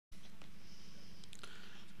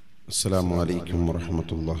السلام عليكم ورحمة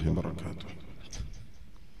الله وبركاته.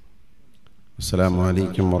 السلام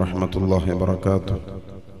عليكم ورحمة الله وبركاته.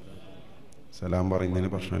 سلام പറയുന്നതിന്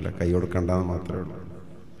പ്രശ്നമില്ല, കൈ കൊടുക്കണ്ടെന്ന് മാത്രമേ ഉള്ളൂ.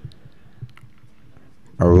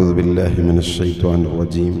 أعوذ بالله من الشيطان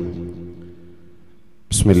الرجيم.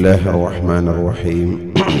 بسم الله الرحمن الرحيم.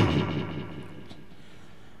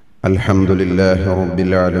 الحمد لله رب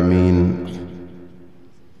العالمين.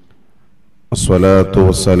 الصلاة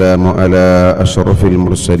والسلام على أشرف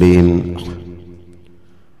المرسلين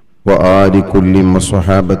وآل كل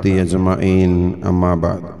وصحابته أجمعين، أما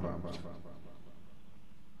بعد.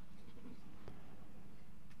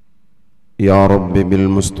 يا رب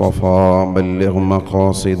بالمصطفى بلغ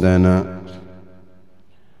مقاصدنا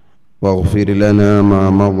واغفر لنا ما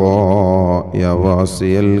مضى يا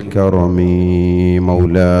واسع الكرم.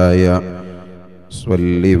 مولاي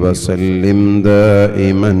صل وسلم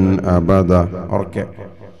دائما أبدا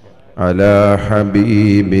على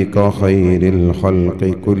حبيبك خير الخلق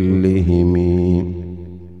كلهم.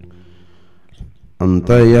 أنت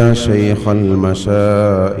يا شيخ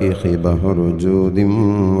المشائخ بحر جود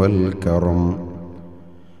والكرم.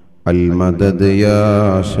 المدد يا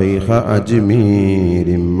شيخ أجمير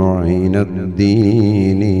معين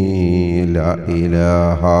الدين. لا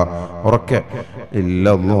إله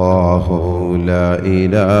إلا الله، لا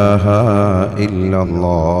إله إلا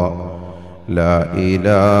الله، لا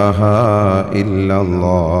إله إلا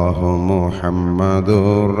الله، محمد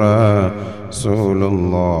رسول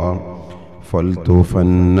الله.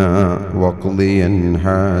 فلتفنا واقضيا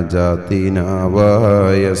حاجاتنا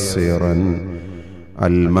ويسرا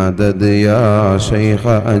المدد يا شيخ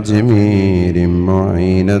أجمير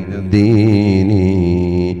معين الدين.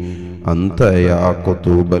 أنت يا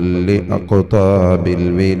قطبا لأقطاب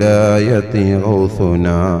الولاية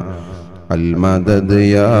غوثنا. المدد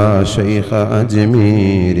يا شيخ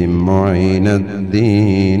أجمير معين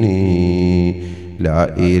الدين. لا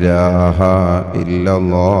إله إلا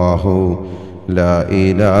الله، لا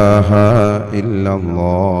إله إلا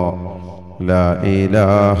الله، لا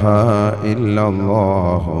إله إلا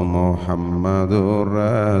الله، محمد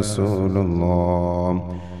رسول الله.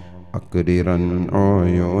 أكررا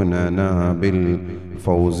عيوننا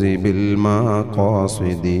بالفوز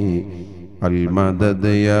بالمقاصد. المدد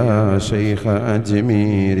يا شيخ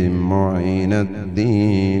أجمير معين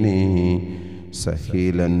الدين.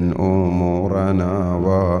 سهلا أمورنا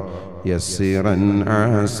ويسرا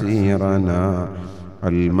عسيرنا.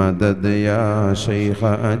 المدد يا شيخ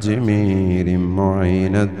أجمير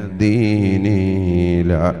معين الدين.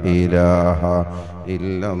 لا إله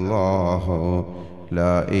إلا الله،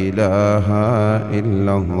 لا إله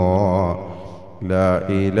إلا الله، لا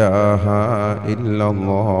إله إلا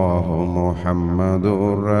الله، محمد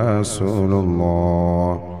رسول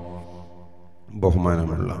الله.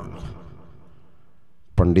 ബഹുമാനമുള്ള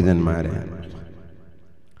പണ്ഡിതന്മാരെ,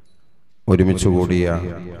 ഒരുമിച്ച് കൂടിയ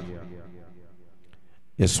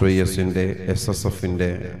SYSൻ്റെ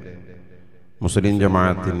SSFൻ്റെ മുസ്ലിം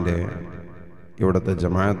ജമാഅത്തിൻ്റെ ഇവിടുത്തെ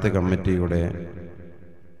ജമാഅത്ത് കമ്മിറ്റിയുടെ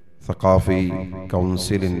സഖാഫി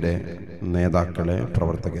കൗൺസിലിൻ്റെ നേതാക്കളെ,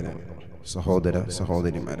 പ്രവർത്തകരെ, സഹോദര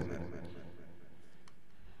സഹോദരിമാരെ,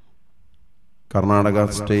 Karnataka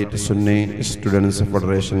state Sunni students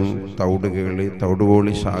federation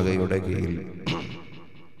തൗഡുഗോളി ശാഖയുടെ കീഴിൽ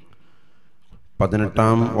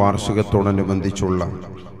 18ാം വാർഷികത്തോടനുബന്ധിച്ചുള്ള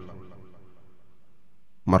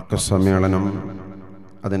മർക്കസ് സമ്മേളനം,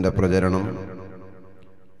 അതിൻ്റെ പ്രചരണം,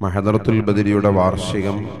 മഹദറത്തുൽ ബദരിയുടെ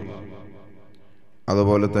വാർഷികം,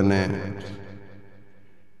 അതുപോലെ തന്നെ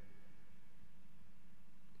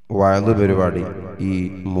വഅദ് പരിപാടി, ഈ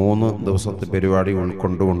 3 ദിവസത്തെ പരിപാടി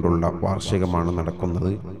ഉൾക്കൊണ്ടുകൊണ്ടുള്ള വാർഷികമാണ്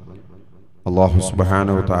നടക്കുന്നത്. അല്ലാഹു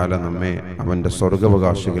സുബ്ഹാനഹു വ തആല നമ്മെ അവൻ്റെ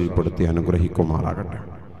സ്വർഗാവകാശികളിൽപ്പെടുത്തി അനുഗ്രഹിക്കുമാറാകട്ടെ.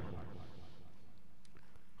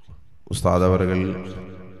 ഉസ്താദ് അവറുകൾ,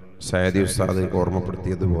 സയ്യിദി ഉസ്താദ്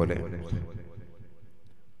ഓർമ്മപ്പെടുത്തിയതുപോലെ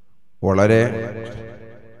വളരെ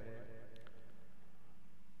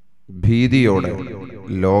ഭീതിയോടെ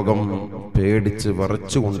ലോകം പേടിച്ച്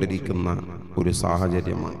വിറച്ചുകൊണ്ടിരിക്കുന്ന ഒരു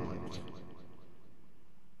സാഹചര്യമാണ്.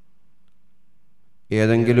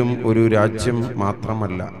 ഏതെങ്കിലും ഒരു രാജ്യം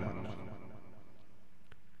മാത്രമല്ല,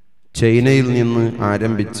 ചൈനയിൽ നിന്ന്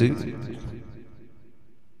ആരംഭിച്ച്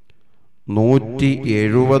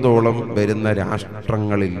 170ഓളം വരുന്ന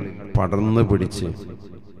രാഷ്ട്രങ്ങളിൽ പടർന്നു പിടിച്ച്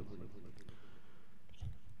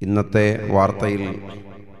ഇന്നത്തെ വാർത്തയിൽ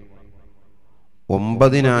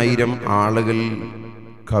 9,000 ആളുകൾ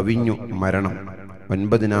കവിഞ്ഞു മരണം,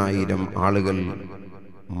 9,000 ആളുകൾ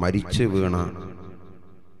മരിച്ചു വീണ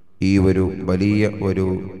ഈ ഒരു വലിയ ഒരു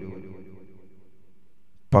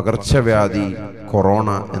പകർച്ചവ്യാധി കൊറോണ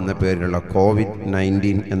എന്ന പേരിലുള്ള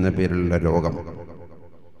COVID-19 എന്ന പേരിലുള്ള രോഗം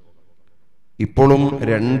ഇപ്പോഴും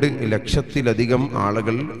 2 ലക്ഷത്തിലധികം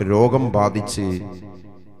ആളുകൾ രോഗം ബാധിച്ച്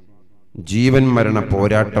ജീവൻ മരണ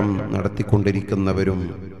പോരാട്ടം നടത്തിക്കൊണ്ടിരിക്കുന്നവരും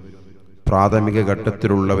പ്രാഥമിക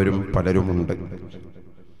ഘട്ടത്തിലുള്ളവരും പലരുമുണ്ട്.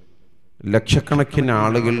 ലക്ഷക്കണക്കിന്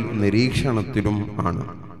ആളുകൾ നിരീക്ഷണത്തിലും ആണ്.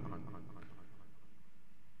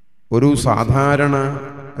 ഒരു സാധാരണ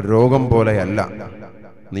രോഗം പോലെയല്ല,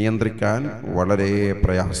 നിയന്ത്രിക്കാൻ വളരെ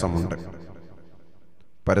പ്രയാസമുണ്ട്.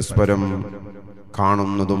 പരസ്പരം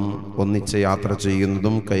കാണുന്നതും ഒന്നിച്ച് യാത്ര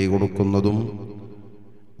ചെയ്യുന്നതും കൈകൊടുക്കുന്നതും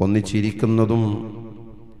ഒന്നിച്ചിരിക്കുന്നതും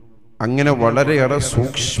അങ്ങനെ വളരെയേറെ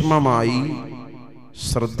സൂക്ഷ്മമായി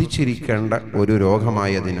ശ്രദ്ധിച്ചിരിക്കേണ്ട ഒരു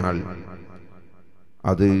രോഗമായതിനാൽ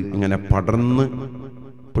അത് ഇങ്ങനെ പടർന്ന്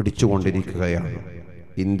പിടിച്ചുകൊണ്ടിരിക്കുകയാണ്.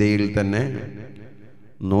 ഇന്ത്യയിൽ തന്നെ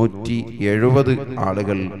 170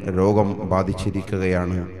 ആളുകൾ രോഗം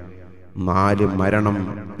ബാധിച്ചിരിക്കുകയാണ്. 4 മരണം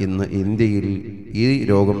ഇന്ന് ഇന്ത്യയിൽ ഈ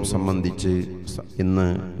രോഗം സംബന്ധിച്ച്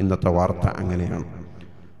ഇന്നത്തെ വാർത്ത അങ്ങനെയാണ്.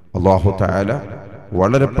 അല്ലാഹു തആല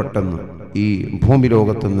വളരെ പെട്ടെന്ന് ഈ ഭൂമി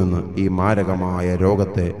ലോകത്ത് നിന്ന് ഈ മാരകമായ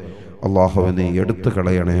രോഗത്തെ അല്ലാഹുവിനെ എടുത്തു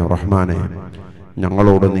കളയണേ റഹ്മാനെ.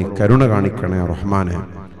 ഞങ്ങളോട് നീ കരുണ കാണിക്കണേ റഹ്മാനെ.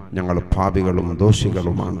 ഞങ്ങൾ പാപികളും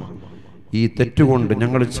ദോഷികളുമാണ്. ഈ തെറ്റുകൊണ്ട്,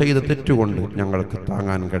 ഞങ്ങൾ ചെയ്ത തെറ്റുകൊണ്ട് ഞങ്ങൾക്ക്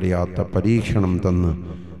താങ്ങാൻ കഴിയാത്ത പരീക്ഷണം തന്ന്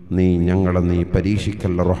നീ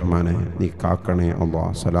പരീക്ഷിക്കല്ല റഹ്മാനെ. നീ കാക്കണേ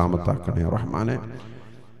അല്ലാഹ്, സലാമത്താക്കണേ റഹ്മാനെ.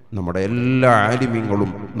 നമ്മുടെ എല്ലാ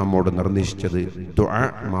ആലിമീങ്ങളും നമ്മോട് നിർദ്ദേശിച്ചത് ദുആ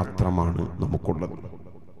മാത്രമാണ് നമുക്കുള്ളത്.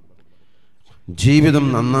 ജീവിതം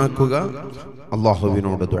നന്നാക്കുക,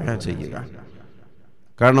 അല്ലാഹുവിനോട് ദുആ ചെയ്യുക.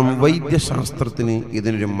 കാരണം വൈദ്യശാസ്ത്രത്തിന്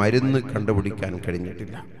ഇതിനൊരു മരുന്ന് കണ്ടുപിടിക്കാൻ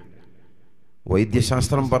കഴിഞ്ഞിട്ടില്ല.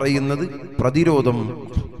 വൈദ്യശാസ്ത്രം പറയുന്നത് പ്രതിരോധം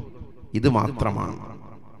ഇത് മാത്രമാണ്.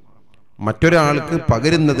 മറ്റൊരാൾക്ക്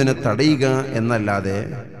പകരുന്നതിനെ തടയുക എന്നല്ലാതെ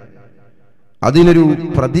അതിനൊരു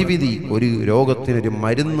പ്രതിവിധി, ഒരു രോഗത്തിനൊരു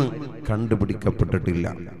മരുന്ന് കണ്ടുപിടിക്കപ്പെട്ടിട്ടില്ല.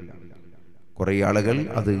 കുറേ ആളുകൾ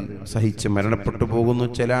അത് സഹിച്ച് മരണപ്പെട്ടു പോകുന്നു.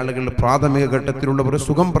 ചില ആളുകൾ പ്രാഥമിക ഘട്ടത്തിലുള്ളവർ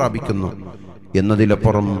സുഖം പ്രാപിക്കുന്നു.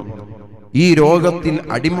 എന്നതിലപ്പുറം ഈ രോഗത്തിൽ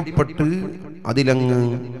അടിമപ്പെട്ട് അതിലങ്ങ്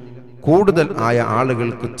കൂടുതൽ ആയ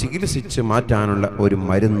ആളുകൾക്ക് ചികിത്സിച്ച് മാറ്റാനുള്ള ഒരു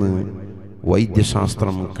മരുന്ന്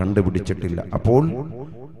വൈദ്യശാസ്ത്രം കണ്ടുപിടിച്ചിട്ടില്ല. അപ്പോൾ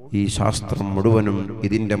ഈ ശാസ്ത്രം മുഴുവനും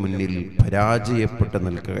ഇതിൻ്റെ മുന്നിൽ പരാജയപ്പെട്ട്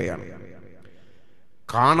നിൽക്കുകയാണ്.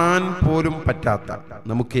 കാണാൻ പോലും പറ്റാത്ത,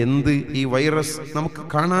 നമുക്ക് എന്ത് ഈ വൈറസ് നമുക്ക്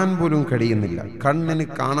കാണാൻ പോലും കഴിയുന്നില്ല, കണ്ണിന്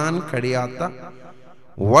കാണാൻ കഴിയാത്ത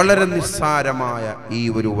വളരെ നിസ്സാരമായ ഈ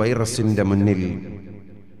ഒരു വൈറസിന്റെ മുന്നിൽ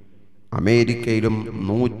അമേരിക്കയിലും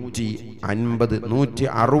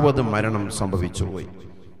 150-160 മരണം സംഭവിച്ചുപോയി.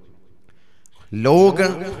 ലോക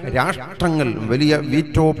രാഷ്ട്രങ്ങൾ, വലിയ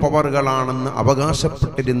വീറ്റോ പവറുകളാണെന്ന്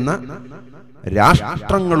അവകാശപ്പെട്ടിരുന്ന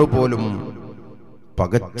രാഷ്ട്രങ്ങൾ പോലും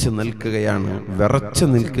പകച്ചു നിൽക്കുകയാണ്, വിറച്ചു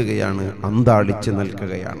നിൽക്കുകയാണ്, അന്താളിച്ച്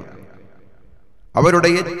നിൽക്കുകയാണ്. അവരുടെ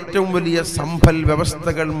ഏറ്റവും വലിയ സമ്പൽ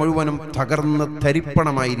വ്യവസ്ഥകൾ മുഴുവനും തകർന്ന്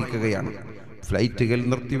തരിപ്പണമായിരിക്കുകയാണ്. ഫ്ലൈറ്റുകൾ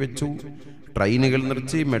നിർത്തിവെച്ചു, ട്രെയിനുകൾ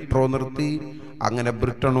നിർത്തി, മെട്രോ നിർത്തി. അങ്ങനെ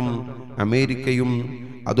ബ്രിട്ടനും അമേരിക്കയും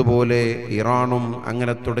അതുപോലെ ഇറാനും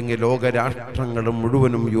അങ്ങനെ തുടങ്ങിയ ലോകരാഷ്ട്രങ്ങളും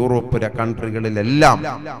മുഴുവനും യൂറോപ്പിലെ കൺട്രികളിലെല്ലാം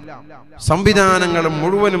സംവിധാനങ്ങളും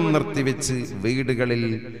മുഴുവനും നിർത്തിവെച്ച് വീടുകളിൽ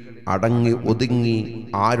അടങ്ങി ഒതുങ്ങി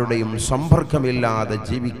ആരുടെയും സമ്പർക്കമില്ലാതെ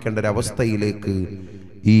ജീവിക്കേണ്ട ഒരവസ്ഥയിലേക്ക്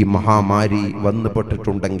ഈ മഹാമാരി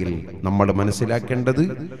വന്നുപെട്ടിട്ടുണ്ടെങ്കിൽ നമ്മൾ മനസ്സിലാക്കേണ്ടത്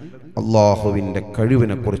അള്ളാഹുവിൻ്റെ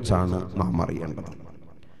കഴിവിനെ കുറിച്ചാണ് നാം അറിയേണ്ടത്.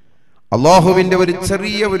 അള്ളാഹുവിൻ്റെ ഒരു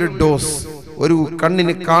ചെറിയ ഒരു ഡോസ്, ഒരു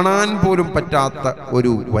കണ്ണിന് കാണാൻ പോലും പറ്റാത്ത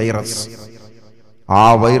ഒരു വൈറസ്, ആ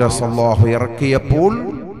വൈറസ് അള്ളാഹു ഇറക്കിയപ്പോൾ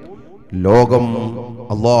ലോകം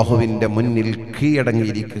അള്ളാഹുവിൻ്റെ മുന്നിൽ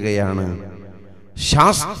കീഴടങ്ങിയിരിക്കുകയാണ്.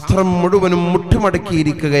 ശാസ്ത്രം മുഴുവനും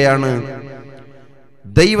മുട്ടുമടക്കിയിരിക്കുകയാണ്.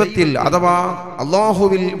 ദൈവത്തിൽ അഥവാ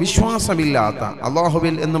അള്ളാഹുവിൽ വിശ്വാസമില്ലാത്ത,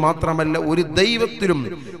 അള്ളാഹുവിൽ എന്ന് മാത്രമല്ല ഒരു ദൈവത്തിലും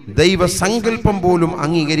ദൈവസങ്കല്പം പോലും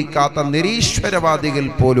അംഗീകരിക്കാത്ത നിരീശ്വരവാദികൾ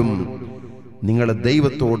പോലും നിങ്ങൾ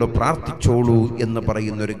ദൈവത്തോട് പ്രാർത്ഥിച്ചോളൂ എന്ന്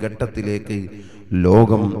പറയുന്ന ഒരു ഘട്ടത്തിലേക്ക്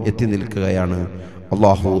ലോകം എത്തി നിൽക്കുകയാണ്.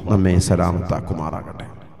 അള്ളാഹു നമ്മെ സലാമത്താക്കുമാറാകട്ടെ.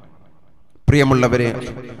 പ്രിയമുള്ളവരെ,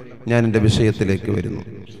 ഞാൻ എൻ്റെ വിഷയത്തിലേക്ക് വരുന്നു.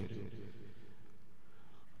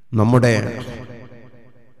 നമ്മുടെ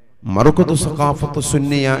മർക്കദു സഖാഫത്ത്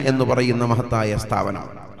സുന്നിയ എന്ന് പറയുന്ന മഹത്തായ സ്ഥാപനം,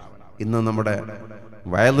 ഇന്ന് നമ്മുടെ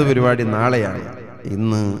വയല് പരിപാടി നാളെയാണ്.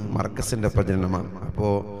 ഇന്ന് മർക്കസിൻ്റെ പ്രചരണമാണ്.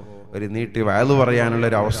 അപ്പോൾ ഒരു നീട്ടി വയല്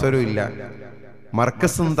പറയാനുള്ളൊരു അവസരവും ഇല്ല.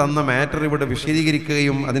 മർക്കസും തന്ന മാറ്റർ ഇവിടെ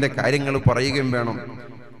വിശദീകരിക്കുകയും അതിൻ്റെ കാര്യങ്ങൾ പറയുകയും വേണം.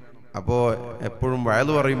 അപ്പോൾ എപ്പോഴും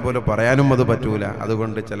വയല് പറയും പോലെ പറയാനും അത് പറ്റൂല.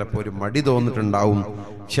 അതുകൊണ്ട് ചിലപ്പോൾ ഒരു മടി തോന്നിട്ടുണ്ടാവും.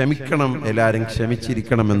 ക്ഷമിക്കണം, എല്ലാവരും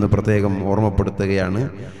ക്ഷമിച്ചിരിക്കണമെന്ന് പ്രത്യേകം ഓർമ്മപ്പെടുത്തുകയാണ്.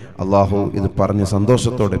 അള്ളാഹു ഇത് പറഞ്ഞ്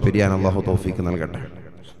സന്തോഷത്തോടെ പിരിയാൻ അള്ളാഹു തൗഫീക്ക് നൽകട്ടെ.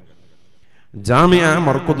 ജാമിഅ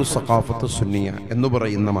മർക്കദു സഖാഫത്ത് സുന്നിയ എന്ന്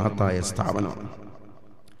പറയുന്ന മഹത്തായ സ്ഥാപനം.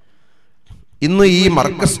 ഇന്ന് ഈ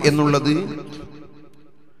മർക്കസ് എന്നുള്ളത്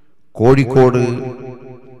കോഴിക്കോട്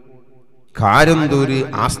കാരന്തൂര്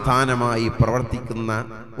ആസ്ഥാനമായി പ്രവർത്തിക്കുന്ന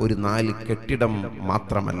ഒരു 4 കെട്ടിടം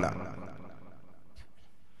മാത്രമല്ല,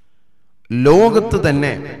 ലോകത്ത്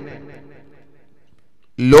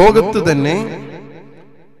തന്നെ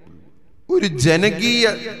ഒരു ജനകീയ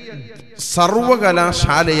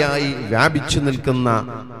സർവകലാശാലയായി വ്യാപിച്ചു നിൽക്കുന്ന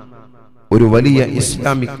ഒരു വലിയ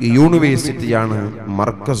ഇസ്ലാമിക് യൂണിവേഴ്സിറ്റിയാണ്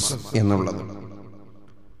മർക്കസ് എന്നുള്ളത്.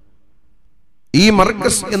 ഈ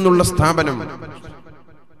മർക്കസ് എന്നുള്ള സ്ഥാപനം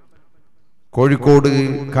കോഴിക്കോട്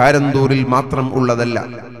കാരന്തൂരിൽ മാത്രം ഉള്ളതല്ല.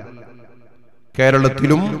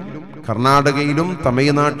 കേരളത്തിലും കർണാടകയിലും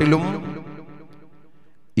തമിഴ്നാട്ടിലും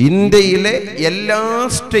ഇന്ത്യയിലെ എല്ലാ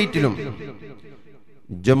സ്റ്റേറ്റിലും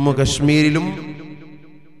ജമ്മു കശ്മീരിലും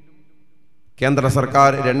കേന്ദ്ര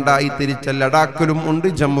സർക്കാർ 2ആയി തിരിച്ച ലഡാക്കിലും ഉണ്ട്,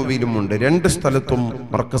 ജമ്മുവിലും ഉണ്ട്. 2 സ്ഥലത്തും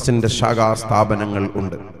മർക്കസിന്റെ ശാഖാ സ്ഥാപനങ്ങൾ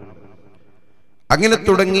ഉണ്ട്. അങ്ങനെ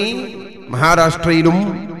തുടങ്ങി മഹാരാഷ്ട്രയിലും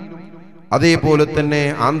അതേപോലെ തന്നെ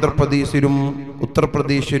ആന്ധ്രാപ്രദേശിലും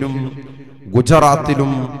ഉത്തർപ്രദേശിലും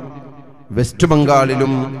ഗുജറാത്തിലും വെസ്റ്റ്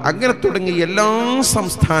ബംഗാളിലും അങ്ങനെ തുടങ്ങി എല്ലാ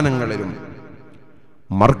സംസ്ഥാനങ്ങളിലും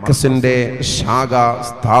മർക്കസിന്റെ ശാഖാ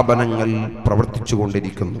സ്ഥാപനങ്ങൾ പ്രവർത്തിച്ചു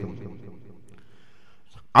കൊണ്ടിരിക്കുന്നു.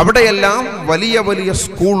 അവിടെയെല്ലാം വലിയ വലിയ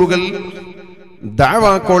സ്കൂളുകൾ, ദഅവ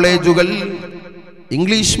കോളേജുകൾ,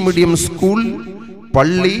 ഇംഗ്ലീഷ് മീഡിയം സ്കൂൾ,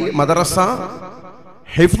 പള്ളി, മദ്രസ,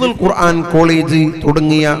 ഹിഫ്ദുൽ ഖുർആൻ കോളേജ്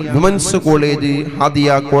തുടങ്ങിയ വിമൻസ് കോളേജ്, ഹാദിയ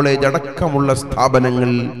കോളേജ് അടക്കമുള്ള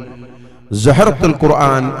സ്ഥാപനങ്ങൾ, സഹറത്തുൽ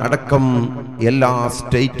ഖുർആൻ അടക്കം എല്ലാ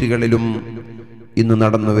സ്റ്റേറ്റുകളിലും ഇന്ന്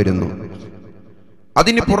നടന്നു വരുന്നു.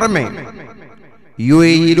 അതിന് പുറമെ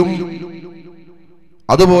UAE-യിലും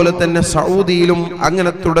അതുപോലെ തന്നെ സൗദിയിലും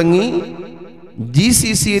അങ്ങനെ തുടങ്ങി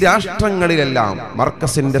GCC രാഷ്ട്രങ്ങളിലെല്ലാം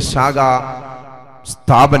മർക്കസിന്റെ ശാഖാ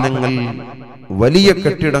സ്ഥാപനങ്ങൾ വലിയ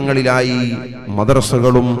കെട്ടിടങ്ങളിലായി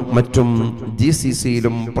മദ്രസകളും മറ്റും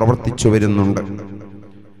GCC-യിലും പ്രവർത്തിച്ചു വരുന്നുണ്ട്.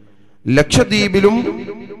 ലക്ഷദ്വീപിലും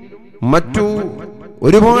മറ്റു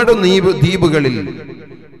ഒരുപാട് ദ്വീപുകളിൽ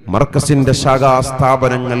മർക്കസിന്റെ ശാഖാ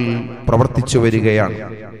സ്ഥാപനങ്ങൾ പ്രവർത്തിച്ചു വരികയാണ്.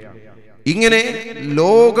 ഇങ്ങനെ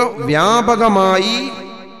ലോകവ്യാപകമായി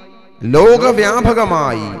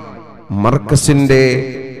മർക്കസിന്റെ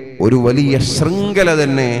ഒരു വലിയ ശൃംഖല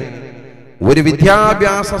തന്നെ, ഒരു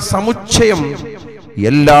വിദ്യാഭ്യാസ സമുച്ചയം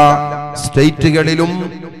എല്ലാ സ്റ്റേറ്റുകളിലും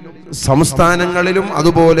സംസ്ഥാനങ്ങളിലും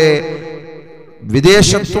അതുപോലെ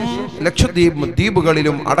വിദേശത്തും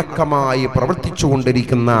ദ്വീപുകളിലും അടക്കമായി പ്രവർത്തിച്ചു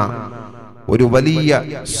കൊണ്ടിരിക്കുന്ന ഒരു വലിയ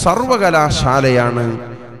സർവകലാശാലയാണ്,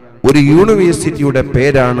 ഒരു യൂണിവേഴ്സിറ്റിയുടെ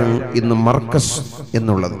പേരാണ് ഇന്ന് മർക്കസ്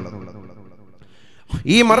എന്നുള്ളത്.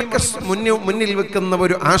 ഈ മർക്കസ് മുന്നിൽ വെക്കുന്ന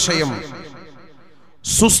ഒരു ആശയം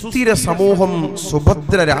സുസ്ഥിര സമൂഹം,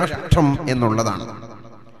 സുഭദ്ര രാഷ്ട്രം എന്നുള്ളതാണ്.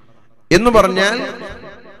 എന്ന് പറഞ്ഞാൽ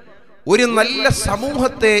ഒരു നല്ല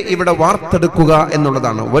സമൂഹത്തെ ഇവിടെ വാർത്തെടുക്കുക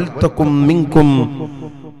എന്നുള്ളതാണ്. വൽതകും മിൻകും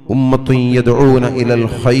ഉമ്മത്തുൻ യദ്ഊന ഇലൽ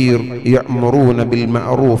ഖൈർ യഅ്മുറൂന ബിൽ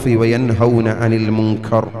മഅറൂഫി വയൻഹൗന അനിൽ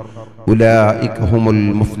മുൻകർ ഉലൈക ഹുമുൽ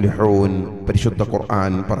മുഫ്ലിഹൂൻ. പരിശുദ്ധ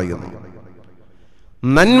ഖുർആൻ പറയുന്നു,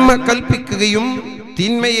 നന്മ കൽപ്പിക്കുകയും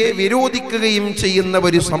തിന്മയെ വിരോധിക്കുകയും ചെയ്യുന്ന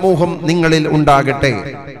ഒരു സമൂഹം നിങ്ങളിൽ ഉണ്ടാകട്ടെ.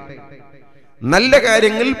 നല്ല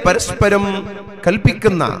കാര്യങ്ങൾ പരസ്പരം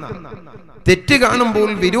കൽപ്പിക്കുന്ന, തെറ്റ് കാണുമ്പോൾ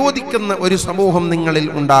വിരോധിക്കുന്ന ഒരു സമൂഹം നിങ്ങളിൽ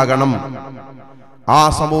ഉണ്ടാകണം. ആ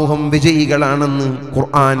സമൂഹം വിജയികളാണെന്ന്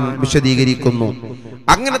ഖുർആൻ വിശദീകരിക്കുന്നു.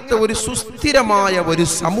 അങ്ങനത്തെ ഒരു സുസ്ഥിരമായ ഒരു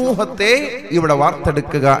സമൂഹത്തെ ഇവിടെ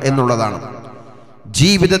വാർത്തെടുക്കുക എന്നുള്ളതാണ്.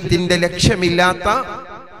 ജീവിതത്തിന്റെ ലക്ഷ്യമില്ലാത്ത,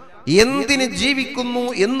 എന്തിന് ജീവിക്കുന്നു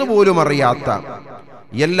എന്ന് പോലും അറിയാത്ത,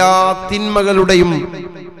 എല്ലാ തിന്മകളുടെയും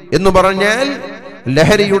എന്ന് പറഞ്ഞാൽ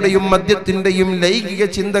ലഹരിയുടെയും മദ്യത്തിന്റെയും ലൈംഗിക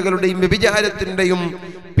ചിന്തകളുടെയും വ്യഭിചാരത്തിന്റെയും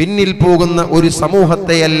പിന്നിൽ പോകുന്ന ഒരു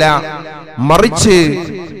സമൂഹത്തെയല്ല, മറിച്ച്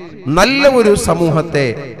നല്ല ഒരു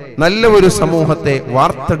സമൂഹത്തെ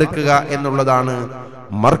വാർത്തെടുക്കുക എന്നുള്ളതാണ്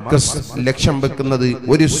മർക്കസ് ലക്ഷ്യം വെക്കുന്നത്.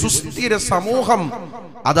 ഒരു സുസ്ഥിര സമൂഹം,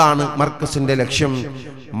 അതാണ് മർക്കസിന്റെ ലക്ഷ്യം.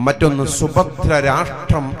 മറ്റൊന്ന് സുഭദ്ര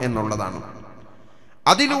രാഷ്ട്രം എന്നുള്ളതാണ്.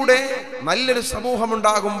 അതിലൂടെ നല്ലൊരു സമൂഹം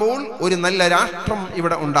ഉണ്ടാകുമ്പോൾ ഒരു നല്ല രാഷ്ട്രം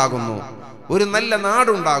ഇവിടെ ഉണ്ടാകുന്നു, ഒരു നല്ല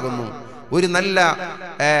നാടുണ്ടാകുന്നു, ഒരു നല്ല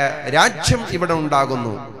രാജ്യം ഇവിടെ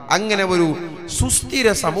ഉണ്ടാകുന്നു. അങ്ങനെ ഒരു സുസ്ഥിര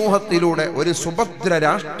സമൂഹത്തിലൂടെ ഒരു സുഭദ്ര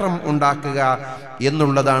രാഷ്ട്രം ഉണ്ടാക്കുക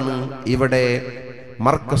എന്നുള്ളതാണ് ഇവിടെ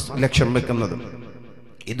മർക്കസ് ലക്ഷ്യം വെക്കുന്നത്.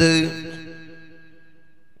 ഇത്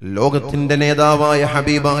ലോകത്തിന്റെ നേതാവായ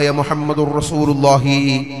ഹബീബായ മുഹമ്മദുർ റസൂലുള്ളാഹി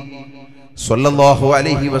സ്വല്ലല്ലാഹു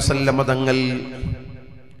അലൈഹി വസല്ലമ തങ്ങൾ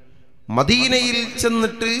മദീനയിൽ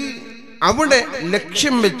ചെന്നിട്ട് അവിടെ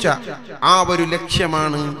ലക്ഷ്യം വെച്ച ആ ഒരു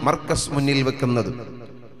ലക്ഷ്യമാണ് മർക്കസ് മുന്നിൽ വെക്കുന്നത്.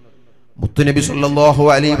 മുത്തുനബി സല്ലല്ലാഹു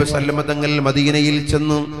അലൈഹി വസല്ലം തങ്ങൾ മദീനയിൽ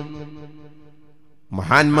ചെന്ന്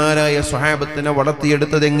മഹാന്മാരായ സ്വഹാബത്തിനെ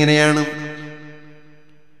വളർത്തിയെടുത്തത് എങ്ങനെയാണ്?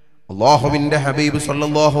 അല്ലാഹുവിന്റെ ഹബീബ്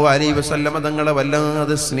സല്ലല്ലാഹു അലൈഹി വസല്ലം തങ്ങളെ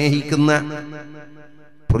വല്ലാതെ സ്നേഹിക്കുന്ന,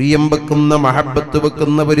 പ്രിയം വെക്കുന്ന, മഹബത്ത്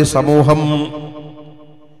വെക്കുന്ന ഒരു സമൂഹം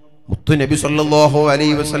മുത്തുനബി സല്ലല്ലാഹു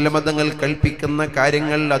അലൈഹി വസല്ലം തങ്ങൾ കൽപ്പിക്കുന്ന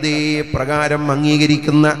കാര്യങ്ങൾ അതേ പ്രകാരം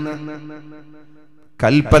അംഗീകരിക്കുന്ന,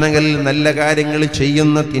 കൽപ്പനകൾ നല്ല കാര്യങ്ങൾ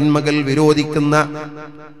ചെയ്യുന്ന, തിന്മകൾ വിരോധിക്കുന്ന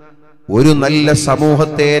ഒരു നല്ല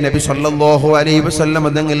സമൂഹത്തെ നബി സല്ലല്ലാഹു അലൈഹി വസല്ലം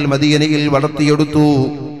തങ്ങൾ മദീനയിൽ വളർത്തിയെടുത്തു.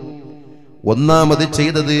 ഒന്നാമത്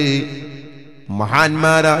ചെയ്തത്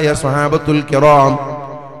മഹാന്മാരായ സ്വഹാബത്തുൽ കിറാം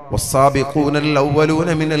വസ്സാബിഖൂനൽ അവ്വലൂന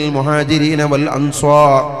മിനൽ മുഹാജിരീന വൽ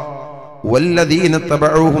അൻസ്വാർ വല്ലദീന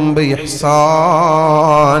തബഉഹും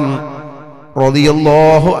ബിഇഹ്സാൻ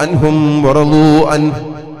റളിയല്ലാഹു അൻഹും വറളൂ അൻഹു.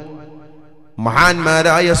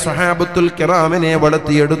 മഹാന്മാരായ സ്വഹാബത്തുൽ കിറാമിനെ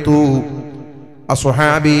വളർത്തിയെടുത്തു.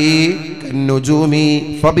 അസ്ഹാബി കന്നുജൂമി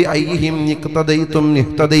ഫബിഅയ്യിഹിം ഇഖ്തദൈതും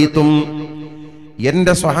ഇഹ്തദൈതും.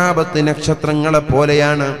 എന്റെ സ്വഹാബത്ത് നക്ഷത്രങ്ങളെ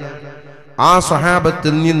പോലെയാണ്. ആ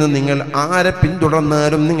സ്വഹാബത്തിൽ നിന്ന് നിങ്ങൾ ആരെ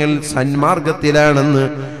പിന്തുടർന്നാലും നിങ്ങൾ സന്മാർഗത്തിലാണെന്ന്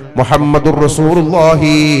മുഹമ്മദുർ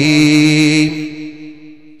റസൂലുള്ളാഹി.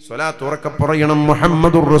 സ്വലാത്ത് ഉറക്കെ പറയണം,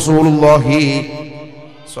 മുഹമ്മദുർ റസൂലുള്ളാഹി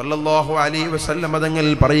സ്വല്ലല്ലാഹു അലൈഹി വസല്ലം തങ്ങൾ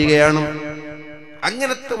പറയുകയാണ്.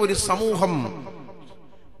 അങ്ങനത്തെ ഒരു സമൂഹം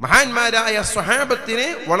മഹാന്മാരായ സ്വഹാബത്തിനെ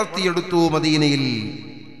വളർത്തിയെടുത്തു മദീനയിൽ.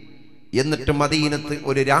 എന്നിട്ട് മദീനത്ത്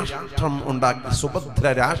ഒരു രാഷ്ട്രം ഉണ്ടാക്കി, സുഭദ്ര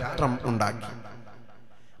രാഷ്ട്രം ഉണ്ടാക്കി.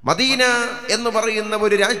 മദീന എന്ന് പറയുന്ന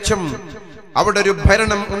ഒരു രാജ്യം, അവിടെ ഒരു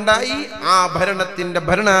ഭരണം ഉണ്ടായി. ആ ഭരണത്തിന്റെ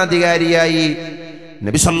ഭരണാധികാരിയായി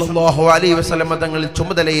നബി സല്ലല്ലാഹു അലൈഹി വസല്ലം തങ്ങൾ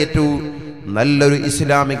ചുമതലയേറ്റു. നല്ലൊരു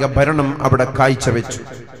ഇസ്ലാമിക ഭരണം അവിടെ കാഴ്ചവെച്ചു.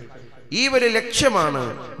 ഈ ഒരു ലക്ഷ്യമാണ്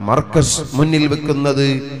മർക്കസ് മുന്നിൽ വെക്കുന്നത്.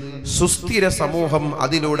 സുസ്ഥിര സമൂഹം,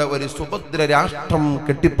 അതിലൂടെ ഒരു സുഭദ്ര രാഷ്ട്രം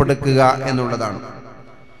കെട്ടിപ്പടുക്കുക എന്നുള്ളതാണ്.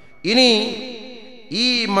 ഇനി ഈ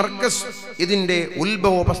മർക്കസ്, ഇതിന്റെ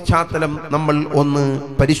ഉത്ഭവ പശ്ചാത്തലം നമ്മൾ ഒന്ന്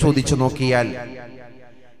പരിശോധിച്ചു നോക്കിയാൽ,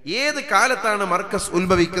 ഏത് കാലത്താണ് മർക്കസ്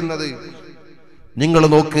ഉത്ഭവിക്കുന്നത്? നിങ്ങൾ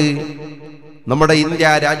നോക്ക്, നമ്മുടെ ഇന്ത്യ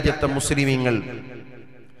രാജ്യത്തെ മുസ്ലിമീങ്ങൾ,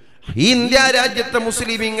 ഈ ഇന്ത്യ രാജ്യത്തെ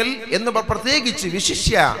മുസ്ലിമീങ്ങൾ എന്ന് പ്രത്യേകിച്ച്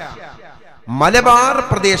വിശിഷ്യ മലബാർ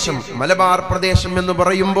പ്രദേശം, മലബാർ പ്രദേശം എന്ന്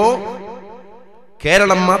പറയുമ്പോ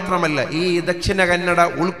കേരളം മാത്രമല്ല, ഈ ദക്ഷിണ കന്നഡ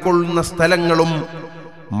ഉൾക്കൊള്ളുന്ന സ്ഥലങ്ങളും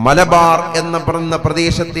മലബാർ എന്ന പറയുന്ന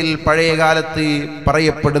പ്രദേശത്തിൽ പഴയകാലത്ത്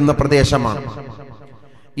പറയപ്പെടുന്ന പ്രദേശമാണ്.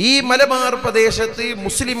 ഈ മലബാർ പ്രദേശത്ത്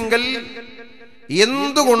മുസ്ലിംകൾ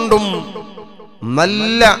എന്തുകൊണ്ടും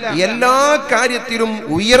നല്ല എല്ലാ കാര്യത്തിലും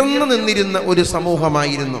ഉയർന്നു നിന്നിരുന്ന ഒരു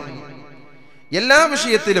സമൂഹമായിരുന്നു. എല്ലാ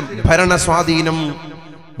വിഷയത്തിലും ഭരണ സ്വാധീനം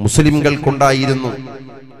മുസ്ലിംകൾക്കുണ്ടായിരുന്നു.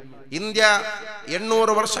 ഇന്ത്യ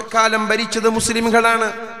 800 വർഷക്കാലം ഭരിച്ചത് മുസ്ലിംകളാണ്.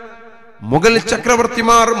 മുഗൾ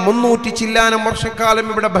ചക്രവർത്തിമാർ 300 ചില്ലാനം വർഷക്കാലം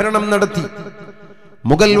ഇവിടെ ഭരണം നടത്തി.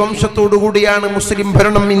 മുഗൾ വംശത്തോടുകൂടിയാണ് മുസ്ലിം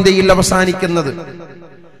ഭരണം ഇന്ത്യയിൽ അവസാനിക്കുന്നത്.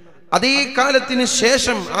 അതേ കാലത്തിന്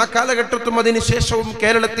ശേഷം, ആ കാലഘട്ടത്തും അതിനു ശേഷവും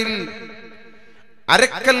കേരളത്തിൽ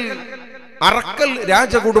അറക്കൽ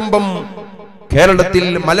രാജകുടുംബം കേരളത്തിൽ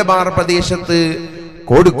മലബാർ പ്രദേശത്ത്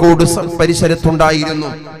കോഴിക്കോട് പരിസരത്തുണ്ടായിരുന്നു.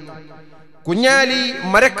 കുഞ്ഞാലി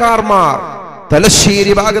മരക്കാർമാർ,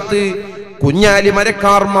 തലശ്ശേരി ഭാഗത്ത് കുഞ്ഞാലി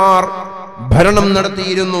മരക്കാർമാർ ഭരണം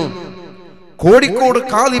നടത്തിയിരുന്നു. കോഴിക്കോട്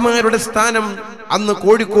കാളിമാരുടെ സ്ഥാനം, അന്ന്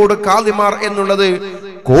കോഴിക്കോട് കാളിമാർ എന്നുള്ളത്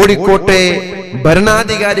കോഴിക്കോട്ടെ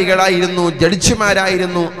ഭരണാധികാരികളായിരുന്നു,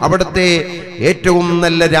 ജഡ്ജിമാരായിരുന്നു. അവിടുത്തെ ഏറ്റവും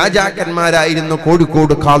നല്ല രാജാക്കന്മാരായിരുന്നു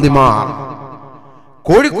കോഴിക്കോട് കാളിമാർ.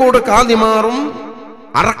 കോഴിക്കോട് കാളിമാറും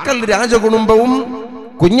അറക്കൽ രാജകുടുംബവും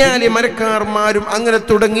കുഞ്ഞാലി മരക്കാർമാരും അങ്ങനെ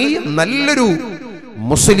തുടങ്ങി നല്ലൊരു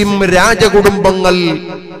മുസ്ലിം രാജകുടുംബങ്ങൾ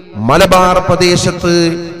മലബാർ പ്രദേശത്ത്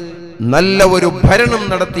നല്ല ഒരു ഭരണം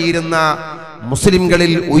നടത്തിയിരുന്ന,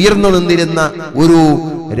 മുസ്ലിംകളിൽ ഉയർന്നു നിന്നിരുന്ന ഒരു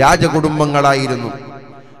രാജകുടുംബങ്ങളായിരുന്നു.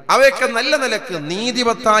 അവയൊക്കെ നല്ല നിലക്ക്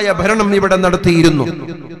നീതിവത്തായ ഭരണം ഇവിടെ നടത്തിയിരുന്നു.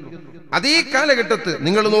 അതേ കാലഘട്ടത്ത്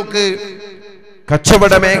നിങ്ങൾ നോക്ക്,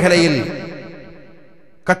 കച്ചവട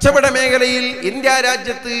മേഖലയിൽ ഇന്ത്യ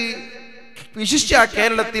രാജ്യത്ത്, വിശിഷ്യ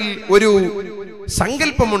കേരളത്തിൽ ഒരു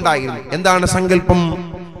സങ്കല്പമുണ്ടായിരുന്നു. എന്താണ് സങ്കല്പം?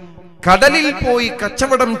 കടലിൽ പോയി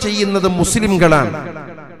കച്ചവടം ചെയ്യുന്നത് മുസ്ലിംകളാണ്.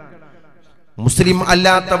 മുസ്ലിം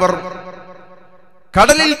അല്ലാത്തവർ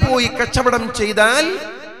കടലിൽ പോയി കച്ചവടം ചെയ്താൽ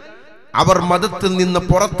അവർ മതത്തിൽ നിന്ന്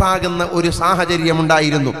പുറത്താകുന്ന ഒരു സാഹചര്യം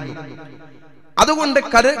ഉണ്ടായിരുന്നു. അതുകൊണ്ട്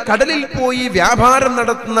കടലിൽ പോയി വ്യാപാരം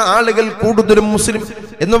നടത്തുന്ന ആളുകൾ കൂടുതലും മുസ്ലിം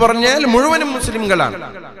എന്ന് പറഞ്ഞാൽ മുഴുവനും മുസ്ലിംകളാണ്.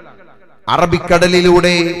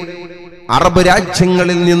 അറബിക്കടലിലൂടെ അറബ്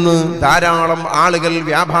രാജ്യങ്ങളിൽ നിന്ന് ധാരാളം ആളുകൾ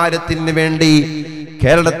വ്യാപാരത്തിന് വേണ്ടി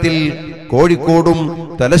കേരളത്തിൽ കോഴിക്കോടും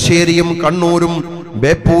തലശ്ശേരിയും കണ്ണൂരും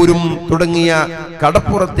ബേപ്പൂരും തുടങ്ങിയ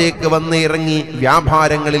കടപ്പുറത്തേക്ക് വന്ന് ഇറങ്ങി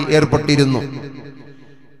വ്യാപാരങ്ങളിൽ ഏർപ്പെട്ടിരുന്നു.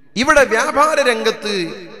 ഇവിടെ വ്യാപാര രംഗത്ത്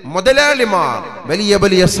മുതലാളിമാർ, വലിയ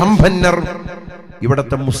വലിയ സമ്പന്നർ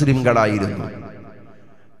ഇവിടത്തെ മുസ്ലിംകളായിരുന്നു.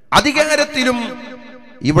 അധികാരത്തിലും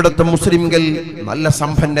ഇവിടത്തെ മുസ്ലിംകൾ നല്ല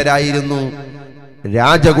സമ്പന്നരായിരുന്നു,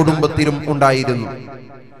 രാജകുടുംബത്തിലും ഉണ്ടായിരുന്നു.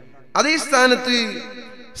 അതേ സ്ഥാനത്ത്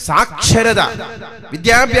സാക്ഷരത,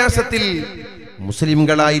 വിദ്യാഭ്യാസത്തിൽ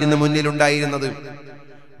മുസ്ലിംകളായിരുന്നു മുന്നിലുണ്ടായിരുന്നത്.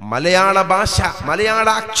 മലയാള ഭാഷ, മലയാള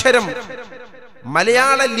അക്ഷരം,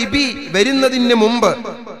 മലയാള ലിപി വരുന്നതിന് മുമ്പ്,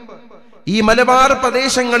 ഈ മലബാർ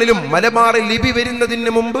പ്രദേശങ്ങളിലും മലബാർ ലിപി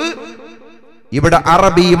വരുന്നതിന് മുമ്പ് ഇവിടെ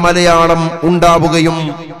അറബി മലയാളം ഉണ്ടാവുകയും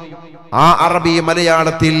ആ അറബി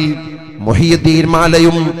മലയാളത്തിൽ മുഹിയുദ്ദീൻ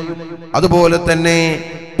മാലയും അതുപോലെ തന്നെ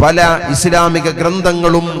പല ഇസ്ലാമിക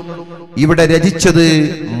ഗ്രന്ഥങ്ങളും ഇവിടെ രചിച്ചത്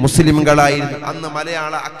മുസ്ലിംകളായിരുന്നു. അന്ന്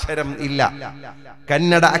മലയാള അക്ഷരം ഇല്ല,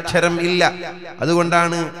 കന്നഡ അക്ഷരം ഇല്ല.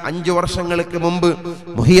 അതുകൊണ്ടാണ് 5 വർഷങ്ങൾക്ക് മുമ്പ്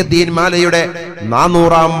മുഹിയുദ്ദീൻ മാലയുടെ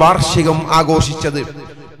 400ാം വാർഷികം ആഘോഷിച്ചത്.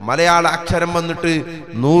 മലയാള അക്ഷരം വന്നിട്ട്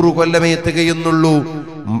 100 കൊല്ലമേ തികയുന്നുള്ളൂ.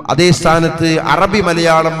 അതേ സ്ഥാനത്ത് അറബി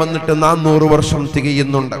മലയാളം വന്നിട്ട് 400 വർഷം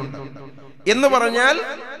തികയുന്നുണ്ട്. എന്ന് പറഞ്ഞാൽ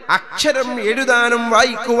അക്ഷരം എഴുതാനും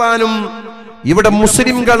വായിക്കുവാനും ഇവിടെ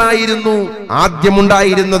മുസ്ലിംകളായിരുന്നു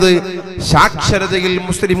ആദ്യമുണ്ടായിരുന്നത്. സാക്ഷരതയിൽ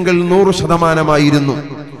മുസ്ലിംകൾ 100%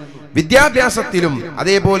 വിദ്യാഭ്യാസത്തിലും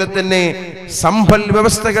അതേപോലെ തന്നെ സമ്പൽ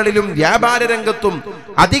വ്യവസ്ഥകളിലും വ്യാപാര രംഗത്തും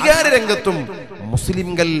അധികാര രംഗത്തും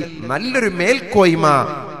മുസ്ലിംകൾ നല്ലൊരു മേൽക്കോയ്മ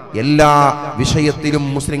എല്ലാ വിഷയത്തിലും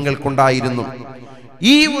മുസ്ലിംകൾക്കുണ്ടായിരുന്നു.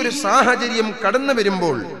 ഈ ഒരു സാഹചര്യം കടന്നു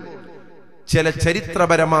വരുമ്പോൾ ചില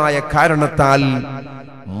ചരിത്രപരമായ കാരണത്താൽ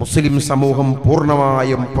മുസ്ലിം സമൂഹം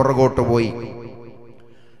പൂർണ്ണമായും പുറകോട്ട് പോയി.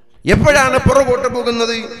 എപ്പോഴാണ് പുറകോട്ട്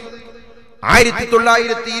പോകുന്നത്?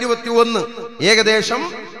 1921, ഏകദേശം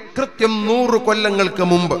കൃത്യം 100 കൊല്ലങ്ങൾക്ക്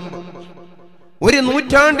മുമ്പ്, ഒരു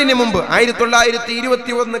നൂറ്റാണ്ടിന് മുമ്പ്,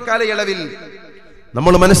 1921 കാലയളവിൽ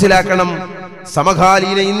നമ്മൾ മനസ്സിലാക്കണം.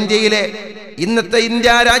 സമകാലീന ഇന്ത്യയിലെ ഇന്നത്തെ ഇന്ത്യ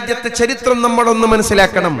രാജ്യത്തെ ചരിത്രം നമ്മളൊന്ന്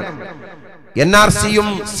മനസ്സിലാക്കണം. NRCയും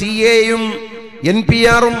CAയും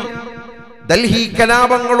NPRും ഡൽഹി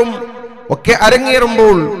കലാപങ്ങളും ഒക്കെ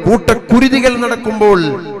അരങ്ങേറുമ്പോൾ, കൂട്ടക്കുരുതികൾ നടക്കുമ്പോൾ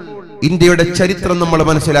ഇന്ത്യയുടെ ചരിത്രം നമ്മൾ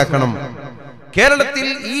മനസ്സിലാക്കണം. കേരളത്തിൽ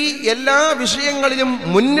ഈ എല്ലാ വിഷയങ്ങളിലും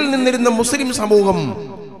മുന്നിൽ നിന്നിരുന്ന മുസ്ലിം സമൂഹം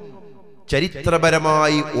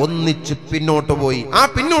ചരിത്രപരമായി ഒന്നിച്ച് പിന്നോട്ട് പോയി. ആ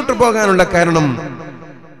പിന്നോട്ട് പോകാനുള്ള കാരണം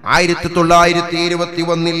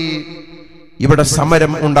 1921 ഇവിടെ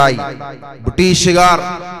സമരം ഉണ്ടായി. ബ്രിട്ടീഷുകാർ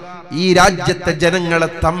ഈ രാജ്യത്തെ ജനങ്ങളെ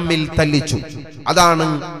തമ്മിൽ തല്ലിച്ചു. അതാണ്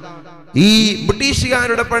ഈ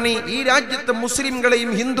ബ്രിട്ടീഷുകാരുടെ പണി. ഈ രാജ്യത്തെ മുസ്ലിംകളെയും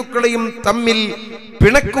ഹിന്ദുക്കളെയും തമ്മിൽ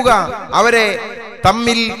പിണക്കുക, അവരെ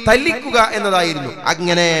തമ്മിൽ തല്ലിക്കുക എന്നതായിരുന്നു.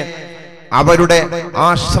 അങ്ങനെ അവരുടെ ആ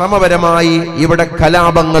ശ്രമപരമായി ഇവിടെ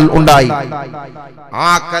കലാപങ്ങൾ ഉണ്ടായി.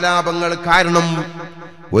 ആ കലാപങ്ങൾ കാരണം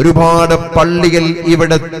ഒരുപാട് പള്ളികൾ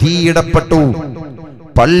ഇവിടെ തീയിടപ്പെട്ടു,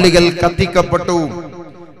 പള്ളികൾ കത്തിക്കപ്പെട്ടു,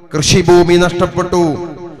 കൃഷിഭൂമി നഷ്ടപ്പെട്ടു.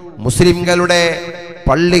 മുസ്ലിംകളുടെ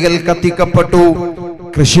പള്ളികൾ കത്തിക്കപ്പെട്ടു,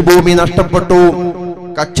 കൃഷിഭൂമി നഷ്ടപ്പെട്ടു,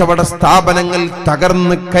 കച്ചവട സ്ഥാപനങ്ങൾ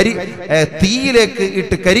തകർന്ന് തീയിലേക്ക്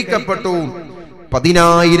ഇട്ട് കരിക്കപ്പെട്ടു.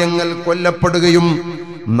 10,000 കൊല്ലപ്പെടുകയും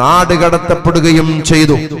നാട് കടത്തപ്പെടുകയും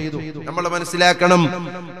ചെയ്തു. നമ്മൾ മനസ്സിലാക്കണം,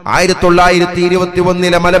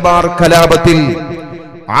 1921 മലബാർ കലാപത്തിൽ,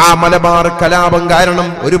 ആ മലബാർ കലാപം കാരണം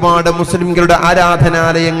ഒരുപാട് മുസ്ലിംകളുടെ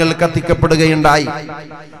ആരാധനാലയങ്ങൾ കത്തിക്കപ്പെടുകയുണ്ടായി.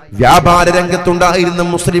 വ്യാപാര രംഗത്തുണ്ടായിരുന്ന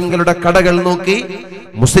മുസ്ലിംകളുടെ കടകൾ നോക്കി,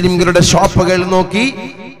 മുസ്ലിംകളുടെ ഷോപ്പുകൾ നോക്കി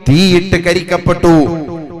തീയിട്ട് കരിക്കപ്പെട്ടു.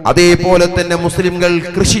 അതേപോലെ തന്നെ മുസ്ലിംകൾ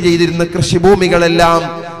കൃഷി ചെയ്തിരുന്ന കൃഷിഭൂമികളെല്ലാം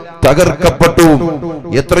തകർക്കപ്പെട്ടു.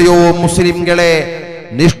 എത്രയോ മുസ്ലിംകളെ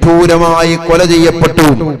നിഷ്ഠൂരമായി കൊല ചെയ്യപ്പെട്ടു.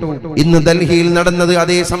 ഇന്ന് ഡൽഹിയിൽ നടന്നത്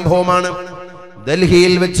അതേ സംഭവമാണ്.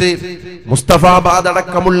 ഡൽഹിയിൽ വെച്ച് മുസ്തഫാബാദ്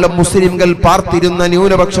അടക്കമുള്ള മുസ്ലിംകൾ പാർത്തിരുന്ന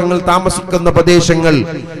ന്യൂനപക്ഷങ്ങൾ താമസിക്കുന്ന പ്രദേശങ്ങൾ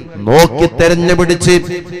നോക്കി തെരഞ്ഞുപിടിച്ച്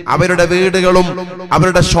അവരുടെ വീടുകളും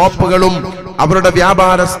അവരുടെ ഷോപ്പുകളും അവരുടെ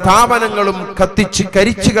വ്യാപാര സ്ഥാപനങ്ങളും കത്തിച്ച്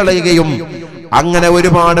കരിച്ചു കളയുകയും അങ്ങനെ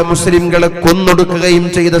ഒരുപാട് മുസ്ലിംകളെ കൊന്നൊടുക്കുകയും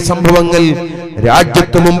ചെയ്ത സംഭവങ്ങൾ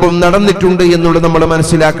രാജ്യത്ത് മുമ്പും നടന്നിട്ടുണ്ട് എന്നുള്ളത് നമ്മൾ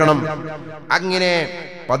മനസ്സിലാക്കണം. അങ്ങനെ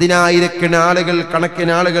 10,000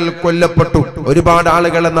 കണക്കിന് ആളുകൾ കൊല്ലപ്പെട്ടു, ഒരുപാട്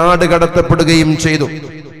ആളുകളെ നാട് കടത്തപ്പെടുകയും ചെയ്തു.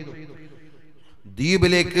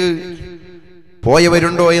 ദ്വീപിലേക്ക്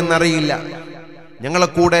പോയവരുണ്ടോ എന്നറിയില്ല. ഞങ്ങളെ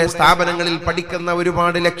കൂടെ സ്ഥാപനങ്ങളിൽ പഠിക്കുന്ന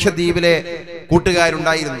ഒരുപാട് ലക്ഷദ്വീപിലെ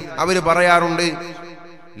കൂട്ടുകാരുണ്ടായിരുന്നു. അവര് പറയാറുണ്ട്,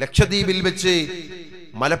 ലക്ഷദ്വീപിൽ വെച്ച്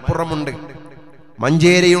മലപ്പുറമുണ്ട്,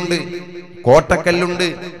 മഞ്ചേരിയുണ്ട്, കോട്ടക്കല്ലുണ്ട്,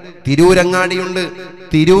 തിരൂരങ്ങാടിയുണ്ട്,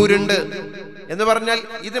 തിരൂരുണ്ട് എന്ന് പറഞ്ഞാൽ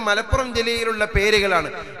ഇത് മലപ്പുറം ജില്ലയിലുള്ള പേരുകളാണ്.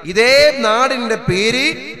 ഇതേ നാടിന്റെ പേര്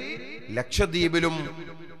ലക്ഷദ്വീപിലും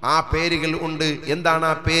ആ പേരുകൾ ഉണ്ട്. എന്താണ്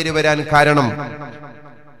ആ പേര് വരാൻ കാരണം?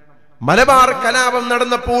 മലബാർ കലാപം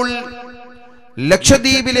നടന്നപ്പോൾ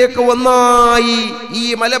ലക്ഷദ്വീപിലേക്ക് ഒന്നായി ഈ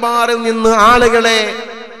മലബാറിൽ നിന്ന് ആളുകളെ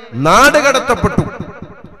നാടുകടത്തപ്പെട്ടു.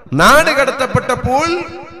 നാടുകടത്തപ്പെട്ടപ്പോൾ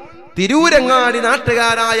തിരൂരങ്ങാടി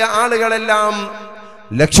നാട്ടുകാരായ ആളുകളെല്ലാം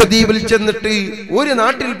ലക്ഷദ്വീപിൽ ചെന്നിട്ട് ഒരു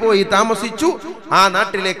നാട്ടിൽ പോയി താമസിച്ചു. ആ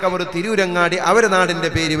നാട്ടിലേക്ക് അവർ തിരൂരങ്ങാടി അവരുടെ നാടിന്റെ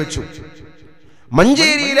പേര് വെച്ചു.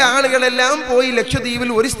 മഞ്ചേരിയിലെ ആളുകളെല്ലാം പോയി ലക്ഷദ്വീപിൽ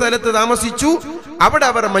ഒരു സ്ഥലത്ത് താമസിച്ചു. അവിടെ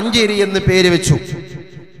അവർ മഞ്ചേരി എന്ന് പേര് വെച്ചു.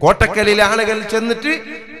 കോട്ടക്കലിലെ ആളുകൾ ചെന്നിട്ട്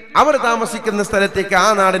അവർ താമസിക്കുന്ന സ്ഥലത്തേക്ക് ആ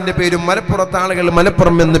നാടിന്റെ പേരും മലപ്പുറത്തെ ആളുകൾ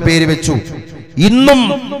മലപ്പുറം എന്ന് പേര് വെച്ചു. ഇന്നും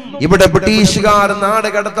ഇവിടെ ബ്രിട്ടീഷുകാർ നാട്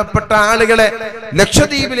കടത്തപ്പെട്ട ആളുകളെ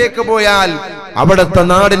ലക്ഷദ്വീപിലേക്ക് പോയാൽ അവിടുത്തെ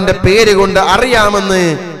നാടിന്റെ പേര് കൊണ്ട് അറിയാമെന്ന്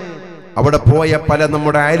അവിടെ പോയ പല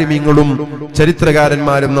നമ്മുടെ ആലിമീങ്ങളും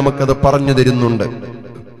ചരിത്രകാരന്മാരും നമുക്കത് പറഞ്ഞു തരുന്നുണ്ട്.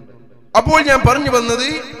 അപ്പോൾ ഞാൻ പറഞ്ഞു വന്നത്,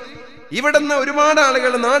 ഇവിടുന്ന് ഒരുപാട്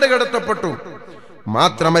ആളുകൾ നാട് കടത്തപ്പെട്ടു.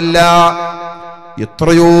 മാത്രമല്ല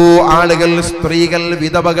എത്രയോ ആളുകൾ, സ്ത്രീകൾ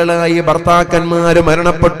വിധവകളായി ഭർത്താക്കന്മാര്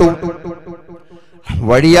മരണപ്പെട്ടു.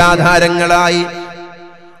 വഴിയാധാരങ്ങളായി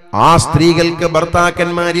ആ സ്ത്രീകൾക്ക്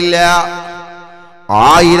ഭർത്താക്കന്മാരില്ല.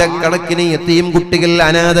 ആയിരക്കണക്കിന് യതീം കുട്ടികൾ,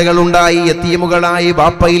 അനാഥകൾ ഉണ്ടായി. യതീമുകളായി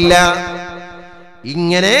ബാപ്പയില്ല.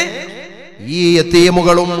 ഇങ്ങനെ ഈ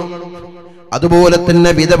യതീമുകളും അതുപോലെ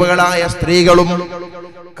തന്നെ വിധവകളായ സ്ത്രീകളും,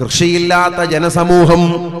 കൃഷിയില്ലാത്ത ജനസമൂഹം,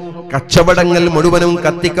 കച്ചവടങ്ങൾ മുഴുവനും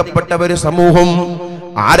കത്തിക്കപ്പെട്ട ഒരു സമൂഹം,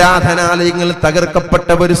 ആരാധനാലയങ്ങൾ തകർക്കപ്പെട്ട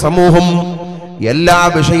ഒരു സമൂഹം, എല്ലാ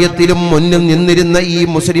വിഷയത്തിലും മുന്നിൽ നിന്നിരുന്ന ഈ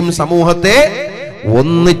മുസ്ലിം സമൂഹത്തെ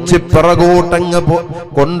ഒന്നിച്ച് പിറകോട്ടങ്ങ്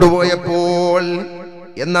കൊണ്ടുപോയപ്പോൾ,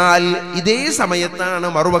 എന്നാൽ ഇതേ സമയത്താണ്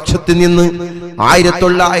മറുപക്ഷത്തിൽ നിന്ന്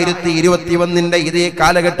 1921 ഇതേ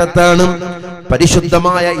കാലഘട്ടത്താണ്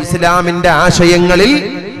പരിശുദ്ധമായ ഇസ്ലാമിന്റെ ആശയങ്ങളിൽ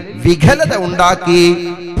വികലത ഉണ്ടാക്കി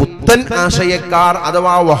പുത്തൻ ആശയക്കാർ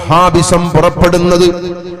അഥവാ വഹാബിസം പുറപ്പെടുന്നത്.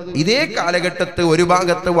 ഇതേ കാലഘട്ടത്ത് ഒരു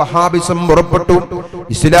ഭാഗത്ത് വഹാബിസം പുറപ്പെട്ടു.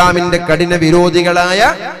 ഇസ്ലാമിന്റെ കഠിന വിരോധികളായ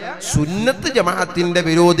സുന്നത്ത് ജമാഅത്തിന്റെ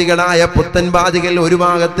വിരോധികളായ പുത്തൻവാദികൾ ഒരു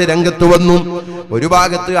ഭാഗത്ത് രംഗത്ത് വന്നു. ഒരു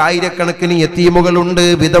ഭാഗത്ത് ആയിരക്കണക്കിന് യതീമുകളുണ്ട്,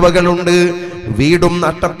 വിധവകളുണ്ട്, വീടും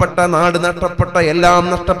നഷ്ടപ്പെട്ട, നാട് നഷ്ടപ്പെട്ട, എല്ലാം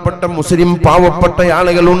നഷ്ടപ്പെട്ട മുസ്ലിം പാവപ്പെട്ട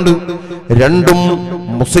ആളുകളുണ്ട്. രണ്ടും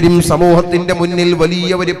മുസ്ലിം സമൂഹത്തിന്റെ മുന്നിൽ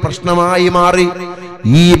വലിയ ഒരു പ്രശ്നമായി മാറി.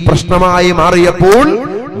 ഈ പ്രശ്നമായി മാറിയപ്പോൾ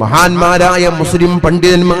മഹാന്മാരായ മുസ്ലിം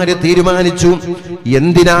പണ്ഡിതന്മാര് തീരുമാനിച്ചു,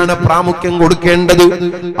 എന്തിനാണ് പ്രാമുഖ്യം കൊടുക്കേണ്ടത്?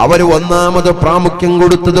 അവർ ഒന്നാമത് പ്രാമുഖ്യം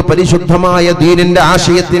കൊടുത്തത് പരിശുദ്ധമായ ദീനിന്റെ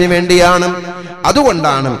ആശയത്തിന് വേണ്ടിയാണ്.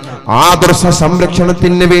 അതുകൊണ്ടാണ് ആദർശ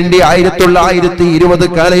സംരക്ഷണത്തിന് വേണ്ടി 1920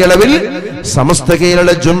 കാലയളവിൽ സമസ്ത കേരള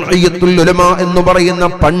ജംഇയ്യത്തുൽ ഉലമ എന്ന് പറയുന്ന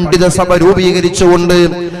പണ്ഡിത സഭ രൂപീകരിച്ചുകൊണ്ട്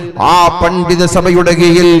ആ പണ്ഡിത സഭയുടെ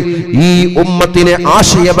കീഴിൽ ഈ ഉമ്മത്തിനെ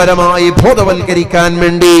ആശയപരമായി ബോധവൽക്കരിക്കാൻ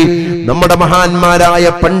വേണ്ടി നമ്മുടെ മഹാന്മാരായ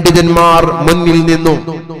പണ്ഡിതന്മാർ മുന്നിൽ നിന്നു.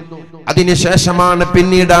 അതിനുശേഷമാണ്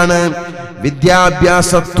പിന്നീടാണ്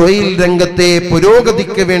വിദ്യാഭ്യാസ തൊഴിൽ രംഗത്തെ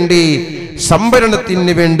പുരോഗതിക്ക് വേണ്ടി,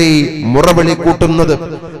 സംഭരണത്തിന് വേണ്ടി മുറവിളി കൂട്ടുന്നത്.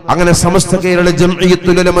 അങ്ങനെ സമസ്ത കേരള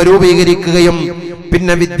ജംഇയ്യത്തുൽ ഉലമ രൂപീകരിക്കുകയും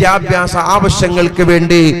പിന്നെ വിദ്യാഭ്യാസ ആവശ്യങ്ങൾക്ക്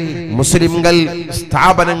വേണ്ടി മുസ്ലിംകൾ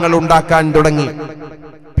സ്ഥാപനങ്ങൾ ഉണ്ടാക്കാൻ തുടങ്ങി.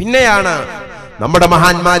 പിന്നെയാണ് നമ്മുടെ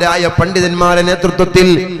മഹാന്മാരായ പണ്ഡിതന്മാരുടെ നേതൃത്വത്തിൽ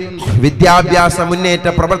വിദ്യാഭ്യാസ മുന്നേറ്റ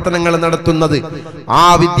പ്രവർത്തനങ്ങൾ നടത്തുന്നത്. ആ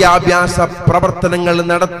വിദ്യാഭ്യാസ പ്രവർത്തനങ്ങൾ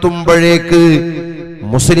നടത്തുമ്പോഴേക്ക്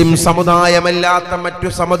മുസ്ലിം സമുദായമല്ലാത്ത മറ്റു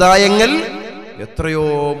സമുദായങ്ങൾ എത്രയോ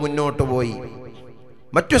മുന്നോട്ട് പോയി.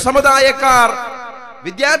 മറ്റു സമുദായക്കാർ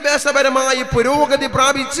വിദ്യാഭ്യാസപരമായി പുരോഗതി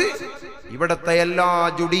പ്രാപിച്ച് ഇവിടത്തെ എല്ലാ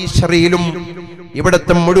ജുഡീഷ്യറിയിലും,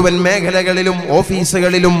 ഇവിടത്തെ മുഴുവൻ മേഖലകളിലും,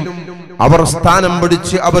 ഓഫീസുകളിലും അവർ സ്ഥാനം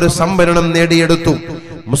പിടിച്ച് അവർ സംവരണം നേടിയെടുത്തു.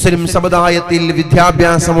 മുസ്ലിം സമുദായത്തിൽ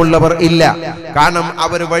വിദ്യാഭ്യാസമുള്ളവർ ഇല്ല. കാരണം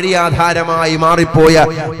അവർ വഴിയാധാരമായി മാറിപ്പോയ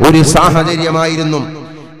ഒരു സാഹചര്യമായിരുന്നു.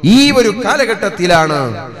 ഈ ഒരു കാലഘട്ടത്തിലാണ്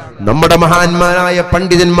നമ്മുടെ മഹാന്മാരായ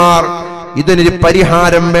പണ്ഡിതന്മാർ ഇതിനൊരു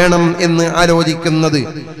പരിഹാരം വേണം എന്ന് ആലോചിക്കുന്നത്.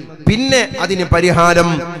 പിന്നെ അതിന് പരിഹാരം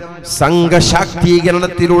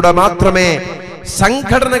സംഘശാക്തീകരണത്തിലൂടെ മാത്രമേ,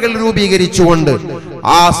 സംഘടനകൾ രൂപീകരിച്ചുകൊണ്ട്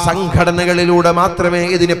ആ സംഘടനകളിലൂടെ മാത്രമേ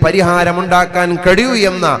ഇതിന് പരിഹാരമുണ്ടാക്കാൻ കഴിയൂ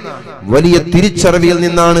എന്ന വലിയ തിരിച്ചറിവിൽ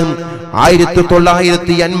നിന്നാണ്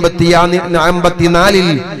 1954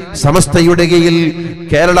 സമസ്തയുടെ കീഴിൽ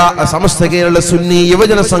സമസ്ത കേരള സുന്നി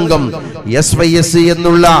യുവജന സംഘം SYS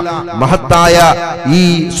എന്നുള്ള മഹത്തായ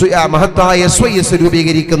SYS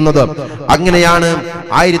രൂപീകരിക്കുന്നത്. അങ്ങനെയാണ്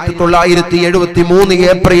 1973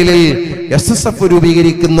 ഏപ്രിലിൽ SSF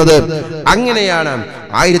രൂപീകരിക്കുന്നത്. അങ്ങനെയാണ്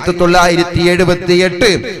 1978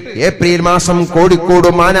 ഏപ്രിൽ മാസം കോഴിക്കോട്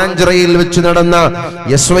മാനാഞ്ചിറയിൽ വെച്ച് നടന്ന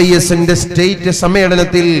SYSന്റെ സ്റ്റേറ്റ്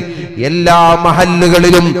സമ്മേളനത്തിൽ എല്ലാ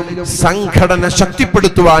മഹല്ലുകളിലും സംഘടന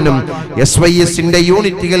ശക്തിപ്പെടുത്തുവാനും SYSന്റെ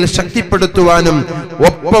യൂണിറ്റുകൾ ശക്തിപ്പെടുത്തുവാനും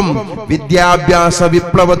ഒപ്പം വിദ്യാഭ്യാസ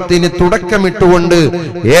വിപ്ലവത്തിന് തുടക്കമിട്ടുകൊണ്ട്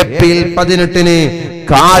ഏപ്രിൽ 18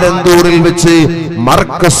 കാരന്തൂരിൽ വെച്ച്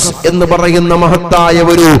മർക്കസ് എന്ന് പറയുന്ന മഹത്തായ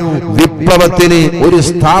ഒരു വിപ്ലവത്തിന്, ഒരു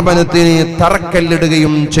സ്ഥാപനത്തിന്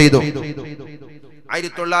തറക്കല്ലിടുകയും ചെയ്തു.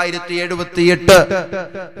 1978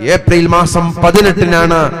 ഏപ്രിൽ മാസം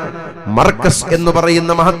 18 മർക്കസ് എന്ന്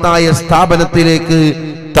പറയുന്ന മഹത്തായ സ്ഥാപനത്തിലേക്ക്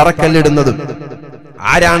തറക്കല്ലിടുന്നത്.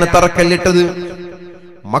 ആരാണ് തറക്കല്ലിട്ടത്?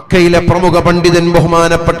 മക്കയിലെ പ്രമുഖ പണ്ഡിതൻ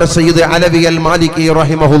ബഹുമാനപ്പെട്ട സയ്യിദ് അലവി അൽ മാലിക്കി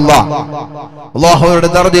റഹിമഹുല്ലാഹ്, അല്ലാഹുവയുടെ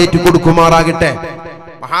ദർജയേറ്റ് കൊടുക്കുമാറാകട്ടെ.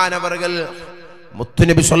 മഹാനവറുകൾ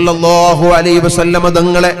മുത്തുനബി സല്ലല്ലാഹു അലൈഹി വസല്ലമ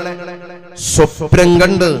തങ്ങളെ സ്വപ്നം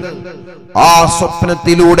കണ്ട് ആ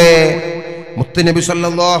സ്വപ്നത്തിലൂടെ മുത്തുനബി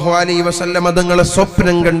സല്ലല്ലാഹു അലൈഹി വസല്ലമ തങ്ങളെ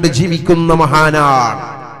സ്വപ്നം കണ്ട് ജീവിക്കുന്ന മഹാനാണ്.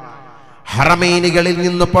 ഹറമൈനുകളിൽ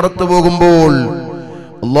നിന്ന് പുറത്തു പോകുമ്പോൾ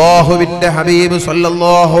അല്ലാഹുവിന്റെ ഹബീബ്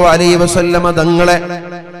സല്ലല്ലാഹു അലൈഹി വസല്ലമ തങ്ങളെ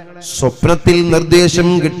സ്വപ്നത്തിൽ നിർദ്ദേശം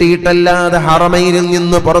കിട്ടിയിട്ടല്ലാതെ ഹറമൈനിൽ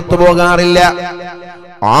നിന്ന് പുറത്തു പോകാറില്ല.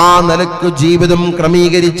 ആ നിലക്ക് ജീവിതം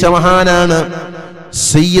ക്രമീകരിച്ച മഹാനാണ്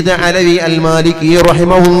സയ്യിദ് അലവി അൽ മാലിക്കി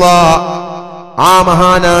റഹിമഹുല്ലാഹ്. ആ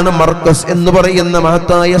മഹാനാണ് മർക്കസ് എന്ന് പറയുന്ന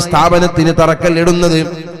മഹത്തായ സ്ഥാപനത്തിന് തറക്കല്ലിടുന്നത്.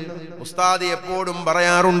 ഉസ്താദ് എപ്പോഴും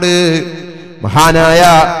പറയാറുണ്ട്, മഹാനായ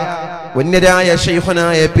വന്യരായ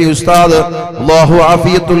ശൈഖുനായ പി ഉസ്താദ് അല്ലാഹു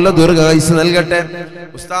ആഫിയത്തുള്ള ദീർഘായുസ് നൽകട്ടെ.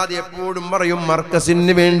 ഉസ്താദ് എപ്പോഴും പറയും,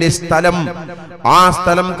 മർക്കസിന് വേണ്ടി ആ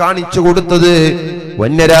സ്ഥലം കാണിച്ചു കൊടുത്തത്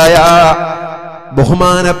വന്യരായ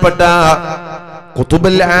ബഹുമാനപ്പെട്ട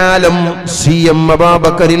ഖുതുബുൽ ആലം CM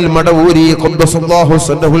അബൂബക്കറിൽ മടവൂരി ഖുദ്ദസല്ലാഹു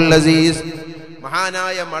സദ്ദഹുൽ അസീസ്,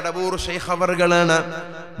 മഹാനായ മടവൂർ ശൈഖ് അവറുകളാണ്.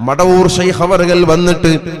 മടവൂർ ശൈഖ് അവറുകൾ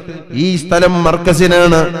വന്നിട്ട് ഈ സ്ഥലം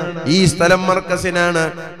മർക്കസിനാണ്, ഈ സ്ഥലം മർക്കസിനാണ്,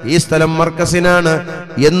 ഈ സ്ഥലം മർക്കസിനാണ്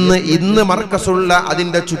എന്ന് ഇന്ന് മർക്കസുള്ള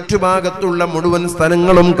അതിന്റെ ചുറ്റുഭാഗത്തുള്ള മുഴുവൻ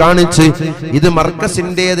സ്ഥലങ്ങളും കാണിച്ച് ഇത്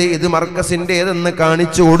മർക്കസിന്റേത്, ഇത് മർക്കസിന്റേതെന്ന്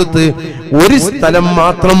കാണിച്ചു കൊടുത്ത് ഒരു സ്ഥലം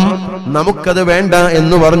മാത്രം നമുക്കത് വേണ്ട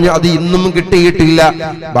എന്ന് പറഞ്ഞ് അത് ഇന്നും കിട്ടിയിട്ടില്ല.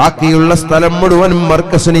 ബാക്കിയുള്ള സ്ഥലം മുഴുവൻ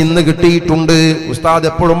മർക്കസിന് ഇന്ന് കിട്ടിയിട്ടുണ്ട്. ഉസ്താദ്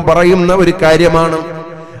എപ്പോഴും പറയുന്ന ഒരു കാര്യമാണ്.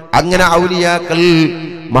 അങ്ങനെ ഔലിയാക്കൾ,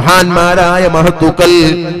 മഹാന്മാരായ മഹത്തുക്കൾ,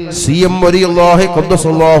 CM വലിയുല്ലാഹി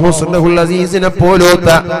ഖുദ്ദസല്ലാഹു സല്ലഹുൽ അസീസിനെ പോലോത്ത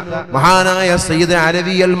മഹാനായ സയ്യിദ്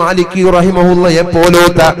അലവി അൽ മാലിക്കി റഹിമഹുല്ലാഹയെ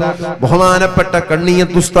പോലോത്ത ബഹുമാനപ്പെട്ട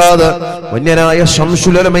കണ്ണിയത്ത് ഉസ്താദ്, വന്യനായ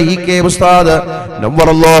ശംസുൽ ഉലമ EK ഉസ്താദ്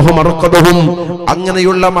നവ്വറല്ലാഹു മർഖദഹും,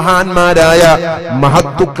 അങ്ങനെയുള്ള മഹാന്മാരായ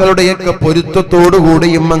മഹത്തുക്കളുടെയൊക്കെ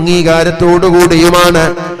പൊരുത്തത്തോടുകൂടിയും അംഗീകാരത്തോടുകൂടിയുമാണ്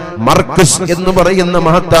മർക്കസ് എന്ന് പറയുന്ന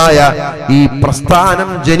മഹത്തായ ഈ പ്രസ്ഥാനം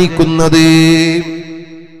ജനിക്കുന്നത്.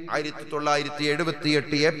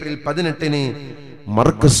 1978 ഏപ്രിൽ 18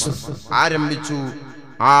 മർക്കസ് ആരംഭിച്ചു.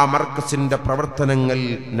 ആ മർക്കസിന്റെ പ്രവർത്തനങ്ങൾ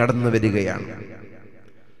നടന്നു വരികയാണ്.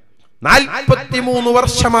 43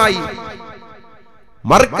 വർഷമായി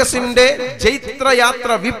മർക്കസിന്റെ ജൈത്രയാത്ര,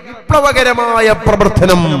 വിപ്ലവകരമായ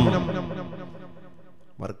പ്രവർത്തനം.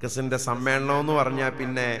 മർക്കസിന്റെ സമ്മേളനം എന്ന് പറഞ്ഞാൽ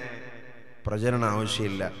പിന്നെ പ്രചരണ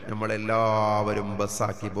ആവശ്യമില്ല. നമ്മളെല്ലാവരും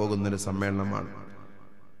ബസ്സാക്കി പോകുന്നൊരു സമ്മേളനമാണ്.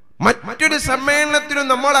 മറ്റൊരു സമ്മേളനത്തിനും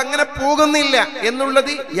നമ്മൾ അങ്ങനെ പോകുന്നില്ല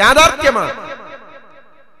എന്നുള്ളത് യാഥാർത്ഥ്യമാണ്.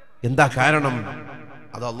 എന്താ കാരണം?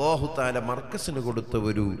 അത് അല്ലാഹു തആല മർക്കസിന് കൊടുത്ത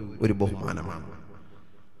ഒരു ബഹുമാനമാണ്.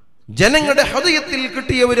 ജനങ്ങളുടെ ഹൃദയത്തിൽ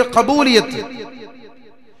കിട്ടിയ ഒരു ഖബൂലിയത്ത്,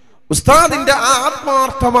 ഉസ്താദിന്റെ ആ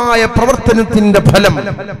ആത്മാർത്ഥമായ പ്രവർത്തനത്തിന്റെ ഫലം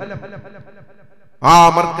ആ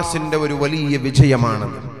മർക്കസിന്റെ ഒരു വലിയ വിജയമാണ്.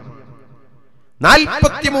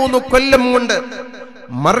 43 കൊല്ലം കൊണ്ട്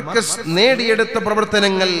മർക്കസ് നേടിയെടുത്ത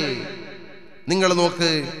പ്രവർത്തനങ്ങൾ നിങ്ങൾ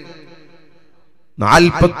നോക്ക്.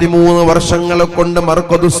 43 വർഷങ്ങളെ കൊണ്ട്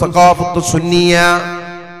മർക്കദു സഖാഫത്തു സുന്നിയ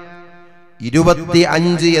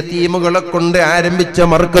 25 യതീമുകളെ കൊണ്ട് ആരംഭിച്ച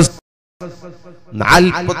മർക്കസ്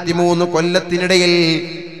 43 കൊല്ലത്തിനിടയിൽ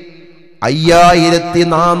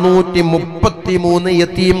 5433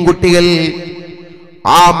 യതീം കുട്ടികൾ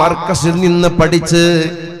ആ മർക്കസിൽ നിന്ന് പഠിച്ച്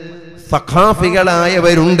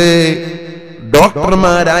സഖാഫികളായവരുണ്ട്,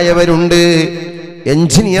 ഡോക്ടർമാരായവരുണ്ട്,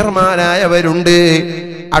 എഞ്ചിനീയർമാരായവരുണ്ട്,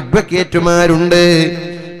 അഡ്വക്കേറ്റുമാരുണ്ട്,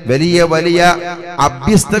 വലിയ വലിയ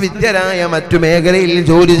അഭ്യസ്ത വിദ്യരായ മറ്റു മേഖലയിൽ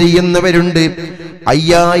ജോലി ചെയ്യുന്നവരുണ്ട്.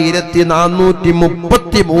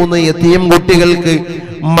 5433 യതീം കുട്ടികൾക്ക്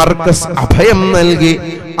മർക്കസ് അഭയം നൽകി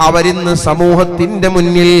അവരിന്ന് സമൂഹത്തിന്റെ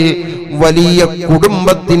മുന്നിൽ വലിയ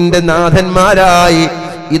കുടുംബത്തിന്റെ നാഥന്മാരായി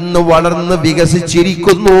ഇന്ന് വളർന്ന്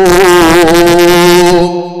വികസിച്ചിരിക്കുന്നു.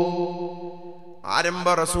 ആരംഭ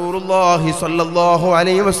റസൂലുള്ളാഹി സ്വല്ലല്ലാഹു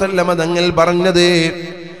അലൈഹി വസല്ലമ തങ്ങൾ പറഞ്ഞത്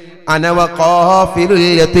അന വഖാഫിലുൽ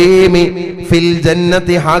യതീമി ഫിൽ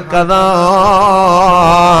ജന്നതി ഹഖദാ,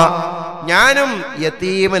 ഞാനും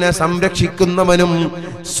യതീമിനെ സംരക്ഷിക്കുന്നവനും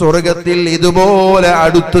സ്വർഗത്തിൽ ഇതുപോലെ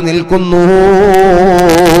അടുത്തു നിൽക്കുന്നു.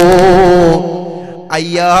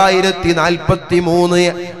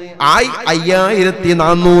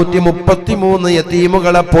 5433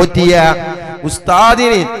 യതീമുകളെ പോറ്റിയ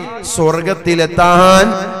ഉസ്താദിന് സ്വർഗത്തിലെത്താൻ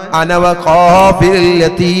അനവ ഖാഫിൽ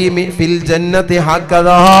യതീമി ഫിൽ ജന്നതി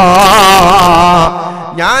ഹഖദാ,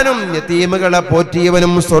 ഞാനും യതീമുകളെ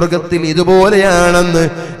പോറ്റിയവനും സ്വർഗത്തിൽ ഇതുപോലെയാണെന്ന്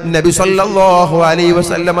നബി സല്ലല്ലാഹു അലൈഹി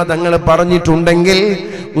വസല്ലമ തങ്ങൾ പറഞ്ഞിട്ടുണ്ടെങ്കിൽ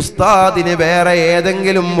ഉസ്താദിന് വേറെ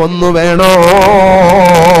ഏതെങ്കിലും ഒന്ന് വേണോ?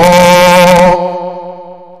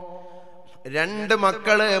 2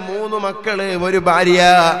 മക്കള്, 3 മക്കള്, ഒരു ഭാര്യ.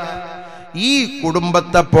 ഈ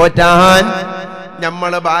കുടുംബത്തെ പോറ്റാൻ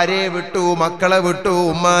നമ്മള് ഭാര്യയെ വിട്ടു, മക്കളെ വിട്ടു,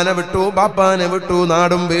 ഉമ്മാനെ വിട്ടു, ബാപ്പാനെ വിട്ടു,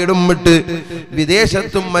 നാടും വീടും വിട്ട്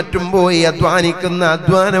വിദേശത്തും മറ്റും പോയി അധ്വാനിക്കുന്ന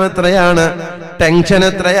അധ്വാനം എത്രയാണ്, ടെൻഷൻ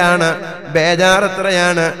എത്രയാണ്, ബേജാർ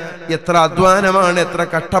എത്രയാണ്, എത്ര അധ്വാനമാണ്, എത്ര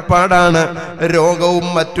കഷ്ടപ്പാടാണ്, രോഗവും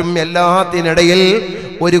മറ്റും എല്ലാത്തിനിടയിൽ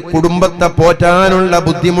ഒരു കുടുംബത്തെ പോറ്റാനുള്ള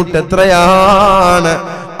ബുദ്ധിമുട്ട് എത്രയാണ്.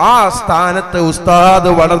 ആ സ്ഥാനത്ത് ഉസ്താദ്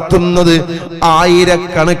വളർത്തുന്നത്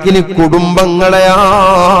ആയിരക്കണക്കിന് കുടുംബങ്ങളെയാണ്.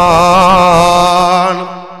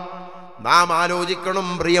 നാം ആലോചിക്കണം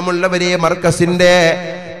പ്രിയമുള്ളവരെ, മർക്കസിന്റെ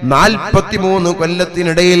 43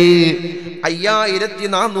 കൊല്ലത്തിനിടയിൽ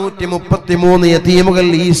 5433 യതീമുകൾ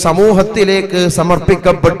ഈ സമൂഹത്തിലേക്ക്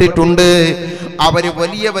സമർപ്പിക്കപ്പെട്ടിട്ടുണ്ട്. അവര്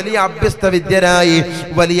വലിയ വലിയ അഭ്യസ്ത വിദ്യരായി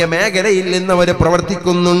വലിയ മേഖലയിൽ നിന്ന് അവർ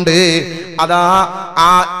പ്രവർത്തിക്കുന്നുണ്ട്. അതാ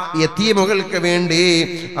ആ യതീമുകൾക്ക് വേണ്ടി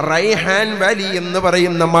റൈഹാൻ വാലി എന്ന്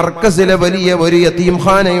പറയുന്ന മർക്കസിലെ വലിയ ഒരു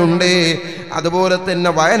യതീംഖാനയുണ്ട്. അതുപോലെ തന്നെ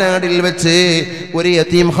വയനാടിൽ വെച്ച് ഒരു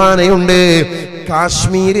യതീംഖാനയുണ്ട്.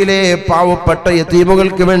 കാശ്മീരിലെ പാവപ്പെട്ട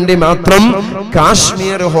യതീമുകൾക്ക് വേണ്ടി മാത്രം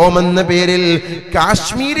കാശ്മീർ ഹോം എന്ന പേരിൽ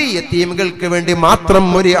കാശ്മീരി യതീമുകൾക്ക് വേണ്ടി മാത്രം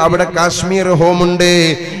അവിടെ കാശ്മീർ ഹോം ഉണ്ട്.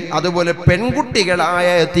 അതുപോലെ പെൺകുട്ടികളായ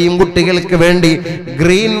യതീം കുട്ടികൾക്ക് വേണ്ടി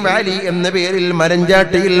ഗ്രീൻ വാലി എന്ന പേരിൽ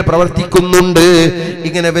മരഞ്ചാട്ടിയിൽ പ്രവർത്തിക്കുന്നുണ്ട്.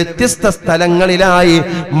 ഇങ്ങനെ വ്യത്യസ്ത സ്ഥലങ്ങളിലായി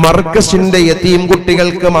മർക്കസിന്റെ യതീം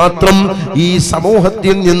കുട്ടികൾക്ക് മാത്രം ഈ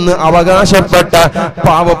സമൂഹത്തിൽ നിന്ന് അവകാശപ്പെട്ട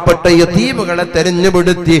പാവപ്പെട്ട യതീമുകളെ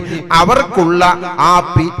തെരഞ്ഞെടുത്തി അവർക്കുള്ള ആ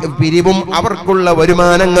പിരിവും അവർക്കുള്ള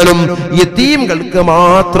വരുമാനങ്ങളും യതീംകൾക്ക്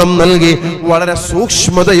മാത്രം നൽകി വളരെ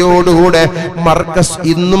സൂക്ഷ്മതയോടുകൂടെ മർക്കസ്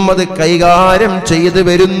ഇന്നും അത് കൈകാര്യം ചെയ്തു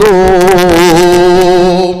വരുന്നു.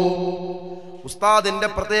 ഉസ്താദിന്റെ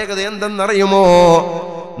പ്രത്യേകത എന്തെന്നറിയുമോ?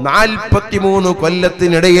 43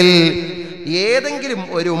 കൊല്ലത്തിനിടയിൽ ഏതെങ്കിലും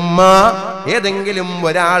ഒരു ഉമ്മ, ഏതെങ്കിലും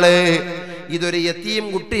ഒരാള് ഇതൊരു യതീം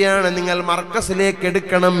കുട്ടിയാണ്, നിങ്ങൾ മർക്കസിലേക്ക്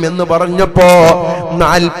എടുക്കണം എന്ന് പറഞ്ഞപ്പോ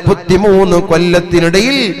 43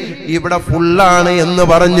 കൊല്ലത്തിനിടയിൽ ഇവിടെ ഫുള്ളാണ് എന്ന്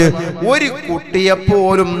പറഞ്ഞ് ഒരു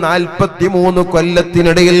കുട്ടിയെപ്പോലും 43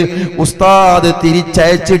 കൊല്ലത്തിനിടയിൽ ഉസ്താദ്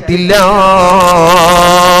തിരിച്ചയച്ചിട്ടില്ല.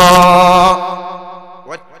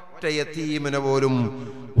 ഒറ്റ യതീമിനെ പോലും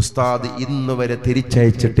ഉസ്താദ് ഇന്ന് വരെ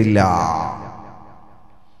തിരിച്ചയച്ചിട്ടില്ല.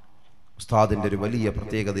 ഉസ്താദിന്റെ ഒരു വലിയ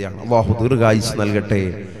പ്രത്യേകതയാണ്. അല്ലാഹു ദീർഘായുസ്സ് നൽകട്ടെ,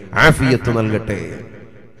 ആഫിയത്ത് നൽകട്ടെ.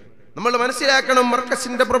 നമ്മൾ മനസ്സിലാക്കണം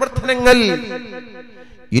മർക്കസിന്റെ പ്രവർത്തനങ്ങൾ.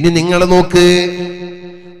 ഇനി നിങ്ങൾ നോക്ക്,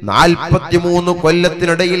 43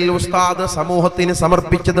 കൊല്ലത്തിനിടയിൽ ഉസ്താദ് സമൂഹത്തിന്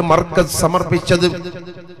സമർപ്പിച്ചത്, മർക്കസ് സമർപ്പിച്ചത്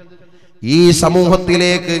ഈ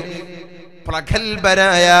സമൂഹത്തിലേക്ക്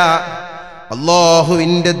പ്രഗൽഭരായ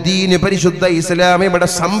അല്ലാഹുവിന്റെ ദീന്, പരിശുദ്ധ ഇസ്ലാം ഇവിടെ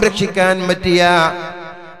സംരക്ഷിക്കാൻ പറ്റിയ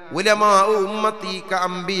ഉലമാ ഉമ്മത്തി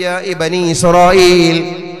കഅംബിയാ ബനി ഇസ്രായീൽ,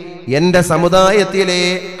 എന്റെ സമുദായത്തിലെ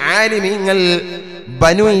ആലിമീങ്ങൾ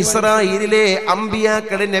ബനു ഇസ്രായീലിലെ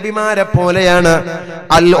അംബിയാക്കളെ നബിമാരെ പോലെയാണ്.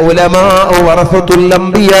 അൽ ഉലമാ വറസത്തുൽ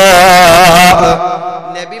അംബിയാ,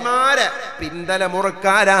 നബിമാരെ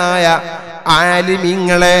പിന്തലമുറക്കാരായ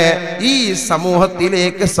ആലിമീങ്ങളെ ഈ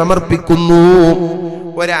സമൂഹത്തിലേക്ക് സമർപ്പിക്കുന്നു.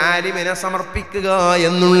 ഒരാലിമിനെ സമർപ്പിക്കുക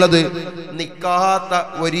എന്നുള്ളത് നിക്കാത്ത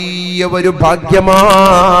വലിയ ഒരു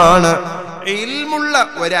ഭാഗ്യമാണ്. ഇൽമുള്ള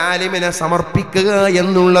ഒരാലിമിനെ സമർപ്പിക്കുക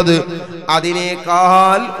എന്നുള്ളത്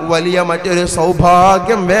അതിനേക്കാൾ വലിയ മറ്റൊരു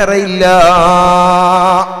സൗഭാഗ്യം വേറെയില്ല.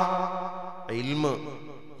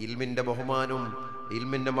 ഇൽമിന്റെ ബഹുമാനവും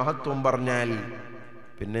ഇൽമിന്റെ മഹത്വം പറഞ്ഞാൽ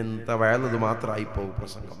പിന്നെന്താ വയലത് മാത്രമായി പോകും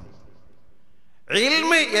പ്രസംഗം.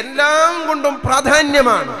 ഇൽമ് എല്ലാം കൊണ്ടും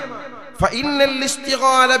പ്രാധാന്യമാണ്. فإن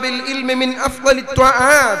الاشتغال بالعلم من أفضل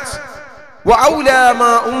الطاعات وأولى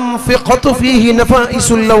ما أنفقت فيه نفائس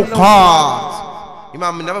الأوقات.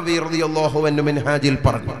 ഇമാം നവവി റളിയല്ലാഹു അൻഹു മിൻഹാജിൽ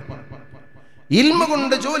പറഞ്ഞു, ഇൽമ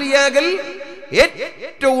കൊണ്ട് ജോലിയാകൽ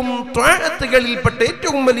ഏറ്റവും ത്വാഅത്തുകളിൽപ്പെട്ട,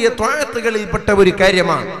 ഏറ്റവും വലിയ ത്വാഅത്തുകളിൽപ്പെട്ട ഒരു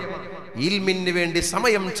കാര്യമാണ്. ഇൽമിന് വേണ്ടി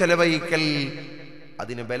സമയം ചെലവഴിക്കൽ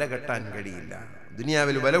അതിന് വില കെട്ടാൻ കഴിയില്ല,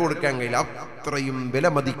 ദുനിയാവിൽ വില കൊടുക്കാൻ കഴിയില്ല. അത്രയും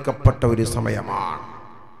വിലമതിക്കപ്പെട്ട ഒരു സമയമാണ്.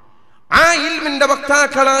 ആ ഇൽമിന്റെ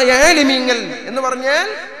വക്താക്കളായ ആലിമീങ്ങൾ എന്ന് പറഞ്ഞാൽ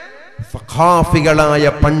സഖാഫികളായ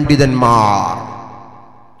പണ്ഡിതന്മാർ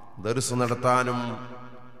ദർസ് നടത്താനും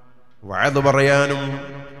വഅദ് പറയാനും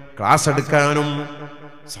ക്ലാസ് എടുക്കാനും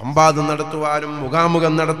സംവാദം നടത്തുവാനും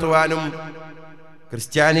മുഖാമുഖം നടത്തുവാനും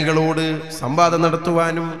ക്രിസ്ത്യാനികളോട് സംവാദം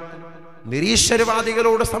നടത്തുവാനും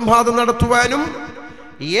നിരീശ്വരവാദികളോട് സംവാദം നടത്തുവാനും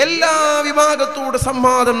എല്ലാ വിഭാഗത്തോട്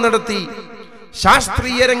സംവാദം നടത്തി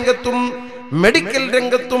ശാസ്ത്രീയ രംഗത്തും മെഡിക്കൽ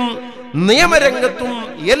രംഗത്തും നിയമരംഗത്തും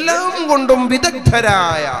എല്ലാം കൊണ്ടും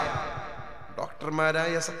വിദഗ്ധരായ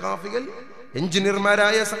ഡോക്ടർമാരായ സഖാഫികൾ,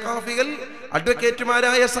 എഞ്ചിനീയർമാരായ സഖാഫികൾ,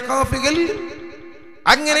 അഡ്വക്കേറ്റുമാരായ സഖാഫികൾ,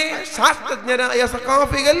 അങ്ങനെ ശാസ്ത്രജ്ഞരായ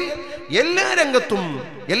സഖാഫികൾ എല്ലാ രംഗത്തും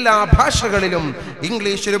എല്ലാ ഭാഷകളിലും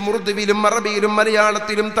ഇംഗ്ലീഷിലും ഉറുദുവിലും അറബിയിലും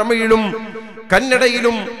മലയാളത്തിലും തമിഴിലും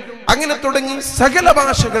കന്നഡയിലും അങ്ങനെ തുടങ്ങി സകല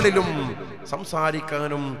ഭാഷകളിലും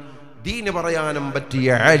സംസാരിക്കാനും ദീന് പറയാനും പറ്റിയ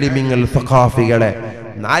ആലിമിങ്ങൾ സഖാഫികളെ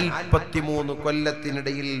 43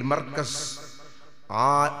 കൊല്ലത്തിനിടയിൽ മർക്കസ്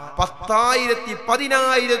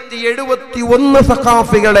 10,071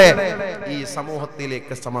 സഖാഫികളെ ഈ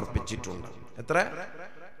സമൂഹത്തിലേക്ക് സമർപ്പിച്ചിട്ടുണ്ട്. എത്ര?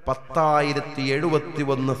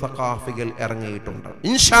 10,071 സഖാഫികൾ ഇറങ്ങിയിട്ടുണ്ട്.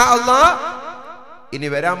 ഇൻഷാ അല്ലാഹ് ഇനി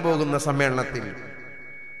വരാൻ പോകുന്ന സമ്മേളനത്തിൽ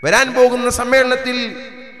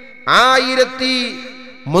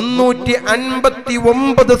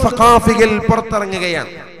 1359 സഖാഫികൾ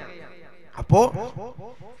പുറത്തിറങ്ങുകയാണ്. അപ്പോ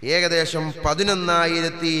ഏകദേശം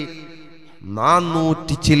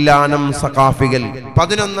 11,400 ചില്ലാനം സഖാഫികൾ,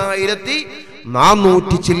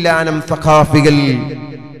 11,400 ചില്ലാനം സഖാഫികൾ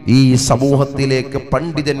ഈ സമൂഹത്തിലേക്ക്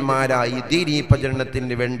പണ്ഡിതന്മാരായി ദീനീ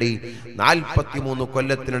പ്രചരണത്തിന് വേണ്ടി 43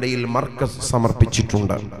 കൊല്ലത്തിനിടയിൽ മർക്കസ്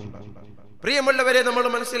സമർപ്പിച്ചിട്ടുണ്ട്. പ്രിയമുള്ളവരെ, നമ്മൾ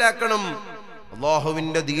മനസ്സിലാക്കണം,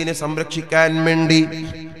 അല്ലാഹുവിന്റെ ദീനെ സംരക്ഷിക്കാൻ വേണ്ടി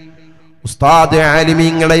ഉസ്താദ്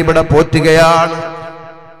ആലിമീങ്ങളെ ഇവിടെ പോറ്റുകയാണ്.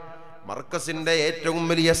 മർക്കസിന്റെ ഏറ്റവും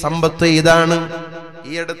വലിയ സമ്പത്ത് ഇതാണ്.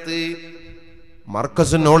 ഈ അടുത്ത്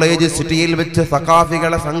മർക്കസ് നോളേജ് സിറ്റിയിൽ വെച്ച്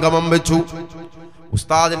സഖാഫികളെ സംഗമം വെച്ചു.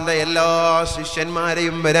 ഉസ്താദിന്റെ എല്ലാ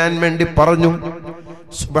ശിഷ്യന്മാരെയും വരാൻ വേണ്ടി പറഞ്ഞു.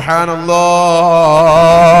 സുബ്ഹാനല്ലാഹ്,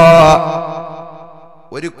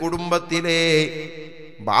 ഒരു കുടുംബത്തിലെ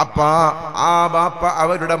ബാപ്പ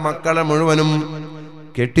അവരുടെ മക്കളെ മുഴുവനും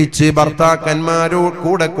കെട്ടിച്ച് ഭർത്താക്കന്മാരെ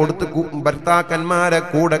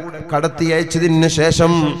കൂടെ കടത്തി അയച്ചതിന്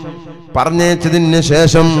ശേഷം പറഞ്ഞയച്ചതിന്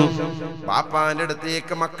ശേഷം ബാപ്പാന്റെ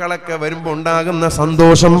അടുത്തേക്ക് മക്കളൊക്കെ വരുമ്പോ ഉണ്ടാകുന്ന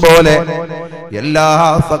സന്തോഷം പോലെ എല്ലാ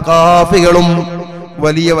സഖാഫികളും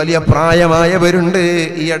വലിയ വലിയ പ്രായമായവരുണ്ട്,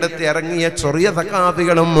 ഈ അടുത്ത് ഇറങ്ങിയ ചെറിയ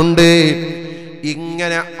സഖാഫികളും ഉണ്ട്.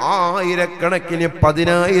 ഇങ്ങനെ ആയിരക്കണക്കിന്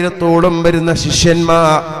 10,000-ഓളം വരുന്ന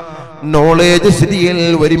ശിഷ്യന്മാർ നോളേജ് സിറ്റിയിൽ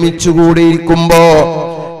ഒരുമിച്ച് കൂടിയിരിക്കുമ്പോ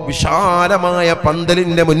വിശാലമായ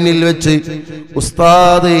പന്തലിന്റെ മുന്നിൽ വെച്ച്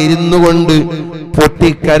ഉസ്താദ് ഇരുന്നു കൊണ്ട്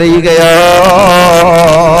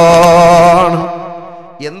പൊട്ടിക്കരയുകയാണ്.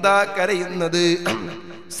 എന്താ കരയുന്നത്?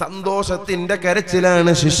 സന്തോഷത്തിന്റെ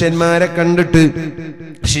കരച്ചിലാണ്. ശിഷ്യന്മാരെ കണ്ടിട്ട്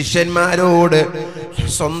ശിഷ്യന്മാരോട്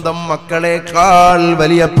സ്വന്തം മക്കളെക്കാൾ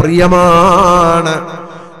വലിയ പ്രിയമാണ്,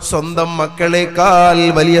 സ്വന്തം മക്കളെക്കാൾ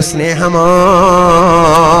വലിയ സ്നേഹമാണ്.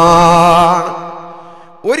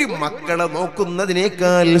 ഒരു മക്കളെ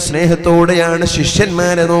നോക്കുന്നതിനേക്കാൾ സ്നേഹത്തോടെയാണ്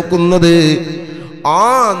ശിഷ്യന്മാരെ നോക്കുന്നത്. ആ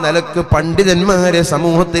നിലക്ക് പണ്ഡിതന്മാരെ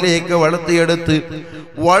സമൂഹത്തിലേക്ക് വളർത്തിയെടുത്ത്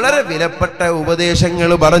വളരെ വിലപ്പെട്ട ഉപദേശങ്ങൾ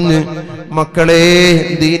പറഞ്ഞ് മക്കളെ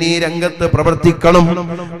ദീനീ രംഗത്ത് പ്രവർത്തിക്കണം.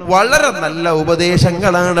 വളരെ നല്ല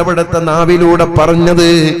ഉപദേശങ്ങളാണ് അവിടുത്തെ നാവിലൂടെ പറഞ്ഞത്.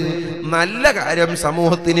 നല്ല കാര്യം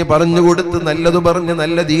സമൂഹത്തിന് പറഞ്ഞു കൊടുത്ത്, നല്ലത് പറഞ്ഞ്,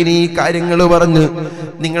 നല്ല ദീനീ കാര്യങ്ങൾ പറഞ്ഞ്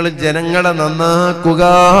നിങ്ങൾ ജനങ്ങളെ നന്നാക്കുക,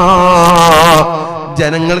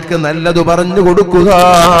 ജനങ്ങൾക്ക് നല്ലത് പറഞ്ഞു കൊടുക്കുക.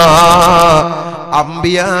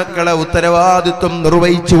 അമ്പിയാക്കളെ ഉത്തരവാദിത്വം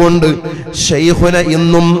നിർവഹിച്ചുകൊണ്ട് ശൈഖുന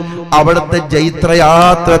ഇന്നും അവിടുത്തെ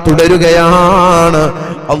ജൈത്രയാത്ര തുടരുകയാണ്.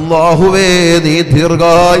 അല്ലാഹുവേ, നീ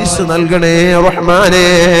ദീർഘായുസ് നൽകണേ റഹ്മാനേ.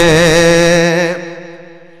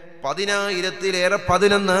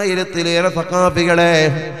 11,000-ലേറെ സഖാഫികളെ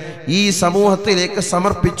ഈ സമൂഹത്തിലേക്ക്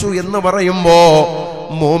സമർപ്പിച്ചു എന്ന് പറയുമ്പോ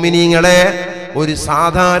മോമിനീങ്ങളെ, ഒരു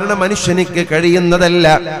സാധാരണ മനുഷ്യനിക്ക് കഴിയുന്നതല്ല.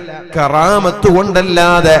 കറാമത്ത്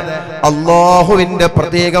കൊണ്ടല്ലാതെ, അല്ലാഹുവിന്റെ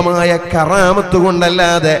പ്രത്യേകമായ കറാമത്ത്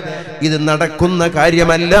കൊണ്ടല്ലാതെ ഇത് നടക്കുന്ന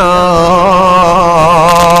കാര്യമല്ല.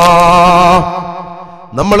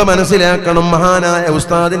 നമ്മൾ മനസ്സിലാക്കണം മഹാനായ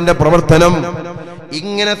ഉസ്താദിന്റെ പ്രവർത്തനം.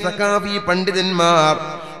 ഇങ്ങനെ സഖാഫി പണ്ഡിതന്മാർ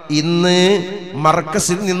ഇന്ന്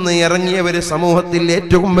മർക്കസിൽ നിന്ന് ഇറങ്ങിയ ഒരു സമൂഹത്തിൽ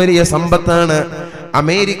ഏറ്റവും വലിയ സമ്പത്താണ്.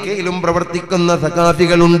 അമേരിക്കയിലും പ്രവർത്തിക്കുന്ന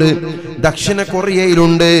സഖാഫികളുണ്ട്, ദക്ഷിണ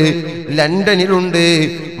കൊറിയയിലുണ്ട്, ലണ്ടനിലുണ്ട്,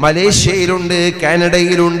 മലേഷ്യയിലുണ്ട്,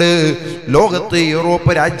 കാനഡയിലുണ്ട്, ലോകത്ത്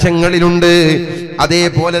യൂറോപ്പ് രാജ്യങ്ങളിലുണ്ട്,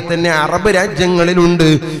 അതേപോലെ തന്നെ അറബ് രാജ്യങ്ങളിലുണ്ട്.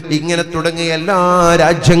 ഇങ്ങനെ തുടങ്ങിയ എല്ലാ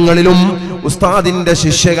രാജ്യങ്ങളിലും ഉസ്താദിന്റെ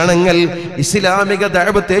ശിഷ്യഗണങ്ങൾ ഇസ്ലാമിക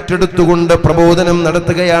ദഅവത്ത് ഏറ്റെടുത്തുകൊണ്ട് പ്രബോധനം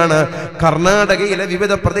നടത്തുകയാണ്. കർണാടകയിലെ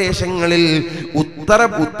വിവിധ പ്രദേശങ്ങളിൽ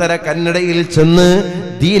ഉത്തര കന്നഡയിൽ ചെന്ന്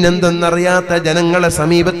ദീനെന്തെന്നറിയാത്ത ജനങ്ങളെ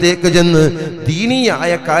സമീപത്തേക്ക് ചെന്ന്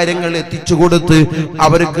ദീനിയായ കാര്യങ്ങൾ എത്തിച്ചു കൊടുത്ത്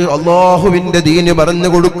അവർക്ക് അല്ലാഹുവിന്റെ ദീന് പറഞ്ഞു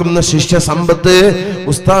കൊടുക്കുന്ന ശിഷ്യ സമ്പത്ത്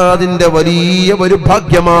ഉസ്താദിന്റെ വലിയ ഒരു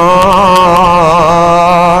ഭാഗ്യമാണ്.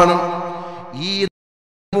 ഈ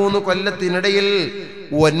 3 കൊല്ലത്തിനിടയിൽ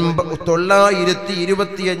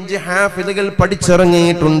 925 ഹാഫിദുകൾ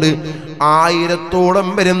പഠിച്ചിറങ്ങിയിട്ടുണ്ട്. 1000-ഓളം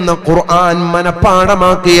വരുന്ന ഖുർആൻ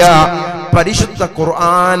മനപ്പാഠമാക്കിയ, പരിശുദ്ധ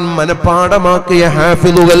ഖുർആൻ മനപ്പാഠമാക്കിയ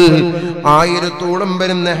ഹാഫിദുകൾ, 1000-ഓളം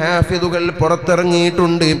വരുന്ന ഹാഫിദുകൾ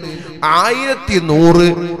പുറത്തിറങ്ങിയിട്ടുണ്ട്. 1100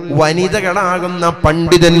 വനിതകളാകുന്ന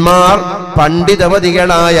പണ്ഡിതന്മാർ,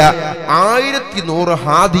 പണ്ഡിതവതികളായ 1100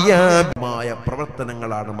 ഹാദിയായ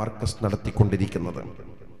പ്രവർത്തനങ്ങളാണ് മർക്കസ് നടത്തിക്കൊണ്ടിരിക്കുന്നത്.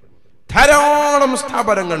 ധാരാളം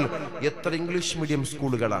സ്ഥാപനങ്ങൾ. എത്ര ഇംഗ്ലീഷ് മീഡിയം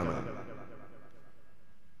സ്കൂളുകളാണ്.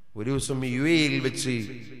 ഒരു ദിവസം UAE-യിൽ വെച്ച്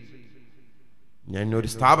ഞാൻ ഒരു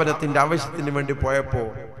സ്ഥാപനത്തിന്റെ ആവശ്യത്തിന് വേണ്ടി പോയപ്പോൾ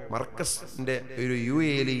മർക്കസിന്റെ ഒരു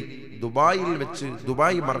UAE-യിൽ ദുബായിൽ വെച്ച്,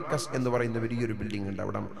 ദുബായ് മർക്കസ് എന്ന് പറയുന്ന വലിയൊരു ബിൽഡിംഗ് ഉണ്ട്.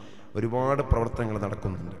 അവിടെ ഒരുപാട് പ്രവർത്തനങ്ങൾ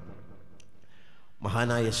നടക്കുന്നുണ്ട്.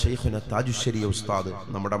 മഹാനായ ശൈഖുന താജുശ്ശേരി ഉസ്താദ്,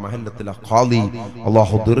 നമ്മുടെ മഹല്ലത്തിലെ ഖാദി,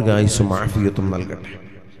 അല്ലാഹു ദീർഘായുസ്സും ആഫിയത്തും നൽകട്ടെ,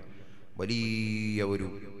 വലിയ ഒരു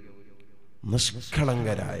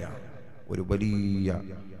നിഷ്കളങ്കരായ ഒരു വലിയ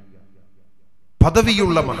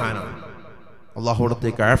പദവിയുള്ള മഹാനാണ്. അല്ലാഹു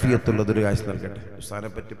അവിടത്തേക്ക് ആഫിയത്തുള്ള ദീർഘായുസ്സ് നൽകട്ടെ. ഉസ്താദിനെ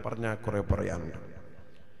പറ്റി പറഞ്ഞാൽ കുറെ പറയാനുണ്ട്.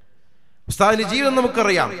 ഉസ്താദിന്റെ ജീവിതം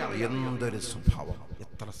നമുക്കറിയാം. എന്തൊരു സ്വഭാവം,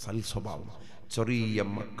 എത്ര സൽ സ്വഭാവം. ചെറിയ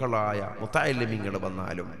മക്കളായ മുതഅല്ലിമീങ്ങൾ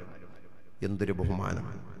വന്നാലും എന്തൊരു ബഹുമാനം.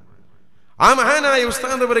 ആ മഹാനായ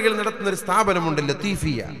ഉസ്താദ് അവர்கள் നടത്തുന്ന ഒരു സ്ഥാപനമുണ്ട്,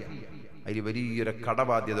 ലത്തീഫിയ. അതിൽ വലിയൊരു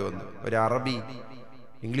കടബാധ്യത വന്നു. ഒരു അറബി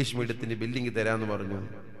ഇംഗ്ലീഷ് മീഡിയത്തിന്റെ ബിൽഡിംഗ് തരാന്ന് പറഞ്ഞു.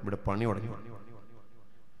 ഇവിടെ പണി തുടങ്ങി.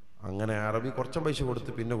 അങ്ങനെ അറബി കുറച്ച് പൈസ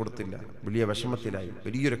കൊടുത്ത് പിന്നെ കൊടുത്തില്ല. വലിയ വിഷമത്തിലായി.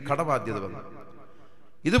 വലിയൊരു കടബാധ്യത വന്നു.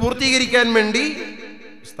 ഇത് പൂർത്തീകരിക്കാൻ വേണ്ടി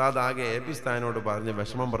ഉസ്താദ് ആകെ AP ഉസ്താദിനോട് പറഞ്ഞ്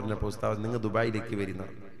വിഷമം പറഞ്ഞപ്പോൾ ഉസ്താദ്, നിങ്ങൾ ദുബായിലേക്ക് വരുന്ന.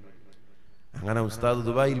 അങ്ങനെ ഉസ്താദ്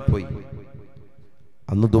ദുബായിൽ പോയി.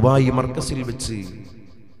 അന്ന് ദുബായ് മർക്കസിൽ വെച്ച്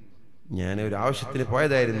ഞാൻ ഒരു ആവശ്യത്തിന്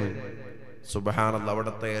പോയതായിരുന്നു. സുബ്ഹാനല്ലാഹ്,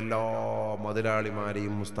 അവിടുത്തെ എല്ലാ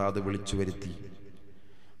മുതലാളിമാരെയും ഉസ്താദ് വിളിച്ചു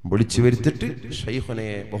വരുത്തിയിട്ട് ഷൈഖുനെ,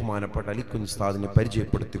 ബഹുമാനപ്പെട്ട അലിക്കുഞ്ഞ് ഉസ്താദിനെ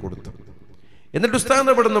പരിചയപ്പെടുത്തി കൊടുത്തു. എന്നിട്ട് ഉസ്താദ്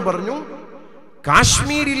അവിടുന്ന് പറഞ്ഞു,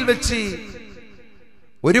 കാശ്മീരിൽ വെച്ച്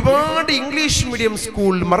ഒരുപാട് ഇംഗ്ലീഷ് മീഡിയം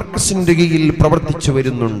സ്കൂൾ മർക്കസിന്റെ കീഴിൽ പ്രവർത്തിച്ചു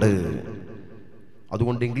വരുന്നുണ്ട്.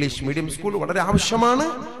 അതുകൊണ്ട് ഇംഗ്ലീഷ് മീഡിയം സ്കൂൾ വളരെ ആവശ്യമാണ്.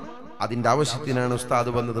 അതിന്റെ ആവശ്യത്തിനാണ് ഉസ്താദ്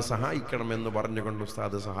വന്നത്, സഹായിക്കണമെന്ന് പറഞ്ഞുകൊണ്ട്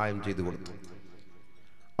ഉസ്താദ് സഹായം ചെയ്തു കൊടുത്തു.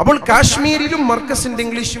 അപ്പോൾ കാശ്മീരിലും മർക്കസിന്റെ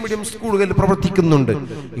ഇംഗ്ലീഷ് മീഡിയം സ്കൂളുകൾ പ്രവർത്തിക്കുന്നുണ്ട്.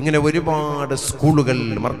 ഇങ്ങനെ ഒരുപാട് സ്കൂളുകൾ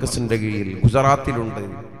മർക്കസിന്റെ കീഴിൽ ഗുജറാത്തിലുണ്ട്,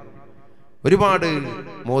 ഒരുപാട്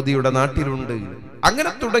മോദിയുടെ നാട്ടിലുണ്ട്.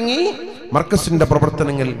 അങ്ങനെ തുടങ്ങി മർക്കസിന്റെ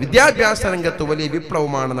പ്രവർത്തനങ്ങൾ, വിദ്യാഭ്യാസ രംഗത്ത് വലിയ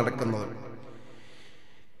വിപ്ലവമാണ് നടക്കുന്നത്.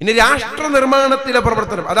 ഇനി രാഷ്ട്ര നിർമ്മാണത്തിലെ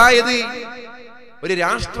പ്രവർത്തനം, അതായത് ഒരു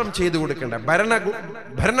രാഷ്ട്രം ചെയ്തു കൊടുക്കേണ്ട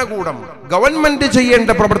ഭരണകൂടം, ഗവൺമെന്റ് ചെയ്യേണ്ട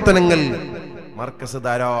പ്രവർത്തനങ്ങൾ മർക്കസ്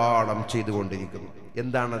ധാരാളം ചെയ്തുകൊണ്ടിരിക്കുന്നു.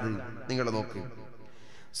 എന്താണത്? നിങ്ങൾ നോക്ക്.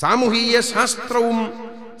 സാമൂഹിക ശാസ്ത്രവും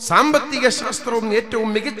സാമ്പത്തിക ശാസ്ത്രവും ഏറ്റവും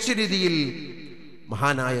മികച്ച രീതിയിൽ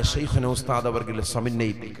മഹാനായ ശൈഖുന ഉസ്താദ് അവർകൾ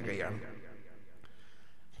സമന്വയിപ്പിക്കുകയാണ്.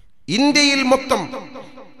 ഇന്ത്യയിൽ മൊത്തം,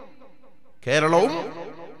 കേരളവും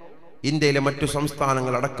ഇന്ത്യയിലെ മറ്റു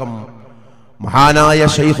സംസ്ഥാനങ്ങളടക്കം മഹാനായ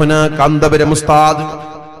ശൈഖുന കാന്തപുരം ഉസ്താദ്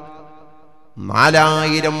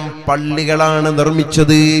 4000 പള്ളികളാണ്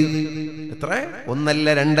നിർമ്മിച്ചത്. എത്ര? ഒന്നല്ല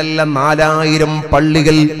രണ്ടല്ല, 4000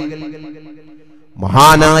 പള്ളികൾ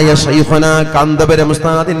മഹാനായ ശൈഖുന കാന്തപുരം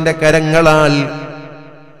ഉസ്താദിന്റെ കരങ്ങളാൽ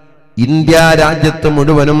ഇന്ത്യ രാജ്യത്ത്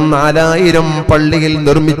മുഴുവനും 4000 പള്ളികൾ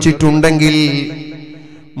നിർമ്മിച്ചിട്ടുണ്ടെങ്കിൽ,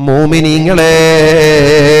 മോമിനീങ്ങളെ,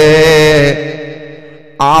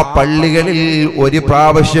 ആ പള്ളികളിൽ ഒരു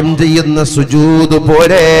പ്രാവശ്യം ചെയ്യുന്ന സുജൂദ്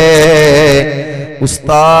പോരെ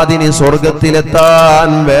ഉസ്താദിന് സ്വർഗത്തിലെത്താൻ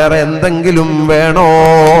വേറെ എന്തെങ്കിലും വേണോ?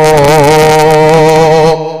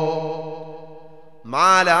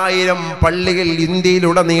 4000 പള്ളികൾ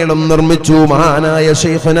ഇന്ത്യയിലുടനീളം നിർമ്മിച്ചു മഹാനായ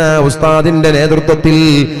ശൈഖുന ഉസ്താദിന്റെ നേതൃത്വത്തിൽ.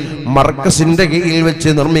 മർക്കസിന്റെ കീഴിൽ വെച്ച്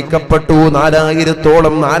നിർമ്മിക്കപ്പെട്ടു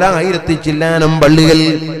 4000-ഓളം, 4000 ചില്ലാനം പള്ളികൾ.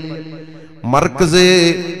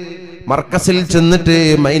 മർക്കസിൽ ചെന്നിട്ട്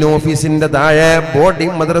മെയിൻ ഓഫീസിന്റെ താഴെ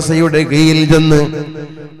ബോർഡിംഗ് മദ്രസയുടെ കീഴിൽ ചെന്ന്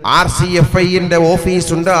RCFI-ന്റെ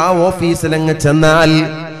ഓഫീസുണ്ട്. ആ ഓഫീസിലങ്ങ് ചെന്നാൽ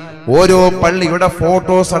ഓരോ പള്ളിയുടെ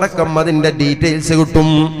ഫോട്ടോസ് അടക്കം അതിന്റെ ഡീറ്റെയിൽസ് കിട്ടും.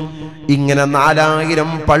 ഇങ്ങനെ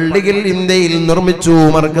 4000 പള്ളികൾ ഇന്ത്യയിൽ നിർമ്മിച്ചു.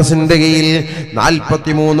 മർക്കസിന്റെ കീഴിൽ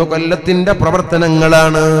 43 കൊല്ലത്തിന്റെ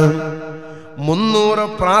പ്രവർത്തനങ്ങളാണ്. 300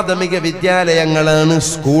 പ്രാഥമിക വിദ്യാലയങ്ങളാണ്.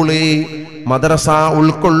 സ്കൂള് മദ്രസ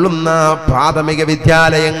ഉൾക്കൊള്ളുന്ന പ്രാഥമിക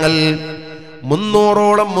വിദ്യാലയങ്ങൾ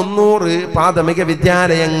 300 പ്രാഥമിക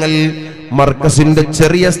വിദ്യാലയങ്ങൾ. മർക്കസിന്റെ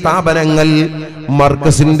ചെറിയ സ്ഥാപനങ്ങൾ.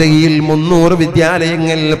 മർക്കസിന്റെ കീഴിൽ 300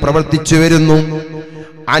 വിദ്യാലയങ്ങൾ പ്രവർത്തിച്ചു വരുന്നു.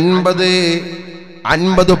 50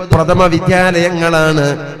 പ്രഥമ വിദ്യാലയങ്ങളാണ്.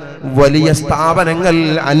 വലിയ സ്ഥാപനങ്ങൾ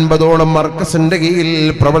 50ഓളം മർക്കസിന്റെ കീഴിൽ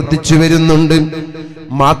പ്രവർത്തിച്ചു വരുന്നുണ്ട്.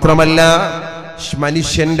 മാത്രമല്ല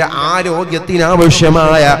മനുഷ്യന്റെ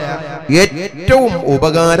ആരോഗ്യത്തിനാവശ്യമായ ഏറ്റവും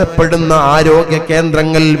ഉപകാരപ്പെടുന്ന ആരോഗ്യ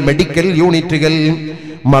കേന്ദ്രങ്ങൾ, മെഡിക്കൽ യൂണിറ്റുകൾ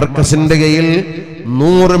മർക്കസിന്റെ കീഴിൽ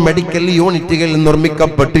 100 മെഡിക്കൽ യൂണിറ്റുകൾ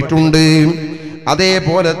നിർമ്മിക്കപ്പെട്ടിട്ടുണ്ട്.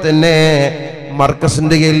 അതേപോലെ തന്നെ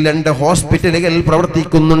മർക്കസിന്റെ കീഴിൽ 2 ഹോസ്പിറ്റലുകൾ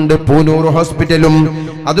പ്രവർത്തിക്കുന്നുണ്ട്. പൂനൂർ ഹോസ്പിറ്റലും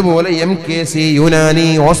അതുപോലെ MKC യുനാനി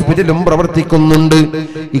ഹോസ്പിറ്റലും പ്രവർത്തിക്കുന്നുണ്ട്.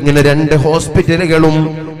 ഇങ്ങനെ 2 ഹോസ്പിറ്റലുകളും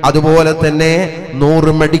അതുപോലെ തന്നെ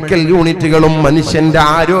 100 മെഡിക്കൽ യൂണിറ്റുകളും മനുഷ്യന്റെ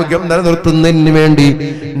ആരോഗ്യം നിലനിർത്തുന്നതിന് വേണ്ടി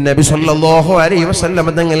നബി സല്ലല്ലാഹു അലൈഹി വസല്ലം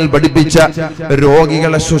തങ്ങൾ പഠിപ്പിച്ച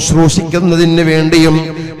രോഗികളെ ശുശ്രൂഷിക്കുന്നതിന് വേണ്ടിയും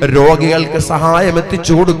രോഗികൾക്ക് സഹായം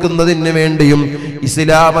എത്തിച്ചു കൊടുക്കുന്നതിന് വേണ്ടിയും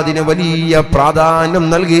ഇസ്ലാം അതിന് വലിയ പ്രാധാന്യം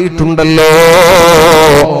നൽകിയിട്ടുണ്ടല്ലോ.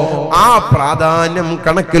 ആ പ്രാധാന്യം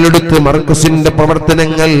കണക്കിലെടുത്ത് മർക്കസിന്റെ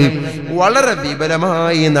പ്രവർത്തനങ്ങൾ വളരെ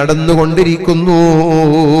വിപുലമായി നടന്നുകൊണ്ടിരിക്കുന്നു.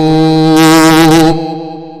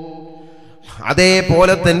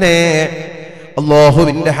 അതേപോലെ തന്നെ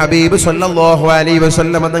അല്ലാഹുവിന്റെ ഹബീബ് സല്ലല്ലാഹു അലൈഹി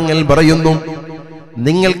വസല്ലം തങ്ങൾ പറയുന്നു,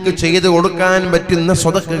 നിങ്ങൾക്ക് ചെയ്തു കൊടുക്കാൻ പറ്റുന്ന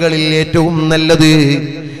സ്വതക്കകളിൽ ഏറ്റവും നല്ലത്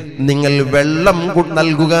നിങ്ങൾ വെള്ളം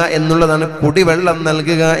നൽകുക എന്നുള്ളതാണ്. കുടിവെള്ളം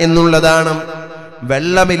നൽകുക എന്നുള്ളതാണ്.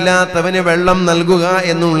 വെള്ളമില്ലാത്തവന് വെള്ളം നൽകുക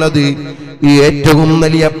എന്നുള്ളത് ഏറ്റവും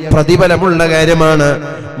വലിയ പ്രതിഫലമുള്ള കാര്യമാണ്.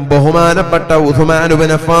 ബഹുമാനപ്പെട്ട ഉസ്മാൻ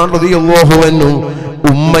ഇബ്നു അഫ്ഫാൻ റളിയല്ലാഹു അൻഹു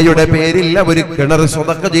ഉമ്മയുടെ പേരിൽ ഒരു കിണർ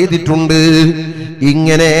സ്വതക്ക ചെയ്തിട്ടുണ്ട്.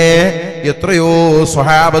 ഇങ്ങനെ എത്രയോ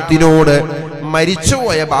സ്വഹാബത്തിനോട്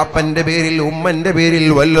മരിച്ചുപോയ ബാപ്പന്റെ പേരിൽ ഉമ്മന്റെ പേരിൽ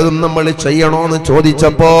വല്ലതും നമ്മൾ ചെയ്യണോന്ന്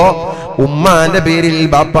ചോദിച്ചപ്പോ ഉമ്മാന്റെ പേരിൽ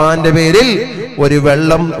ബാപ്പാന്റെ പേരിൽ ഒരു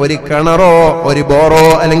വെള്ളം, ഒരു കിണറോ ഒരു ബോറോ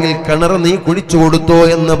അല്ലെങ്കിൽ കിണർ നീ കുഴിച്ചു കൊടുത്തോ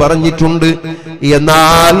എന്ന് പറഞ്ഞിട്ടുണ്ട്.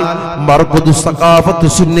 എന്നാൽ മർക്കദു സഖാഫത്ത്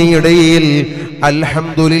സുന്നയുടെ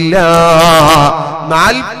അൽഹംദുലില്ലാഹ്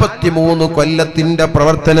 43 കൊല്ലത്തിന്റെ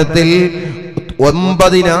പ്രവർത്തനത്തിൽ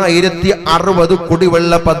 9060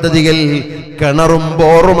 കുടിവെള്ള പദ്ധതികൾ കിണറും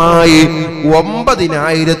ബോറുമായി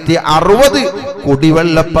 9060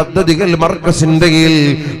 കുടിവെള്ള പദ്ധതികൾ മർക്കസിന്റെ കീഴിൽ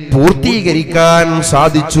പൂർത്തീകരിക്കാൻ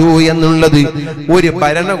സാധിച്ചു എന്നുള്ളത് ഒരു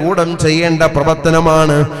ഭരണകൂടം ചെയ്യേണ്ട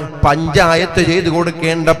പ്രവർത്തനമാണ്. പഞ്ചായത്ത് ചെയ്തു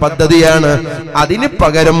കൊടുക്കേണ്ട പദ്ധതിയാണ്. അതിന്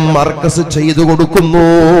പകരം മർക്കസ് ചെയ്തു കൊടുക്കുന്നു.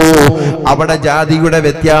 അവിടെ ജാതിയുടെ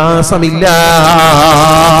വ്യത്യാസമില്ല,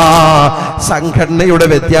 സംഘടനയുടെ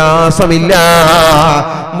വ്യത്യാസമില്ല.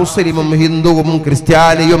 മുസ്ലിമും ഹിന്ദുവും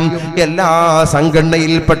ക്രിസ്ത്യാനിയും എല്ലാ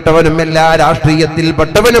സംഘടനയിൽപ്പെട്ടവനും എല്ലാ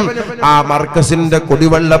രാഷ്ട്രീയത്തിൽപ്പെട്ടവനും ആ മർക്കസിന്റെ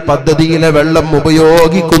കുടിവെള്ള പദ്ധതിയിലെ വെള്ളം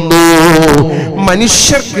ഉപയോഗിക്കുന്നു.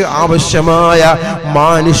 മനുഷ്യർക്ക് ആവശ്യമായ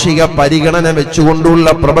മാനുഷിക പരിഗണന വെച്ചുകൊണ്ടുള്ള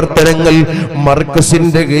പ്രവർത്തനങ്ങൾ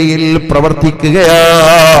മർക്കസിന്റെ കീഴിൽ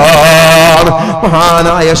പ്രവർത്തിക്കുകയാണ്.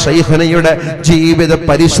 മഹാനായ ശൈഖനയുടെ ജീവിത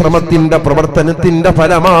പരിശ്രമത്തിന്റെ പ്രവർത്തനത്തിന്റെ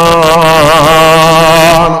ഫലമാണ്.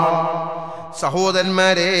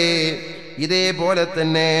 സഹോദരന്മാരെ, ഇതേപോലെ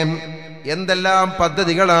തന്നെ എന്തെല്ലാം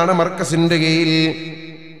പദ്ധതികളാണ് മർക്കസിന്റെ കീഴിൽ.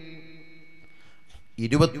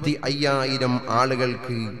 25,000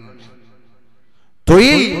 ആളുകൾക്ക്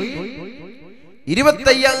തൊഴിൽ,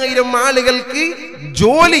 25,000 ആളുകൾക്ക്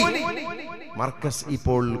ജോലി മർക്കസ്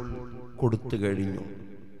ഇപ്പോൾ കൊടുത്തു കഴിഞ്ഞു.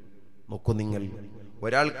 നോക്കൂ നിങ്ങൾ,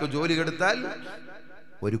 ഒരാൾക്ക് ജോലി കൊടുത്താൽ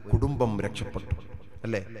ഒരു കുടുംബം രക്ഷപ്പെട്ടു,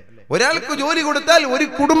 അല്ലേ? ഒരാൾക്ക് ജോലി കൊടുത്താൽ ഒരു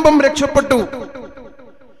കുടുംബം രക്ഷപ്പെട്ടു.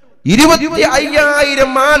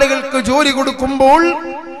 25,000 ആളുകൾക്ക് ജോലി കൊടുക്കുമ്പോൾ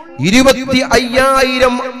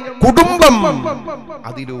 25,000 കുടുംബം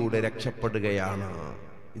അതിലൂടെ രക്ഷപ്പെടുകയാണ്.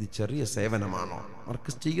 ഇത് ചെറിയ സേവനമാണോ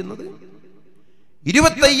മർക്കസ് ചെയ്യുന്നത്?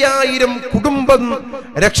 25,000 കുടുംബം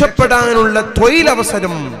രക്ഷപ്പെടാനുള്ള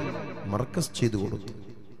തൊഴിലവസരം മർക്കസ് ചെയ്തു കൊടുത്തു.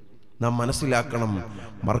 നാം മനസ്സിലാക്കണം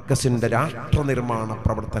മർക്കസിന്റെ രാഷ്ട്ര നിർമ്മാണ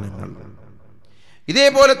പ്രവർത്തനങ്ങൾ.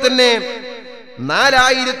 ഇതേപോലെ തന്നെ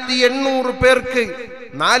 4,800 പേർക്ക്,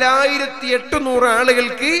 4,800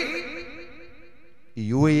 ആളുകൾക്ക്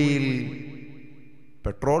UAE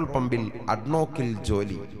പെട്രോൾ പമ്പിൽ അഡ്നോക്കിൽ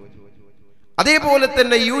ജോലി. അതേപോലെ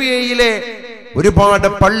തന്നെ UAE ഒരുപാട്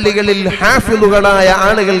പള്ളികളിൽ ഹാഫിളുകളായ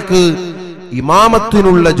ആളുകൾക്ക്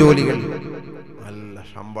ഇമാമത്തിനുള്ള ജോലികൾ, നല്ല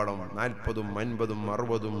ശമ്പളം, 40,000, 50,000,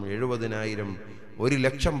 60,000, 70,000,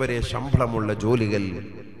 1,00,000 വരെ ശമ്പളമുള്ള ജോലികൾ.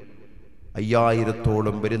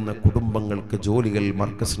 5,000-ഓളം വരുന്ന കുടുംബങ്ങൾക്ക് ജോലികൾ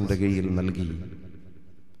മർക്കസിന്റെ കീഴിൽ നൽകി.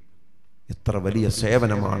 എത്ര വലിയ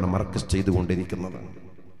സേവനമാണ് മർക്കസ് ചെയ്തുകൊണ്ടിരിക്കുന്നത്.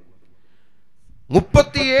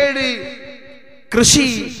 37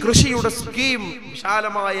 കൃഷിയുടെ സ്കീം.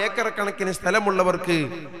 വിശാലമായ ഏക്കർ കണക്കിന് സ്ഥലമുള്ളവർക്ക്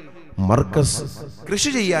മർക്കസ് കൃഷി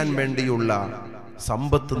ചെയ്യാൻ വേണ്ടിയുള്ള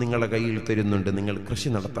സമ്പത്ത് നിങ്ങളുടെ കയ്യിൽ തരുന്നുണ്ട്. നിങ്ങൾ കൃഷി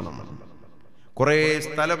നടത്തണം. കുറെ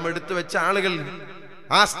സ്ഥലം എടുത്തു വെച്ച ആളുകൾ,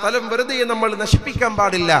 ആ സ്ഥലം വെറുതെ നമ്മൾ നശിപ്പിക്കാൻ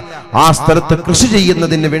പാടില്ല. ആ സ്ഥലത്ത് കൃഷി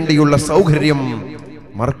ചെയ്യുന്നതിന് വേണ്ടിയുള്ള സൗകര്യം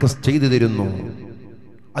മർക്കസ് ചെയ്തു തരുന്നു,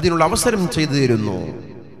 അതിനുള്ള അവസരം ചെയ്തു തരുന്നു.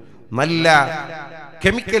 നല്ല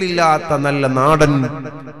കെമിക്കൽ ഇല്ലാത്ത നല്ല നാടൻ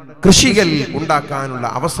കൃഷികൾ ഉണ്ടാക്കാനുള്ള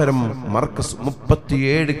അവസരം മർക്കസ്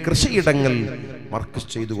 37 കൃഷിയിടങ്ങൾ മർക്കസ്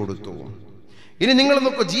ചെയ്തു കൊടുത്തു. ഇനി നിങ്ങൾ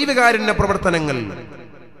നോക്കൂ ജീവകാരുണ്യ പ്രവർത്തനങ്ങൾ.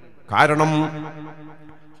 കാരണം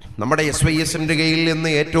നമ്മുടെ SYSന്റെ കീഴിൽ നിന്ന്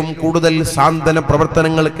ഏറ്റവും കൂടുതൽ സാന്ത്വന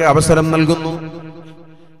പ്രവർത്തനങ്ങൾക്ക് അവസരം നൽകുന്നു.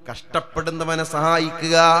 കഷ്ടപ്പെടുന്നവനെ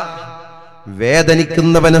സഹായിക്കുക,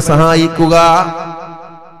 വേദനിക്കുന്നവനെ സഹായിക്കുക.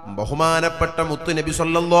 ബഹുമാനപ്പെട്ട മുത്തു നബി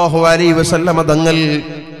സല്ലല്ലാഹു അലൈഹി വസല്ലമ തങ്ങൾ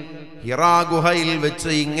ഹിറാ ഗുഹയിൽ വെച്ച്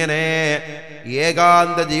ഇങ്ങനെ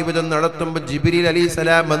ഏകാന്ത ജീവിതം നടത്തുമ്പോൾ ജിബ്രീൽ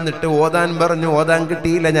അലൈഹിസ്സലാം വന്നിട്ട് ഓതാൻ പറഞ്ഞു. ഓതാൻ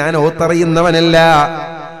കിട്ടിയില്ല, ഞാൻ ഓത്തറിയുന്നവനല്ല.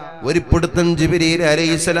 ഒരു പിടുത്തം ജിബ്രീൽ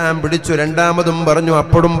അലൈഹിസ്സലാം പിടിച്ചു. രണ്ടാമതും പറഞ്ഞു.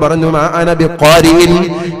 അപ്പോഴും പറഞ്ഞു, മാ അന ബിഖാരിൻ,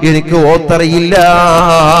 എനിക്ക് ഓത്തറിയില്ല,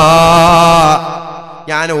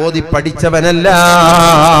 ഞാൻ ഓതി പഠിച്ചവനല്ല.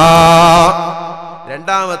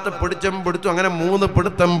 രണ്ടാമത്തെ പിടിച്ചു. അങ്ങനെ 3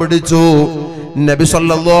 പിടുത്തം പിടിച്ചു. നബി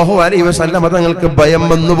സല്ലല്ലാഹു അലൈഹി വസല്ലം തങ്ങൾക്ക് ഭയം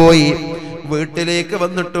വന്നുപോയി. വീട്ടിലേക്ക്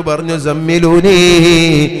വന്നിട്ട് പറഞ്ഞു,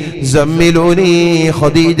 സമ്മിലൂനി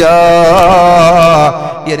ഖദീജ,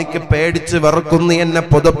 എനിക്ക് പേടിച്ച് വിറക്കുന്നു, എന്നെ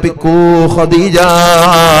പുതപ്പിക്കൂ ഖദീജ.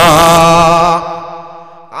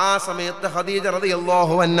 ആ സമയത്ത് ഖദീജ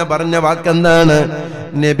റളിയല്ലാഹു അൻഹ പറഞ്ഞ വാക്കെന്താണ്?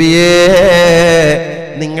 നബിയേ,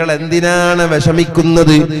 നിങ്ങൾ എന്തിനാണ്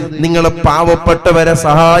വിഷമിക്കുന്നത്? നിങ്ങൾ പാവപ്പെട്ടവരെ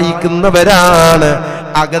സഹായിക്കുന്നവരാണ്,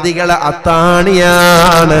 അഗതികളെ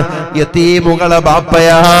അത്താണിയാണ്, യതീമുകളെ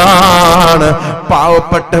ബാപ്പയാണ്,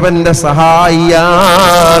 പാവപ്പെട്ടവന്റെ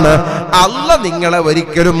സഹായിയാണ്. അല്ലാഹ് നിങ്ങളെ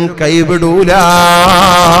ഒരിക്കലും കൈവിടൂല.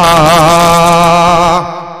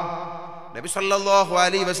 നബി സല്ലല്ലാഹു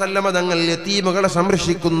അലൈഹി വസല്ലമ തങ്ങൾ യതീമുകളെ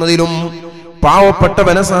സംരക്ഷിക്കുന്നതിലും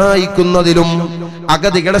പാവപ്പെട്ടവനെ സഹായിക്കുന്നതിലും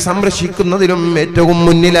അഗതികളെ സംരക്ഷിക്കുന്നതിലും ഏറ്റവും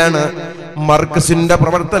മുന്നിലാണ്. മർക്കസിന്റെ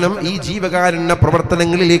പ്രവർത്തനം ഈ ജീവകാരുണ്യ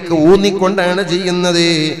പ്രവർത്തനങ്ങളിലേക്ക് ഊന്നിക്കൊണ്ടാണ് ചെയ്യുന്നത്.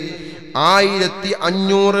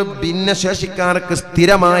 1500 ഭിന്നശേഷിക്കാർക്ക്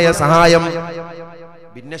സ്ഥിരമായ സഹായം.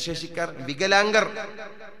 ഭിന്നശേഷിക്കാർ,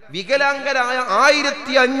 വികലാംഗരായ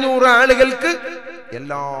 1500 ആളുകൾക്ക്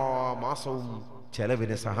എല്ലാ മാസവും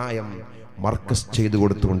ചെലവിന് സഹായം മർക്കസ് ചെയ്തു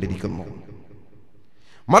കൊടുത്തുകൊണ്ടിരിക്കുന്നു.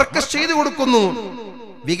 മർക്കസ് ചെയ്തു കൊടുക്കുന്നു.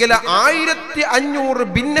 1500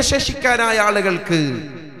 ഭിന്നശേഷിക്കാരായ ആളുകൾക്ക്.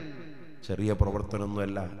 ചെറിയ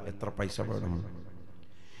പ്രവർത്തനമൊന്നുമല്ല. എത്ര പൈസ വേണം?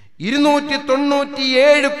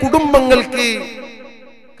 297 കുടുംബങ്ങൾക്ക്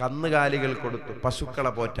കന്നുകാലികൾ കൊടുത്തു.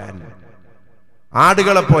 പശുക്കളെ പോറ്റാൻ,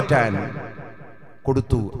 ആടുകളെ പോറ്റാൻ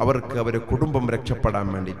കൊടുത്തു. അവർക്ക് അവരുടെ കുടുംബം രക്ഷപ്പെടാൻ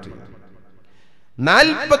വേണ്ടിയിട്ട്.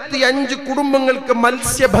 45 കുടുംബങ്ങൾക്ക്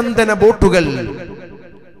മത്സ്യബന്ധന ബോട്ടുകൾ.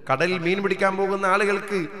 കടലിൽ മീൻ പിടിക്കാൻ പോകുന്ന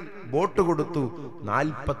ആളുകൾക്ക് ബോട്ട് കൊടുത്തു.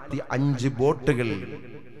 45 ബോട്ടുകൾ.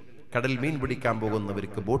 കടൽ മീൻ പിടിക്കാൻ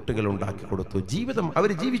പോകുന്നവർക്ക് ബോട്ടുകൾ ഉണ്ടാക്കി കൊടുത്തു. ജീവിതം അവർ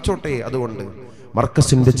ജീവിച്ചോട്ടെ. അതുകൊണ്ട്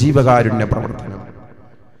മർക്കസിന്റെ ജീവകാരുണ്യ പ്രവർത്തനം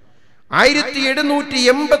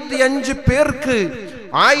 1785 പേർക്ക്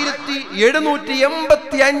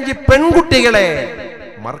 1785 പെൺകുട്ടികളെ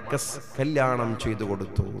മർക്കസ് കല്യാണം ചെയ്തു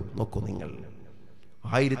കൊടുത്തു. നോക്കൂ നിങ്ങൾ,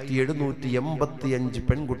 1785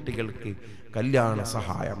 പെൺകുട്ടികൾക്ക് കല്യാണ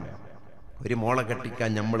സഹായം. ഒരു മോളെ കെട്ടിക്കാൻ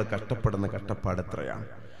നമ്മൾ കഷ്ടപ്പെടുന്ന കഷ്ടപ്പാട് എത്രയാണ്?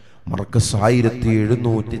 മർക്കസ്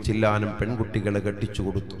 1700 ചില്ലാനും പെൺകുട്ടികളെ കെട്ടിച്ചു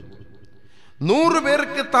കൊടുത്തു. 100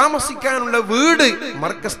 പേർക്ക് താമസിക്കാനുള്ള വീട്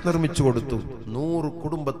മർക്കസ് നിർമ്മിച്ചു കൊടുത്തു. 100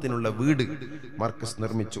 കുടുംബത്തിനുള്ള വീട് മർക്കസ്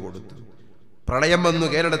നിർമ്മിച്ചു കൊടുത്തു. പ്രളയം വന്നു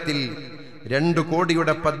കേരളത്തിൽ. 2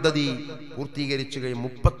 കോടിയുടെ പദ്ധതി പൂർത്തീകരിച്ചു കഴിഞ്ഞു.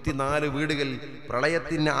 34 വീടുകൾ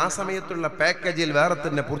പ്രളയത്തിന് ആ സമയത്തുള്ള പാക്കേജിൽ വേറെ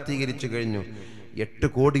തന്നെ പൂർത്തീകരിച്ചു കഴിഞ്ഞു. 8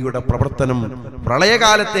 കോടിയുടെ പ്രവർത്തനം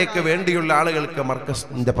പ്രളയകാലത്തേക്ക് വേണ്ടിയുള്ള ആളുകൾക്ക്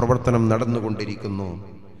മർക്കസിന്റെ പ്രവർത്തനം നടന്നുകൊണ്ടിരിക്കുന്നു.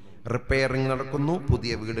 റിപ്പയറിംഗ് നടക്കുന്നു,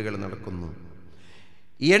 പുതിയ വീടുകൾ നടക്കുന്നു.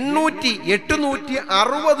 860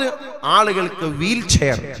 ആളുകൾക്ക് വീൽ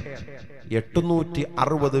ചെയർ,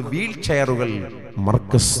 860 വീൽ ചെയറുകൾ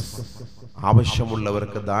മർക്കസ്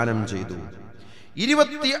ആവശ്യമുള്ളവർക്ക് ദാനം ചെയ്തു.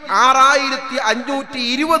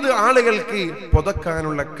 26,520 ആളുകൾക്ക്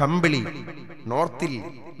പുതക്കാനുള്ള കമ്പിളി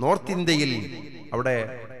നോർത്ത് ഇന്ത്യയിൽ അവിടെ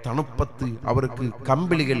തണുപ്പത്ത് അവർക്ക്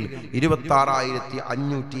കമ്പിളികൾ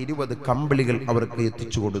 26,520 കമ്പിളികൾ അവർക്ക്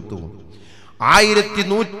എത്തിച്ചു കൊടുത്തു.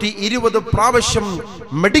 1120 പ്രാവശ്യം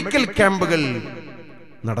മെഡിക്കൽ ക്യാമ്പുകൾ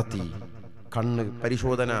നടത്തി. കണ്ണ്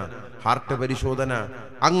പരിശോധന, ഹാർട്ട് പരിശോധന,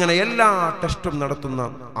 അങ്ങനെ എല്ലാ ടെസ്റ്റും നടത്തുന്ന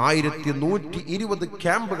 1120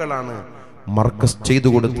 ക്യാമ്പുകളാണ് മർക്കസ് ചെയ്തു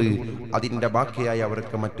കൊടുത്ത് അതിൻ്റെ ബാക്കിയായി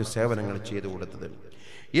അവർക്ക് മറ്റു സേവനങ്ങൾ ചെയ്തു കൊടുത്തത്.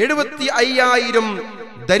 75,000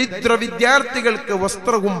 ദരിദ്ര വിദ്യാർത്ഥികൾക്ക്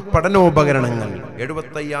വസ്ത്രവും പഠനോപകരണങ്ങൾ.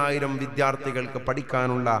 75,000 വിദ്യാർത്ഥികൾക്ക്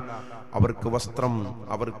പഠിക്കാനുള്ള അവർക്ക് വസ്ത്രം,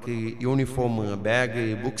 അവർക്ക് യൂണിഫോം, ബാഗ്,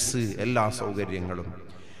 ബുക്സ്, എല്ലാ സൗകര്യങ്ങളും.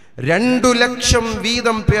 2 ലക്ഷം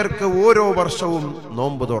വീതം പേർക്ക് ഓരോ വർഷവും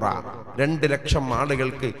നോമ്പ് തുറ. 2 ലക്ഷം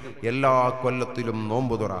ആളുകൾക്ക് എല്ലാ കൊല്ലത്തിലും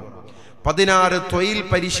നോമ്പ് തുറ. 16 തൊഴിൽ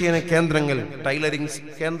പരിശീലന കേന്ദ്രങ്ങൾ, ടൈലറിംഗ്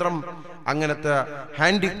കേന്ദ്രം, അങ്ങനത്തെ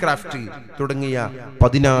ഹാൻഡിക്രാഫ്റ്റ് തുടങ്ങിയ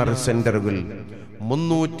 16 സെന്ററുകൾ.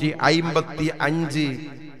 355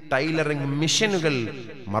 ടൈലറിംഗ് മിഷനുകൾ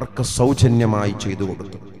മർക്കസ് സൗജന്യമായി ചെയ്തു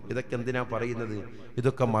കൊടുത്തു. ഇതൊക്കെ എന്തിനാ പറയുന്നത്?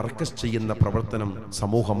 ഇതൊക്കെ മർക്കസ് ചെയ്യുന്ന പ്രവർത്തനം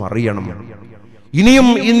സമൂഹം അറിയണം. ഇനിയും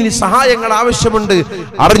സഹായങ്ങൾ ആവശ്യമുണ്ട്,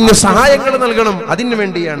 അറിഞ്ഞ സഹായങ്ങൾ നൽകണം. അതിനു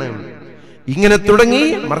വേണ്ടിയാണ് ഇങ്ങനെ തുടങ്ങി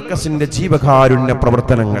മർക്കസിന്റെ ജീവകാരുണ്യ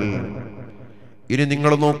പ്രവർത്തനങ്ങൾ. ഇനി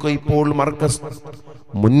നിങ്ങൾ നോക്കൂ, ഇപ്പോൾ മർക്കസ്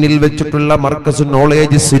മുന്നിൽ വെച്ചിട്ടുള്ള മർക്കസ്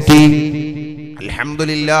നോളേജ് സിറ്റി,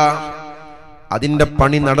 അൽഹംദുലില്ലാഹ് അതിന്റെ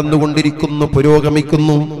പണി നടന്നുകൊണ്ടിരിക്കുന്നു,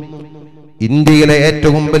 പുരോഗമിക്കുന്നു. ഇന്ത്യയിലെ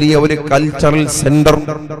ഏറ്റവും വലിയ ഒരു കൾച്ചറൽ സെന്റർ,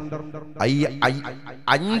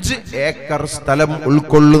 5 ഏക്കർ സ്ഥലം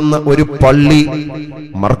ഉൾക്കൊള്ളുന്ന ഒരു പള്ളി,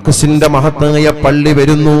 മർക്കസിന്റെ മഹത്തായ പള്ളി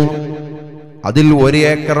വരുന്നു. അതിൽ 1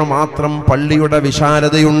 ഏക്കർ മാത്രം പള്ളിയുടെ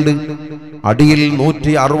വിശാലതയുണ്ട്. അടിയിൽ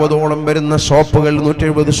 160ഓളം വരുന്ന ഷോപ്പുകൾ,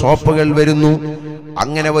 170 ഷോപ്പുകൾ വരുന്നു.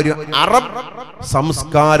 അങ്ങനെ ഒരു അറബ്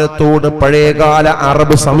സംസ്കാരത്തോട്, പഴയകാല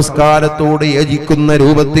അറബ് സംസ്കാരത്തോട് യോജിക്കുന്ന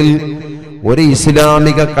രൂപത്തിൽ ഒരു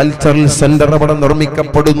ഇസ്ലാമിക കൾച്ചറൽ സെന്റർ അവിടെ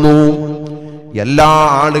നിർമ്മിക്കപ്പെടുന്നു. എല്ലാ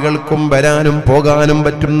ആളുകൾക്കും വരാനും പോകാനും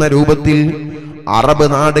പറ്റുന്ന രൂപത്തിൽ, അറബ്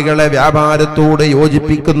നാടുകളെ വ്യാപാരത്തോട്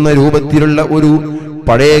യോജിപ്പിക്കുന്ന രൂപത്തിലുള്ള ഒരു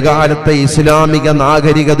പഴയകാലത്തെ ഇസ്ലാമിക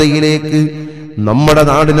നാഗരികതയിലേക്ക് നമ്മുടെ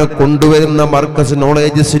നാടിനെ കൊണ്ടുവരുന്ന മർക്കസ്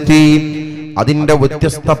നോളേജ് സിറ്റി, അതിന്റെ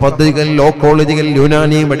വ്യത്യസ്ത പദ്ധതികൾ, ലോ കോളേജുകൾ,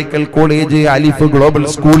 യുനാനി മെഡിക്കൽ കോളേജ്, അലിഫ് ഗ്ലോബൽ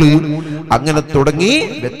സ്കൂള്, അങ്ങനെ തുടങ്ങി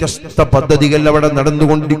വ്യത്യസ്ത പദ്ധതികൾ അവിടെ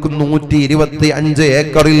നടന്നുകൊണ്ടിരിക്കുന്നു. 125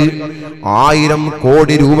 ഏക്കറിൽ 1000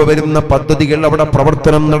 കോടി രൂപ വരുന്ന പദ്ധതികൾ അവിടെ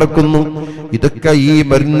പ്രവർത്തനം നടക്കുന്നു. ഇതൊക്കെ ഈ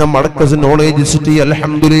വരുന്ന മർക്കസ് നോളേജ് സിറ്റി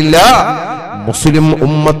അൽഹംദുലില്ലാഹ് മുസ്ലിം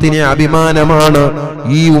ഉമ്മത്തിന് അഭിമാനമാണ്.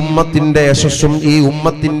 ഈ ഉമ്മത്തിന്റെ യശസ്സും ഈ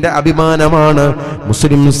ഉമ്മത്തിന്റെ അഭിമാനമാണ്.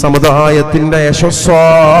 മുസ്ലിം സമുദായത്തിന്റെ യശസ്സാണ്.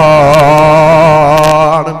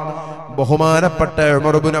 ബഹുമാനപ്പെട്ട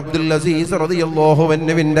ഉമർ ഇബ്നു അബ്ദുൽ അസീസ് റളിയല്ലാഹു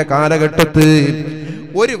അൻഹുവിന്റെ കാലഘട്ടത്തിൽ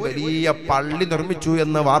ഒരു വലിയ പള്ളി നിർമ്മിച്ചു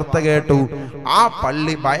എന്ന വാർത്ത കേട്ടു. ആ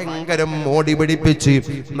പള്ളി ഭയങ്കരം മോടി പിടിപ്പിച്ച്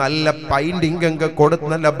നല്ല പെയിന്റിംഗ് ഒക്കെ കൊടുത്ത്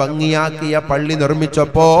നല്ല ഭംഗിയാക്കിയ പള്ളി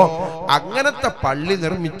നിർമ്മിച്ചപ്പോ, അങ്ങനത്തെ പള്ളി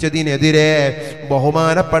നിർമ്മിച്ചതിനെതിരെ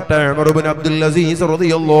ബഹുമാനപ്പെട്ട ഉമർ ഇബ്നു അബ്ദുൽ അസീസ്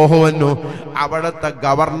റളിയല്ലാഹു അൻഹു അവിടുത്തെ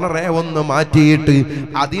ഗവർണറെ ഒന്ന് മാറ്റിയിട്ട്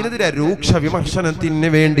അതിനെതിരെ രൂക്ഷ വിമർശനത്തിന്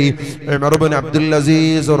വേണ്ടി ഉമർ ഇബ്നു അബ്ദുൽ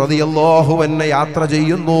അസീസ് റളിയല്ലാഹു അൻഹു യാത്ര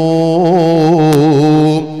ചെയ്യുന്നു.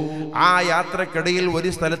 ആ യാത്രക്കിടയിൽ ഒരു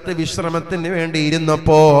സ്ഥലത്ത് വിശ്രമത്തിന് വേണ്ടി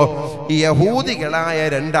ഇരുന്നപ്പോ യഹൂദികളായ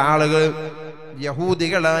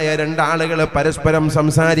രണ്ടാളുകൾ പരസ്പരം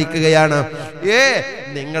സംസാരിക്കുകയാണ്.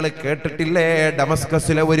 നിങ്ങൾ കേട്ടിട്ടില്ലേ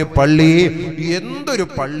ഡമസ്കസിലെ ഒരു പള്ളി? എന്തൊരു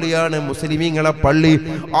പള്ളിയാണ് മുസ്ലിമീങ്ങളെ പള്ളി!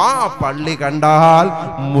 ആ പള്ളി കണ്ടാൽ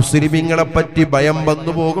മുസ്ലിമീങ്ങളെ പറ്റി ഭയം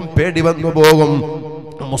വന്നു പോകും, പേടി വന്നു പോകും.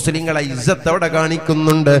 മുസ്ലിങ്ങളെ ഇസ്സത്ത് അവിടെ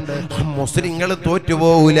കാണിക്കുന്നുണ്ട്. മുസ്ലിങ്ങൾ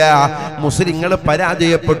തോറ്റുപോകൂല, മുസ്ലിങ്ങൾ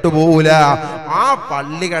പരാജയപ്പെട്ടു പോകൂല. ആ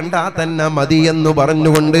പള്ളി കണ്ടാൽ തന്നെ മതി എന്ന്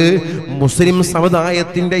പറഞ്ഞുകൊണ്ട് മുസ്ലിം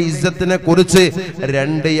സമുദായത്തിന്റെ ഇസ്സത്തിനെ കുറിച്ച്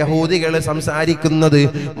 2 യഹൂദികൾ സംസാരിക്കുന്നത്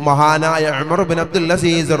മഹാനായ ഉമർ ഇബ്നു അബ്ദുൽ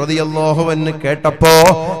അസീസ് റളിയല്ലാഹു അൻഹു കേട്ടപ്പോ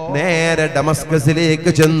നേരെ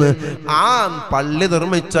ഡമസ്കസിലേക്ക് ചെന്ന് ആ പള്ളി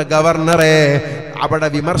നിർമ്മിച്ച ഗവർണറെ അവിടെ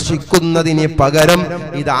വിമർശിക്കുന്നതിന് പകരം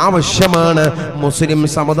ഇതാവശ്യമാണ്, മുസ്ലിം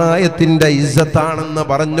സമുദായത്തിന്റെ ഇസ്സത്താണെന്ന്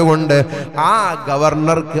പറഞ്ഞുകൊണ്ട് ആ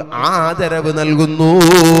ഗവർണർക്ക് ആദരവ് നൽകുന്നു.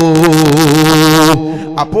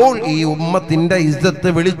 അപ്പോൾ ഈ ഉമ്മത്തിന്റെ ഇസ്സത്ത്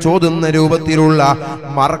വിളിച്ചോതുന്ന രൂപത്തിലുള്ള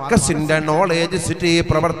മർക്കസിന്റെ നോളേജ് സിറ്റി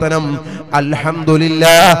പ്രവർത്തനം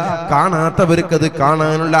അൽഹംദുലില്ലാഹ് കാണാത്തവർക്ക് അത്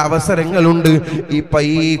കാണാനുള്ള അവസരങ്ങളുണ്ട്. ഇപ്പൊ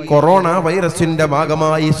ഈ കൊറോണ വൈറസിന്റെ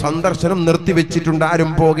ഭാഗമായി സന്ദർശനം നിർത്തിവെച്ചിട്ടുണ്ട്,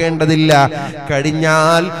 ആരും പോകേണ്ടതില്ല.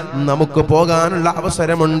 കഴിഞ്ഞാൽ നമുക്ക് പോകാനുള്ള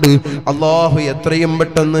അവസരമുണ്ട്. അല്ലാഹു എത്രയും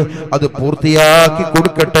പെട്ടെന്ന് അത് പൂർത്തിയാക്കി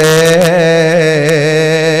കൊടുക്കട്ടെ.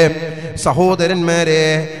 സഹോദരന്മാരെ,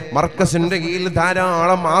 മർക്കസിന്റെ കീഴിൽ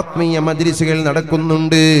ധാരാളം ആത്മീയ മജ്ലിസുകൾ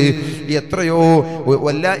നടക്കുന്നുണ്ട്. എത്രയോ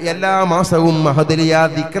എല്ലാ മാസവും മഹദലിയ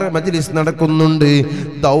ദിക്ർ മജ്ലിസ് നടക്കുന്നുണ്ട്.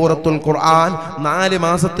 ദൗറത്തുൽ ഖുർആൻ 4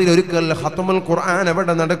 മാസത്തിൽ ഒരിക്കൽ ഖത്മുൽ ഖുർആൻ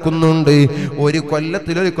അവിടെ നടക്കുന്നുണ്ട്. ഒരു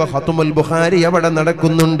കൊല്ലത്തിൽ ഒരിക്കൽ ഖത്മുൽ ബുഖാരി അവിടെ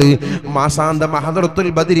നടക്കുന്നുണ്ട്. മാസാന്ത മഹദറത്തുൽ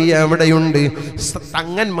ബദരിയ അവിടെയുണ്ട്.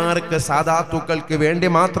 തങ്ങന്മാർക്ക് സാദാത്തുക്കൾക്ക് വേണ്ടി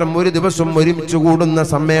മാത്രം ഒരു ദിവസം ഒരുമിച്ച് കൂടുന്ന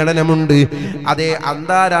സമ്മേളനമുണ്ട്. അതേ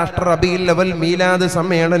അന്താരാഷ്ട്ര റബീഉൽ അവൽ മീലാദ്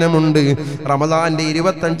സമ്മേളനമുണ്ട്. റമദാന്റെ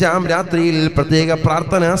 25-ാം രാത്രിയിൽ പ്രത്യേക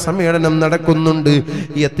പ്രാർത്ഥനാ സമ്മേളനം നടക്കുന്നുണ്ട്.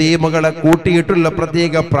 യതീമുകളെ കൂട്ടിയിട്ടുള്ള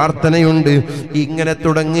പ്രത്യേക പ്രാർത്ഥനയുണ്ട്. ഇങ്ങനെ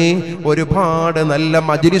തുടങ്ങി ഒരുപാട് നല്ല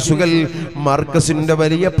മജ്ലിസുകൾ മർക്കസിന്റെ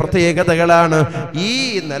വലിയ പ്രത്യേകതകളാണ്. ഈ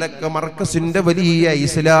നിലക്ക് മർക്കസിന്റെ വലിയ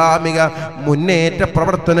ഇസ്ലാമിക മുന്നേറ്റ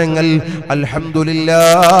പ്രവർത്തനങ്ങൾ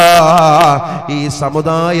അൽഹംദുലില്ലാഹ് ഈ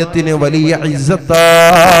സമുദായത്തിന് വലിയ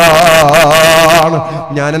ഇസ്സത്താണ്.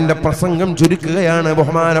 ഞാൻ എൻ്റെ പ്രസംഗം ചുരുക്കുകയാണ്.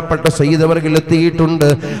 ബഹുമാനപ്പെട്ട സയ്യിദ് അവർകൾ എത്തിയിട്ടുണ്ട്.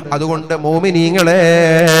 അതുകൊണ്ട് മോമിനീങ്ങളെ,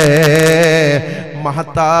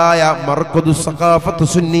 മഹത്തായ മർക്കദു സഖാഫത്ത്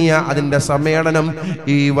സുന്നിയ അതിന്റെ സമ്മേളനം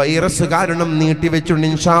ഈ വൈറസ് കാരണം നീട്ടിവെച്ചുണ്ട്.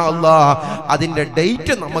 ഇൻഷാ അല്ലാഹ് അതിന്റെ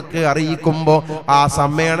ഡേറ്റ് നമുക്ക് അറിയിക്കുമ്പോൾ ആ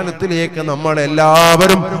സമ്മേളനത്തിലേക്ക് നമ്മൾ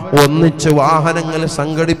എല്ലാവരും ഒന്നിച്ച് വാഹനങ്ങൾ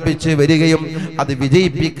സംഘടിപ്പിച്ച് വരികയും അത്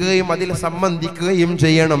വിജയിപ്പിക്കുകയും അതിൽ സംബന്ധിക്കുകയും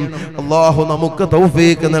ചെയ്യണം. അല്ലാഹു നമുക്ക്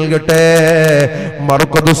തൗഫീഖ് നൽകട്ടെ.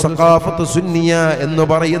 മർക്കദു സഖാഫത്ത് സുന്നിയ എന്ന്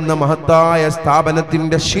പറയുന്ന മഹത്തായ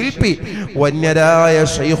സ്ഥാപനത്തിന്റെ ശില്പി വന്യരായ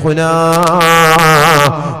ശൈഖുനാ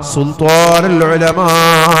സുൽത്താനുൽ ഉലമാ,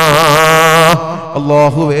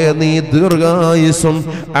 അല്ലാഹുവേ നീ ദീർഘായുസ്സും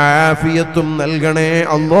ആഫിയത്തും നൽകണേ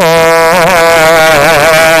അല്ലാഹ്.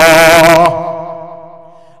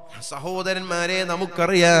 സഹോദരന്മാരെ,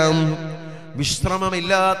 നമുക്കറിയാം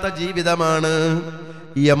വിശ്രമമില്ലാത്ത ജീവിതമാണ്.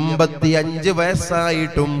 85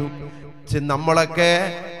 വയസ്സായിട്ടും നമ്മളൊക്കെ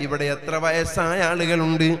ഇവിടെ എത്ര വയസ്സായ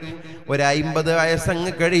ആളുകളുണ്ട്? ഒരു 50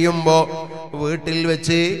 വയസ്സങ്ങ് കഴിയുമ്പോ വീട്ടിൽ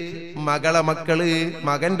വെച്ച്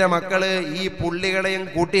മകന്റെ മക്കള് ഈ പുള്ളികളെയും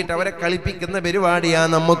കൂട്ടിയിട്ട് അവരെ കളിപ്പിക്കുന്ന പരിപാടിയാ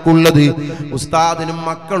നമുക്കുള്ളത്. ഉസ്താദിനും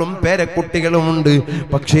മക്കളും പേരക്കുട്ടികളും ഉണ്ട്.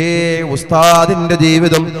 പക്ഷേ ഉസ്താദിന്റെ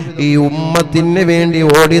ജീവിതം ഈ ഉമ്മത്തിന് വേണ്ടി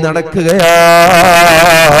ഓടി നടക്കുകയാണ്.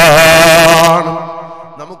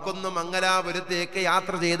 നമുക്കൊന്ന് മംഗലാപുരത്തേക്ക്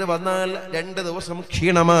യാത്ര ചെയ്ത് വന്നാൽ 2 ദിവസം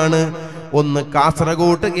ക്ഷീണമാണ്. ഒന്ന്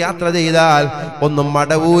കാസർഗോഡ് യാത്ര ചെയ്താൽ, ഒന്ന്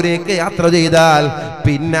മടവൂരേക്ക് യാത്ര ചെയ്താൽ,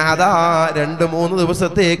 പിന്നെ അതാ 2-3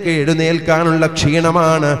 ദിവസത്തേക്ക് എഴുന്നേൽക്കാനുള്ള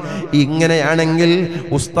ക്ഷീണമാണ്. ഇങ്ങനെയാണെങ്കിൽ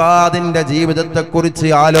ഉസ്താദിന്റെ ജീവിതത്തെക്കുറിച്ച്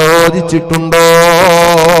ആലോചിച്ചിട്ടുണ്ടോ?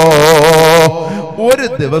 ഒരു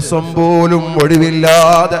ദിവസം പോലും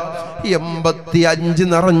ഒഴിവില്ലാതെ 85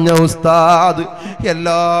 നിറഞ്ഞ ഉസ്താദ്,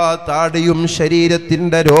 എല്ലാ താടിയും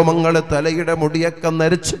ശരീരത്തിന്റെ രോമങ്ങൾ തലയുടെ മുടിയൊക്കെ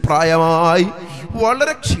നരച്ച് പ്രായമായി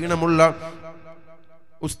വളരെ ക്ഷീണമുള്ള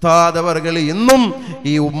ഉസ്താദ് അവർകൾ ഇന്നും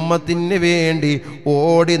ഈ ഉമ്മത്തിന് വേണ്ടി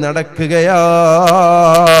ഓടി നടക്കുകയാണ്.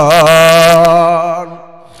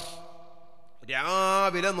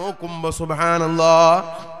 രാവിലെ നോക്കുമ്പോ സുബ്ഹാനല്ലാഹ്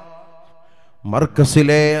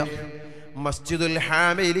മർക്കസിലെ മസ്ജിദുൽ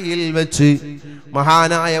ഹാമിലിയിൽ വെച്ച്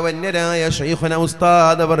മഹാനായ വന്യരായ ശൈഖുന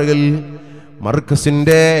ഉസ്താദ് അവർകൾ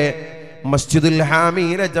മർക്കസിന്റെ മസ്ജിദുൽ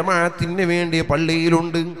ഹാമിലെ ജമാഅത്തിന് വേണ്ടി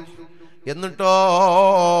പള്ളിയിലുണ്ട്. എന്നിട്ടോ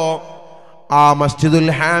ആ മസ്ജിദുൽ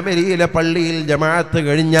ഹാമിലിയിലെ പള്ളിയിൽ ജമാഅത്ത്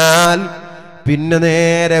കഴിഞ്ഞാൽ പിന്നെ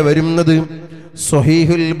നേരെ വരുന്നത്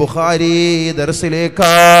സ്വഹീഹുൽ ബുഖാരി ദർസിലേക്കാണ്.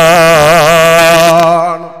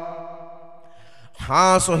 ആ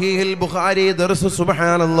സ്വഹീഹുൽ ബുഖാരി ദർസ്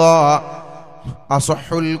സുബ്ഹാനല്ലാഹ്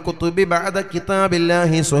അസ്ഹുൽ കുതുബി ബഅദ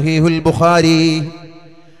കിതാബില്ലാഹി സ്വഹീഹുൽ ബുഖാരി.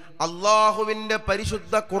 അല്ലാഹുവിന്റെ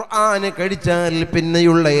പരിശുദ്ധ ഖുർആൻ കഴിച്ചാൽ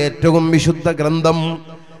പിന്നെയുള്ള ഏറ്റവും വിശുദ്ധ ഗ്രന്ഥം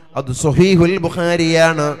അത് സ്വഹീഹുൽ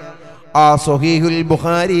ബുഖാരിയാണ്. ആ സ്വഹീഹുൽ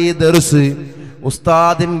ബുഖാരി ദർസ്,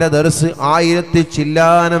 ഉസ്താദിന്റെ ദർസ്, 1000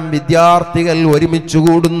 ചില്ലാനം വിദ്യാർത്ഥികൾ ഒരുമിച്ച്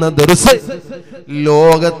കൂടുന്ന ദർസ്,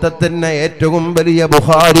 ലോകത്തെ തന്നെ ഏറ്റവും വലിയ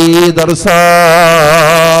ബുഖാരി ദർസാണ്.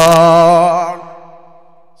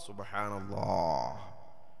 സുബ്ഹാനല്ലാഹ്,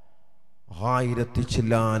 1000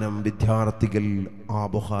 ചില്ലാനം വിദ്യാർത്ഥികൾ ആ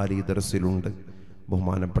ബുഖാരി ദർസിലുണ്ട്.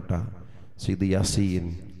 ബഹുമാനപ്പെട്ട സയ്യിദ് യാസീൻ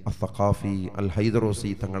അസ്സഖാഫി അൽ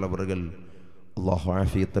ഹൈദറോസി തങ്ങളവറുകൾ അല്ലാഹു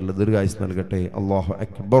ആഫിയത്തുള്ള ദീർഘായുസ് നൽകട്ടെ. അല്ലാഹു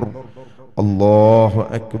അക്ബർ, അല്ലാഹു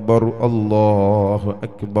അക്ബർ, അല്ലാഹു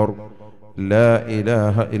അക്ബർ, ലാ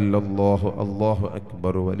ഇലാഹ ഇല്ലല്ലാഹു, അല്ലാഹു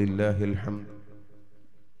അക്ബർ വലില്ലാഹിൽ ഹംദ്.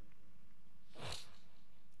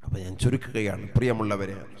 അപ്പോൾ ഞാൻ ചുരുക്കുകയാണ്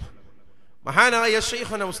പ്രിയമുള്ളവരെ. മഹാനായ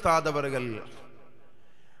ശൈഖുന ഉസ്താദ് അവർകൾ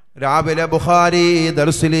രാവിലെ ബുഖാരി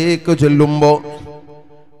ദർസിലേക്ക് ചെല്ലുമ്പോൾ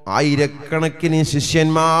ആയിരക്കണക്കിന്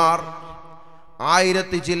ശിഷ്യന്മാർ,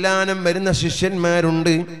 1000 ചില്ലാനം വരുന്ന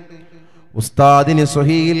ശിഷ്യന്മാരുണ്ട്. ഉസ്താദിന്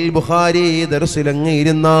സ്വഹീഹുൽ ബുഖാരി ദർസിലങ്ങ്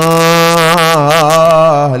ഇരുന്നാൽ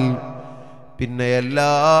പിന്നെ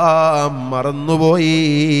എല്ലാം മറന്നുപോയി.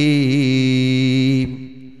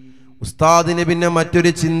 ഉസ്താദിന് പിന്നെ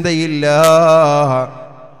മറ്റൊരു ചിന്തയില്ല.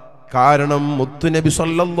 കാരണം മുത്തുനബി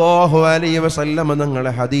സല്ലല്ലാഹു അലൈഹി വസല്ലം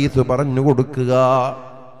തങ്ങളെ ഹദീസ് പറഞ്ഞു കൊടുക്കുക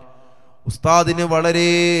ഉസ്താദിന് വളരെ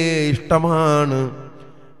ഇഷ്ടമാണ്.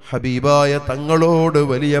 ഹബീബായ തങ്ങളോട്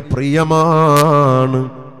വലിയ പ്രിയമാണ്,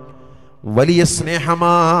 വലിയ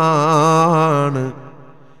സ്നേഹമാണ്.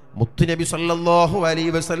 മുത്തുനബി സല്ലല്ലാഹു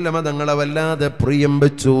അലൈഹി വസല്ലം തങ്ങളെ വല്ലാതെ പ്രിയം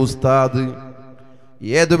വെച്ചു ഉസ്താദ്.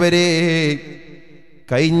 ഏതുവരെ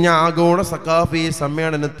കഴിഞ്ഞ ആഗോള സഖാഫി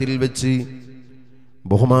സമ്മേളനത്തിൽ വെച്ച്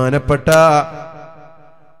ബഹുമാനപ്പെട്ട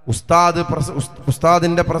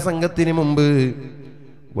ഉസ്താദിന്റെ പ്രസംഗത്തിന് മുമ്പ്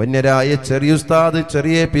വന്യരായ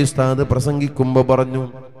ചെറിയ പി ഉസ്താദ് പ്രസംഗിക്കുമ്പോ പറഞ്ഞു.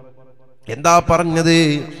 എന്താ പറഞ്ഞത്?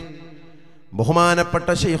 ബഹുമാനപ്പെട്ട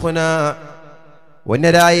ശൈഖുന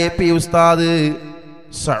വന്യരായ പി ഉസ്താദ്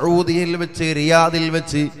സഊദിയിൽ വെച്ച്, റിയാദിൽ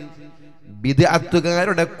വെച്ച്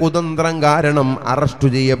ബിദ്അത്തുകാരുടെ കുതന്ത്രം കാരണം അറസ്റ്റ്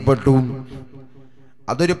ചെയ്യപ്പെട്ടു.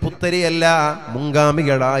 അതൊരു പുത്തരിയല്ല,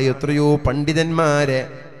 മുൻഗാമികളായ എത്രയോ പണ്ഡിതന്മാരെ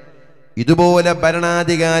ഇതുപോലെ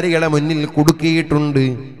ഭരണാധികാരികളെ മുന്നിൽ കുടുക്കിയിട്ടുണ്ട്.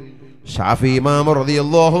 ഷാഫി ഇമാം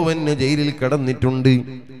റളിയല്ലാഹു അൻഹു ജയിലിൽ കിടന്നിട്ടുണ്ട്.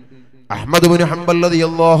 അഹ്മദ് ഇബ്നു ഹംബൽ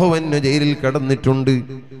റളിയല്ലാഹു അൻഹു ജയിലിൽ കിടന്നിട്ടുണ്ട്.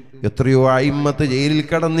 എത്രയോ അയിമ്മത്ത് ജയിലിൽ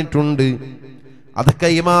കിടന്നിട്ടുണ്ട്. അതൊക്കെ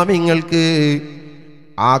ഇമാമിങ്ങൾക്ക്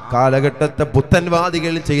ആ കാലഘട്ടത്തെ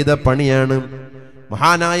പുത്തൻവാദികൾ ചെയ്ത പണിയാണ്.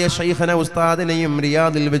 മഹാനായ ശൈഖന ഉസ്താദിനെയും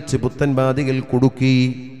റിയാദിൽ വെച്ച് പുത്തൻവാദികൾ കുടുക്കി.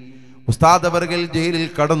 ഉസ്താദ് അവർകൾ ജയിലിൽ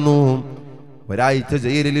കടന്നു. ഒരാഴ്ച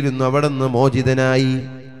ജയിലിലിരുന്നു. അവിടെ നിന്ന്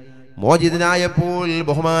മോചിതനായപ്പോൾ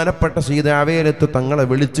ബഹുമാനപ്പെട്ട സയ്യിദ് അവേലത്ത് തങ്ങളെ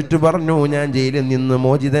വിളിച്ചിട്ട് പറഞ്ഞു, ഞാൻ ജയിലിൽ നിന്ന്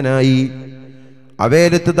മോചിതനായി.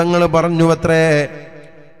 അവേലത്ത് തങ്ങൾ പറഞ്ഞു അത്രേ,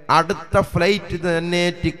 അടുത്ത ഫ്ലൈറ്റ് തന്നെ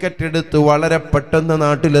ടിക്കറ്റ് എടുത്ത് വളരെ പെട്ടെന്ന്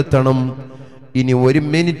നാട്ടിലെത്തണം. ഇനി ഒരു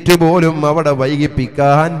മിനിറ്റ് പോലും അവിടെ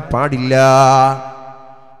വൈകിപ്പിക്കാൻ പാടില്ല.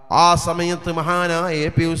 ആ സമയത്ത് മഹാനായ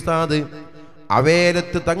പി ഉസ്താദ്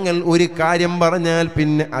അവേലത്ത് തങ്ങൾ ഒരു കാര്യം പറഞ്ഞാൽ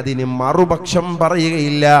പിന്നെ അതിന് മറുപക്ഷം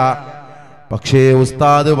പറയുകയില്ല. പക്ഷേ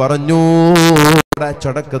ഉസ്താദ് പറഞ്ഞു,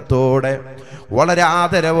 ചടക്കത്തോടെ വളരെ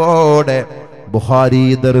ആദരവോടെ ബുഖാരി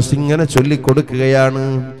ദർസ് ഇങ്ങനെ ചൊല്ലിക്കൊടുക്കുകയാണ്.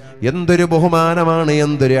 എന്തൊരു ബഹുമാനമാണ്,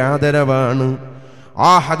 എന്തൊരു ആദരവാണ്.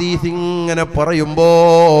 ആ ഹദീസ് ഇങ്ങനെ പറയുമ്പോ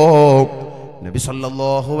നബി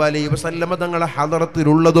സല്ലല്ലാഹു അലൈഹി വസല്ലം തങ്ങളെ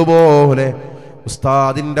ഹദറത്തിലുള്ളതുപോലെ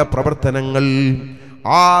ഉസ്താദിന്റെ പ്രവർത്തനങ്ങൾ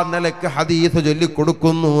ആ നിലക്ക് ഹദീസ്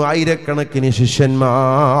ചൊല്ലിക്കൊടുക്കുന്നു. ആയിരക്കണക്കിന്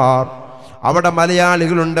ശിഷ്യന്മാർ. അവിടെ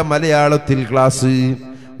മലയാളികളുണ്ട്, മലയാളത്തിൽ ക്ലാസ്.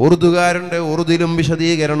 ഉറുദുകാരുണ്ട്, ഉറുദിലും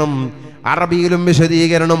വിശദീകരണം, അറബിയിലും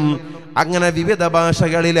വിശദീകരണം. അങ്ങനെ വിവിധ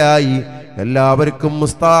ഭാഷകളിലായി എല്ലാവർക്കും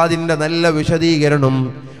ഉസ്താദിന്റെ നല്ല വിശദീകരണം.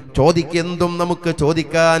 ചോദിക്കെന്തും നമുക്ക്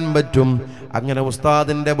ചോദിക്കാൻ പറ്റും. അങ്ങനെ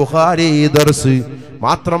ഉസ്താദിന്റെ ബുഖാരി ദർസ്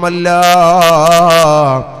മാത്രമല്ല,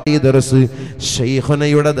 ഈ ദർസ്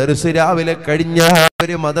ശൈഖുനയുടെ ദർസ് രാവിലെ കഴിഞ്ഞാൽ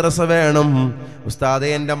ഒരു മദ്രസ വേണം. ഉസ്താദെ,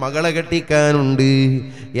 എൻ്റെ മകളെ കെട്ടിക്കാനുണ്ട്,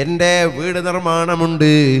 എൻ്റെ വീട്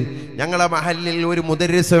നിർമ്മാണമുണ്ട്, ഞങ്ങളെ മഹലിൽ ഒരു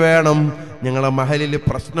മുദരിസ് വേണം, ഞങ്ങളെ മഹലിൽ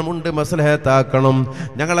പ്രശ്നമുണ്ട്, മസ്ലഹത്താക്കണം,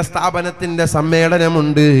 ഞങ്ങളെ സ്ഥാപനത്തിൻ്റെ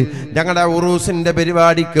സമ്മേളനമുണ്ട്, ഞങ്ങളുടെ ഉറൂസിൻ്റെ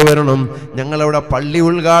പരിപാടിക്ക് വരണം, ഞങ്ങളുടെ പള്ളി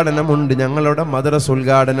ഉദ്ഘാടനമുണ്ട്, ഞങ്ങളുടെ മദ്രസ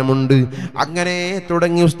ഉദ്ഘാടനമുണ്ട്. അങ്ങനെ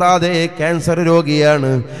തുടങ്ങി. ഉസ്താദെ ക്യാൻസർ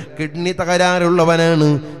രോഗിയാണ്, കിഡ്നി തകരാറുള്ളവനാണ്,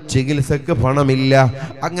 ചികിത്സക്ക് പണമില്ല.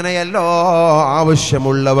 അങ്ങനെ എല്ലാ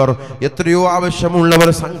ആവശ്യമുള്ളവർ, എത്രയോ ആവശ്യമുള്ളവർ,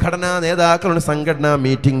 സംഘടനാ നേതാക്കളുടെ സംഘടനാ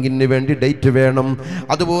മീറ്റിങ്ങിന് വേണ്ടി ഡേറ്റ് വേണം,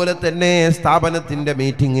 അതുപോലെ തന്നെ സ്ഥാപനത്തിൻ്റെ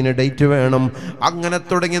മീറ്റിങ്ങിന് ഡേറ്റ് വേണം. അങ്ങനെ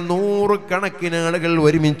തുടങ്ങി 100 കണക്കിന് ആളുകൾ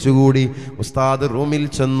ഒരുമിച്ച് കൂടി. ഉസ്താദ് റൂമിൽ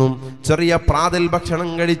ചെന്നു ചെറിയ പ്രാതൽ ഭക്ഷണം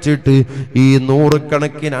കഴിച്ചിട്ട് ഈ 100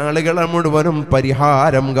 കണക്കിന് ആളുകളെ മുഴുവനും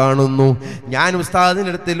പരിഹാരം കാണുന്നു. ഞാൻ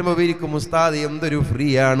ഉസ്താദിൻ്റെ അടുത്ത് ഇരിക്കും, ഉസ്താദ് എന്തൊരു ഫ്രീ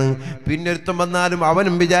ആണ്. പിന്നൊരുത്തം വന്നാലും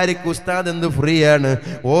അവനും വിചാരിക്കും ഉസ്താദ് എന്ത് ഫ്രീ ആണ്.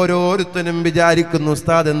 ഓരോരുത്തരും വിചാരിക്കുന്നു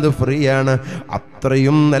ഉസ്താദ് എന്ത് ഫ്രീ ആണ്.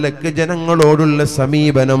 അത്രയും നിലക്ക് ജനങ്ങളോടുള്ള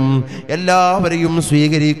സമീപനം, എല്ലാവരെയും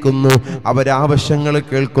സ്വീകരിക്കുന്നു, അവരാവശ്യങ്ങൾ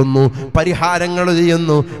കേൾക്കുന്നു, പരിഹാരങ്ങൾ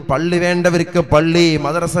ചെയ്യുന്നു. പള്ളി വേണ്ടവർക്ക് പള്ളി,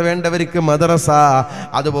 മദ്രസ വേണ്ടവർക്ക് മദ്രസ,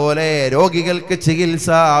 അതുപോലെ രോഗികൾക്ക് ചികിത്സ,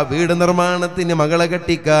 വീട് നിർമ്മാണത്തിന്, മകളെ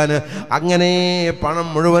കെട്ടിക്കാൻ, അങ്ങനെ പണം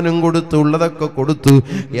മുഴുവനും കൊടുത്തു, ഉള്ളതൊക്കെ കൊടുത്തു,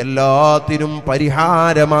 എല്ലാത്തിനും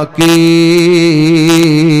പരിഹാരമാക്കി.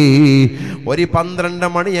 ഒരു 12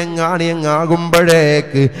 മണി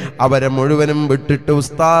എങ്ങാകുമ്പോഴേക്ക് അവരെ മുഴുവനും വിട്ടിട്ട്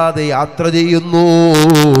ഉസ്താദ് യാത്ര ചെയ്യുന്നു.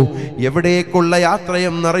 എവിടേക്കുള്ള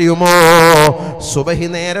യാത്രയെന്നറിയുമോ? സുബഹി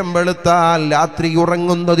നേരം വെളുത്താൽ രാത്രി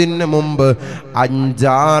ഉറങ്ങുന്നതിന് മുമ്പ്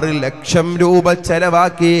 5-6 ലക്ഷം രൂപ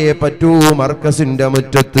ചെലവാക്കിയേ പറ്റൂ. മർക്കസിന്റെ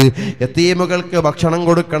മുറ്റത്ത് യതീമുകൾക്ക് ഭക്ഷണം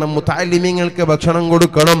കൊടുക്കണം, മുതഅല്ലിമീങ്ങൾക്ക് ഭക്ഷണം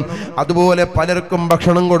കൊടുക്കണം, അതുപോലെ പലർക്കും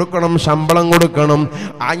ഭക്ഷണം കൊടുക്കണം, ശമ്പളം കൊടുക്കണം.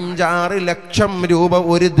 5-6 ലക്ഷം രൂപ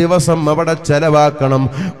ഒരു ദിവസം അവിടെ ചെലവാക്കണം.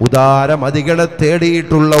 ഉദാരമതികളെ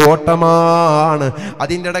തേടിയിട്ടുള്ള ഓട്ടമാണ്.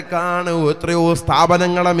 അതിൻ്റെ ഇടക്കാണ് എത്രയോ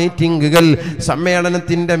സ്ഥാപനങ്ങളെ മീറ്റിങ്ങുകൾ,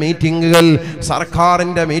 സമ്മേളനത്തിൻ്റെ മീറ്റിങ്ങുകൾ,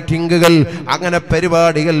 സർക്കാരിൻ്റെ മീറ്റിങ്ങുകൾ, അങ്ങനെ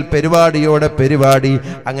പരിപാടിയോടെ പരിപാടി.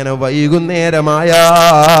 അങ്ങനെ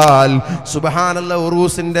വൈകുന്നേരമായാൽ സുബ്ഹാനല്ലാഹ്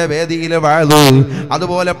ഉറൂസിന്റെ വേദിയിലെ വഅദ്,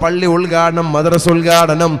 അതുപോലെ പള്ളി ഉദ്ഘാടനം, മദ്രസ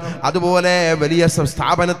ഉദ്ഘാടനം, അതുപോലെ വലിയ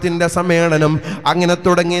സ്ഥാപനത്തിന്റെ സമ്മേളനം, അങ്ങനെ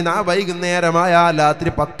തുടങ്ങി വൈകുന്നേരമായാൽ രാത്രി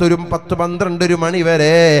 10-12 മണി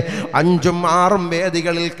വരെ 5-6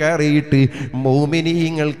 വേദികളിൽ കയറിയിട്ട്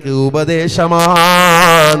മുഅ്മിനീങ്ങൾക്ക്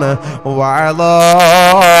ഉപദേശമാണ്,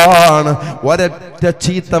 വഅദാണ്. ഒരൊറ്റ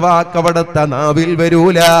ചീത്ത വാക്ക് അവിടുത്തെ നാവിൽ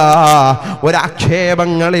വരൂല,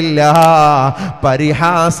 ഒരാക്ഷേപങ്ങളില്ല,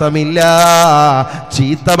 പരിഹാസമില്ല,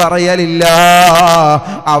 ചീത്ത പറയലില്ല,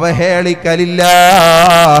 അവഹേളിക്കലില്ല.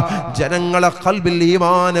 ജനങ്ങളെ ഖൽബിൽ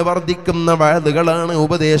ഈമാൻ വർദ്ധിക്കുന്ന വഅദുകളാണ്,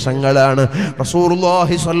 ഉപദേശങ്ങളാണ്.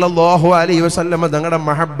 റസൂലുള്ളാഹി സ്വല്ലല്ലാഹു അലൈഹി വസല്ലം തങ്ങളുടെ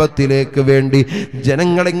മഹബ്ബത്തിലേക്ക് വേണ്ടി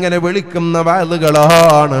ജനങ്ങളിങ്ങനെ വിളിക്കുന്ന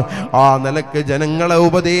വഅദുകളാണ്. ആ നിലക്ക് ജനങ്ങളെ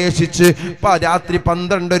ഉപദേശിച്ച് രാത്രി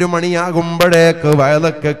 12 മണിയാകുമ്പോഴേക്ക്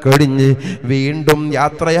വഅദൊക്കെ കഴിഞ്ഞ് വീണ്ടും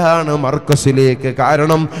യാത്രയാണ് മർക്കസിലേക്ക്.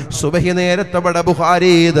 കാരണം സുബഹി നേരത്തെ ഇവിടെ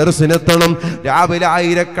ബുഖാരി ദർസിനെത്തണം. രാവിലെ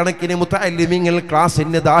ആയിരക്കണക്കിന് മുതഅല്ലിമീങ്ങൾ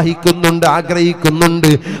ക്ലാസ്സിന് ദാഹിക്കുന്നുണ്ട്,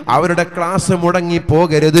 ആഗ്രഹിക്കുന്നുണ്ട്. അവരുടെ ക്ലാസ് മുടങ്ങി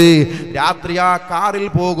പോകരുത്. രാത്രി ആ കാറിൽ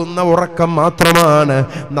പോകുന്ന ഉറക്കം മാത്രമാണ്.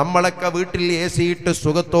 നമ്മളൊക്കെ വീട്ടിൽ AC ഇട്ട്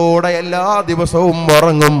സുഖത്തോടെ എല്ലാ ദിവസവും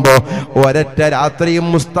ഉറങ്ങുമ്പോൾ ഒരൊറ്റ രാത്രിയും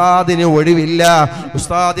ഉസ്താദിന് ഒഴിവില്ല.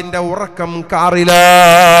 ഉസ്താദിന്റെ ഉറക്കം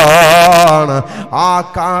കാറിലാണ്. ആ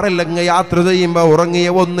കാറിൽ അങ്ങ് യാത്ര ചെയ്യുമ്പോൾ ഉറങ്ങിയ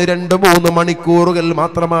 1-2-3 മണിക്കൂറുകൾ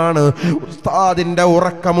മാത്രമാണ് ഉസ്താദിന്റെ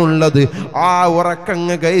ഉറക്കമുള്ളത്. ആ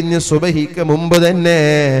ഉറക്കങ്ങ് കഴിഞ്ഞ് സുബഹിക്ക് മുമ്പ് തന്നെ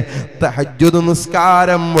തഹജ്ജുദ്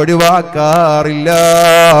നിസ്കാരം ഒഴിവാക്കാറില്ല.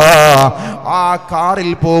 ആ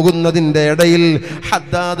കാറിൽ പോകുന്നതിന്റെ ഇടയിൽ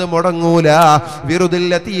ഹദ്ദാദ് മുടങ്ങൂല, വിറുദുൽ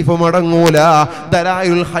ലതീഫ് മുടങ്ങൂല,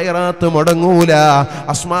 ദലായിലുൽ ഖൈറാത്ത് മുടങ്ങൂല,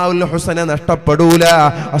 അസ്മാഉൽ ഹുസന നഷ്ടപ്പെടൂല,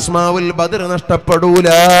 അസ്മാഉൽ ബദർ നഷ്ടപ്പെടൂല.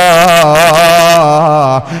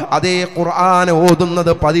 അതേ ഖുർആൻ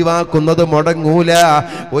ഓതുന്നത് പതിവാക്കുന്നത് മുടങ്ങൂല.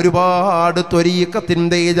 ഒരുപാട്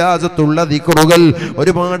ത്വരീഖത്തിന്റെ ഇജാസത്തുള്ള ദിക്റുകൾ,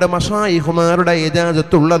 ഒരുപാട് മശായിഖുമാരുടെ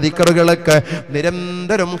ഇജാസത്തുള്ള ദിക്റുകളൊക്കെ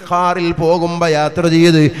നിരന്തരം കാറിൽ പോകുമ്പോൾ യാത്ര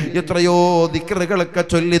ചെയ്ത് എത്രയോ ദിക്റുകളൊക്കെ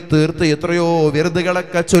ചൊല്ലി തീർത്ത്, എത്രയോ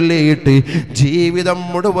വിറുദുകളൊക്കെ ചൊല്ലിയിട്ട് ജീവിതം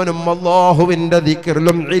മുഴുവനും അല്ലാഹുവിന്റെ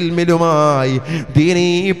ദിക്റിലും ഇൽമിലുമായി ദീനീ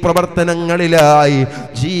പ്രവർത്തനങ്ങളിലായി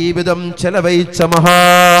ജീവിതം ചെലവഴിച്ച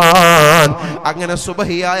മഹാൻ. അങ്ങനെ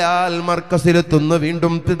സുബഹിയായാൽ മർക്കസിലെത്തുന്ന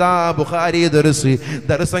വീണ്ടും പിതാ ബുഖാരി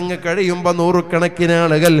ദർസങ്ങ് കഴിയുമ്പോൾ 100 കണക്കിന്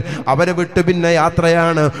ആളുകൾ അവരെ വിട്ട് പിന്നെ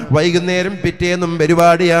യാത്രയാണ്. വൈകുന്നേരം പിറ്റേന്നും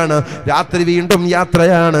പരിപാടിയാണ്, രാത്രി വീണ്ടും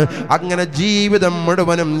യാത്രയാണ്. അങ്ങനെ ജീവിതം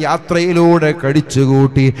മുഴുവനും യാത്രയിലൂടെ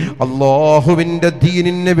കഴിച്ചുകൂട്ടി അല്ലാഹുവിന്റെ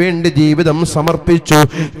ദീനിന് വേണ്ടി ജീവിതം സമർപ്പിച്ചു.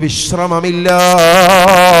 വിശ്രമമില്ല,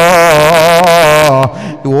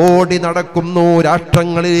 ഓടി നടക്കുന്നു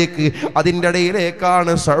രാഷ്ട്രങ്ങളിലേക്ക്. അതിൻ്റെ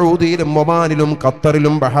ഇടയിലേക്കാണ് സൗദിയിലും ഒമാനിലും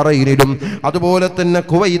ഖത്തറിലും ബഹ്റൈനിലും അതുപോലെ തന്നെ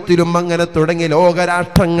കുവൈത്തിലും അങ്ങനെ തുടങ്ങി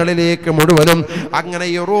ലോകരാഷ്ട്രങ്ങളിലേക്ക് മുഴുവനും, അങ്ങനെ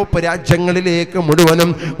യൂറോപ്പ് രാജ്യങ്ങളിലേക്ക് മുഴുവനും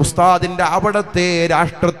ഉസ്താദിന്റെ അവിടത്തെ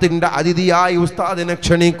രാഷ്ട്രത്തിന്റെ അതിഥിയായി ഉസ്താദിനെ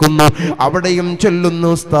ക്ഷണിക്കുന്നു. അവിടെയും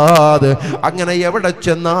ചൊല്ലുന്നു ഉസ്താദ്. അങ്ങനെ എവിടെ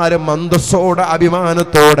ചെന്നാലും അന്തസ്സോടെ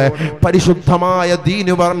അഭിമാനത്തോടെ പരിശുദ്ധമായ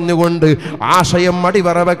ദീന് പറഞ്ഞുകൊണ്ട് ആശയം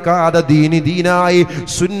അടിവറവെക്കാതെ ദീനായി,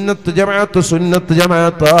 സുന്നത്ത്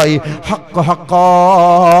ജമാഅത്തായി, ഹഖ്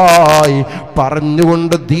ഹഖായി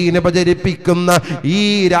പറഞ്ഞുകൊണ്ട് ദീന് പ്രചരിപ്പിക്കുന്ന ഈ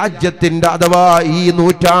രാജ്യത്തിന്റെ അഥവാ ഈ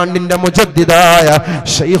നൂറ്റാണ്ടിന്റെ മുജദ്ദിദായ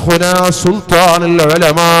ശൈഖുനാ സുൽത്താനുൽ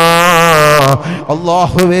ഉലമാ,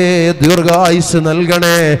 അല്ലാഹുവേ ദീർഘായുസ്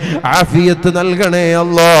നൽകണേ, ആഫിയത്ത് നൽകണേ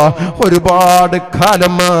അല്ലാഹ്. ഒരുപാട്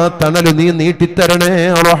കാലം തണല് നീ നീട്ടിത്തരണേ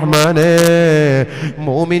റഹ്മാനേ.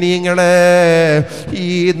 മോമിനീങ്ങളെ, ഈ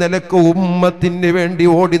നിലക്ക് ഉമ്മത്തിന് വേണ്ടി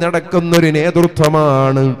ഓടി നടക്കുന്നൊരു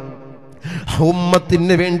നേതൃത്വമാണ്,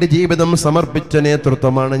 ഉമ്മത്തിന് വേണ്ടി ജീവിതം സമർപ്പിച്ച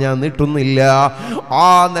നേതൃത്വമാണ്. ഞാൻ നീട്ടുന്നില്ല. ആ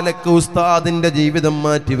നിലക്ക് ഉസ്താദിന്റെ ജീവിതം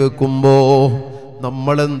മാറ്റിവെക്കുമ്പോ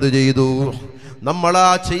നമ്മൾ എന്ത് ചെയ്തു? നമ്മൾ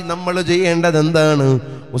ചെയ്യേണ്ടത് എന്താണ്?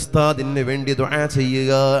 ഉസ്താദിന് വേണ്ടി ദുആ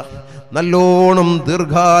ചെയ്യുക, നല്ലോണം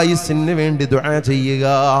ദീർഘായുസ്സിന് വേണ്ടി ദുആ ചെയ്യുക.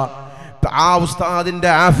 ആ ഉസ്താദിന്റെ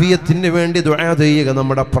ആഫിയത്തിന് വേണ്ടി ദുആ ചെയ്യുക.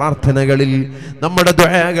 നമ്മുടെ പ്രാർത്ഥനകളിൽ, നമ്മുടെ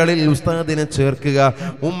ദുആകളിൽ ഉസ്താദിനെ ചേർക്കുക.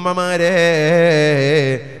 ഉമ്മമാരെ,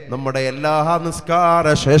 നമ്മുടെ എല്ലാ നിസ്കാര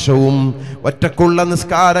ശേഷവും ഒറ്റക്കുള്ള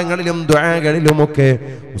നിസ്കാരങ്ങളിലും ദുആകളിലുമൊക്കെ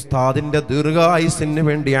ഉസ്താദിന്റെ ദീർഘായുസ്സിന്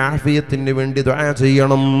വേണ്ടി, ആഫിയത്തിന് വേണ്ടി ദുആ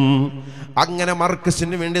ചെയ്യണം. അങ്ങനെ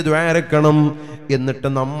മർക്കസിന് വേണ്ടി ദുആ ഇറക്കണം. എന്നിട്ട്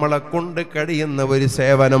നമ്മളെ കൊണ്ട് കഴിയുന്ന ഒരു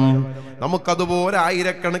സേവനം, നമുക്കതുപോലെ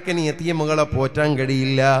ആയിരക്കണക്കിന് യതീമുകളെ പോറ്റാൻ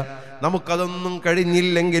കഴിയില്ല. നമുക്കതൊന്നും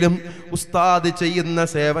കഴിഞ്ഞില്ലെങ്കിലും ഉസ്താദ് ചെയ്യുന്ന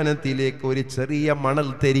സേവനത്തിലേക്ക് ഒരു ചെറിയ മണൽ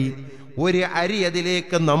തരി, ഒരു അരി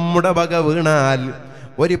അതിലേക്ക് നമ്മുടെ വക വീണാൽ,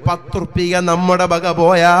 ഒരു 10 ഉറുപ്പിക നമ്മുടെ വക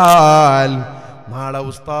പോയാൽ, നാളെ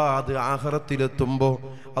ഉസ്താദ് ആഖിറത്തിലെത്തുമ്പോ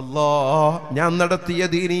അല്ലാ, ഞാൻ നടത്തിയ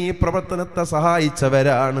ദീനീ പ്രവർത്തനത്തെ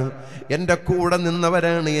സഹായിച്ചവരാണ്, എൻ്റെ കൂടെ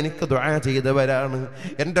നിന്നവരാണ്, എനിക്ക് ദുആ ചെയ്തവരാണ്,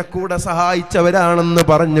 എൻ്റെ കൂടെ സഹായിച്ചവരാണെന്ന്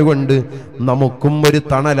പറഞ്ഞുകൊണ്ട് നമുക്കും ഒരു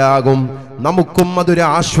തണലാകും, നമുക്കും അതൊരു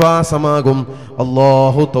ആശ്വാസമാകും.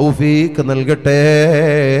 അല്ലാഹു തൗഫീഖ് നൽകട്ടെ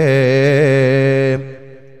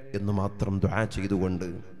എന്ന് മാത്രം ദുആ ചെയ്തുകൊണ്ട്,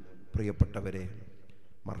 പ്രിയപ്പെട്ടവരെ,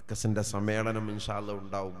 മർക്കസിന്റെ സമ്മേളനം ഇൻഷാ അല്ലാഹ്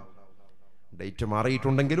ഉണ്ടാവും. ഡേറ്റ്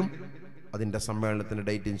മാറിയിട്ടുണ്ടെങ്കിലും അതിൻ്റെ സമ്മേളനത്തിൻ്റെ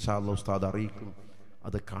ഡേറ്റ് ഇൻഷാ അല്ലാഹ് ഉസ്താദ് അറിയിക്കും.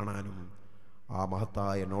 അത് കാണാനും ആ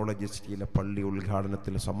മഹത്തായ നോളജ് സിറ്റിയിലെ പള്ളി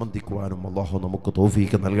ഉദ്ഘാടനത്തിൽ സംബന്ധിക്കുവാനും അല്ലാഹു നമുക്ക്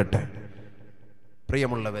തൗഫീഖ് നൽകട്ടെ.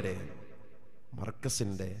 പ്രിയമുള്ളവരെ,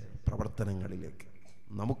 മർക്കസിൻ്റെ പ്രവർത്തനങ്ങളിലേക്ക്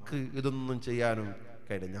നമുക്ക് ഇതൊന്നും ചെയ്യാനും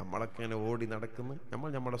കഴിയില്ല. നമ്മളൊക്കെ ഇങ്ങനെ ഓടി നടക്കുന്നു,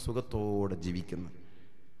 നമ്മുടെ സുഖത്തോടെ ജീവിക്കുന്നു.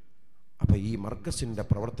 അപ്പം ഈ മർക്കസിൻ്റെ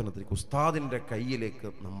പ്രവർത്തനത്തിലേക്ക്, ഉസ്താദിൻ്റെ കയ്യിലേക്ക്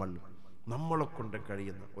നമ്മളെ കൊണ്ട്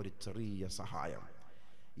കഴിയുന്ന ഒരു ചെറിയ സഹായം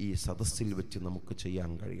ഈ സദസ്സിൽ വെച്ച് നമുക്ക് ചെയ്യാൻ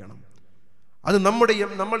കഴിയണം. അത്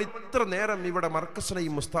നമ്മൾ ഇത്ര നേരം ഇവിടെ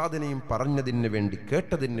മർക്കസിനെയും ഉസ്താദിനെയും പറഞ്ഞതിന് വേണ്ടി,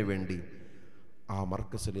 കേട്ടതിന് വേണ്ടി, ആ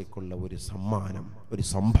മർക്കസിലേക്കുള്ള ഒരു സമ്മാനം, ഒരു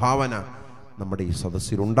സംഭാവന നമ്മുടെ ഈ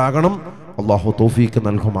സദസ്സിൽ ഉണ്ടാകണം. അല്ലാഹു തൗഫീഖ്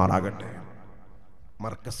നൽകുമാറാകട്ടെ.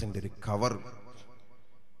 മർക്കസിൻ്റെ ഒരു കവർ,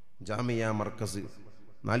 ജാമിയ മർക്കസ്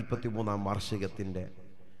 43ാം വാർഷികത്തിൻ്റെ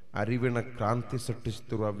ಅರಿವಿನ ಕ್ರಾಂತಿ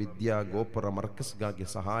ಸೃಷ್ಟಿಸುತ್ತಿರುವ ವಿದ್ಯಾ ಗೋಪುರ ಮರ್ಕಸ್ಗಾಗಿ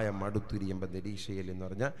ಸಹಾಯ ಮಾಡುತ್ತೀರಿ ಎಂಬ ನಿರೀಕ್ಷೆಯಲ್ಲಿ എന്ന്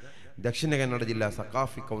പറഞ്ഞാൽ ദക്ഷിണ കന്നഡ ജില്ലാ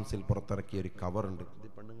സഖാഫി കൗൺസിൽ പുറത്തിറക്കിയ ഒരു കവറുണ്ട്. ഇത്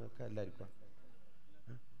പെണ്ണുങ്ങൾക്ക് എല്ലാവർക്കും.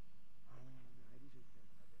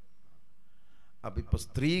 അപ്പം ഇപ്പോൾ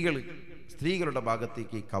സ്ത്രീകളുടെ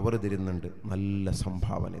ഭാഗത്തേക്ക് ഈ കവർ തരുന്നുണ്ട്. നല്ല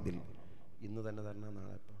സംഭാവന ഇതിൽ. ഇന്ന് തന്നെ തരണം,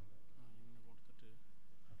 നാളെ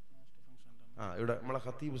ഇവിടെ നമ്മളെ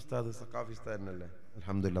ഖത്തീബ് ഉസ്താദ് സഖാഫി ഉസ്താദിനല്ലേ,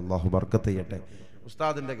 അൽഹംദുലില്ലാഹ്, അല്ലാഹു ബർക്കത്ത് ചെയ്യട്ടെ.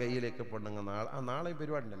 ഉസ്താദിൻ്റെ കയ്യിലേക്ക് പെണ്ണുങ്ങൾ നാളെ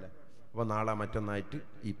പരിപാടി ഉണ്ടല്ലേ. അപ്പോൾ നാളെ മറ്റൊന്നായിട്ട്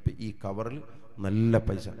ഈ കവറിൽ നല്ല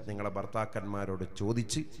പൈസ നിങ്ങളെ ഭർത്താക്കന്മാരോട്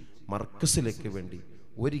ചോദിച്ച് മർക്കസിലേക്ക് വേണ്ടി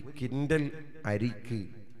 1 കിൻഡൽ അരിക്ക്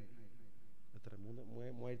എത്ര 3500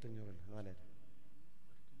 4000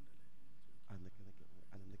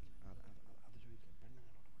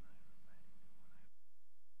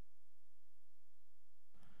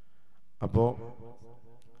 അപ്പോൾ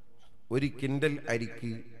 1 കിൻഡൽ അരിക്ക്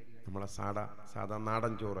നമ്മളെ സാധാ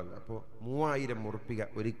നാടൻ ചോറല്ല. അപ്പോൾ 3000 ഉറുപ്പിക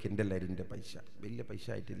 1 കിൻഡൽ അരിൻ്റെ പൈസ. വലിയ പൈസ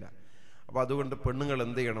ആയിട്ടില്ല. അപ്പോൾ അതുകൊണ്ട് പെണ്ണുങ്ങൾ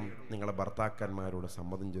എന്ത് ചെയ്യണം, നിങ്ങളെ ഭർത്താക്കന്മാരോട്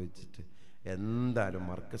സമ്മതം ചോദിച്ചിട്ട് എന്തായാലും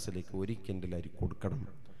മർക്കസിലേക്ക് 1 കിൻഡൽ അരി കൊടുക്കണം.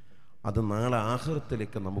 അത് നാളെ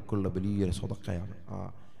ആഖിറത്തിലേക്ക് നമുക്കുള്ള വലിയൊരു സ്വതക്കയാണ്.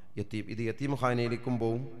 ഇത് യതീംഖാനയിലേക്കും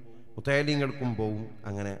പോവും, മുത്തഅല്ലിങ്ങൾക്കും പോവും.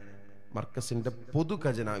 അങ്ങനെ മർക്കസിൻ്റെ പൊതു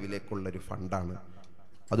ഖജനാവിലേക്കുള്ളൊരു ഫണ്ടാണ്.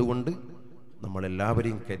 അതുകൊണ്ട്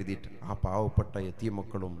നമ്മളെല്ലാവരെയും കരുതിയിട്ട് ആ പാവപ്പെട്ട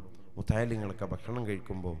യതീമക്കളും മുത്തഅല്ലിങ്ങളൊക്കെ ഭക്ഷണം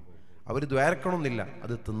കഴിക്കുമ്പോൾ അവർ ദ്വാരക്കണമെന്നില്ല,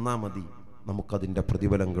 അത് തിന്നാൽ മതി, നമുക്കതിൻ്റെ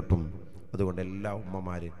പ്രതിഫലം കിട്ടും. അതുകൊണ്ട് എല്ലാ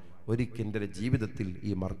ഉമ്മമാർ 1 കിൻഡൽ ജീവിതത്തിൽ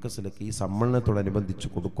ഈ മർക്കസിലേക്ക് ഈ സമ്മേളനത്തോടനുബന്ധിച്ച്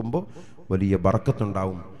കൊടുക്കുമ്പോൾ വലിയ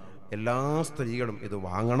ബർക്കത്തുണ്ടാവും. എല്ലാ സ്ത്രീകളും ഇത്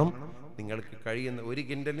വാങ്ങണം. നിങ്ങൾക്ക് കഴിയുന്ന 1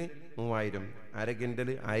 കിൻഡൽ 3000, അര കിൻഡൽ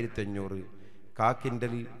 1500, കാ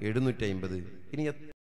കിൻഡൽ 750. ഇനി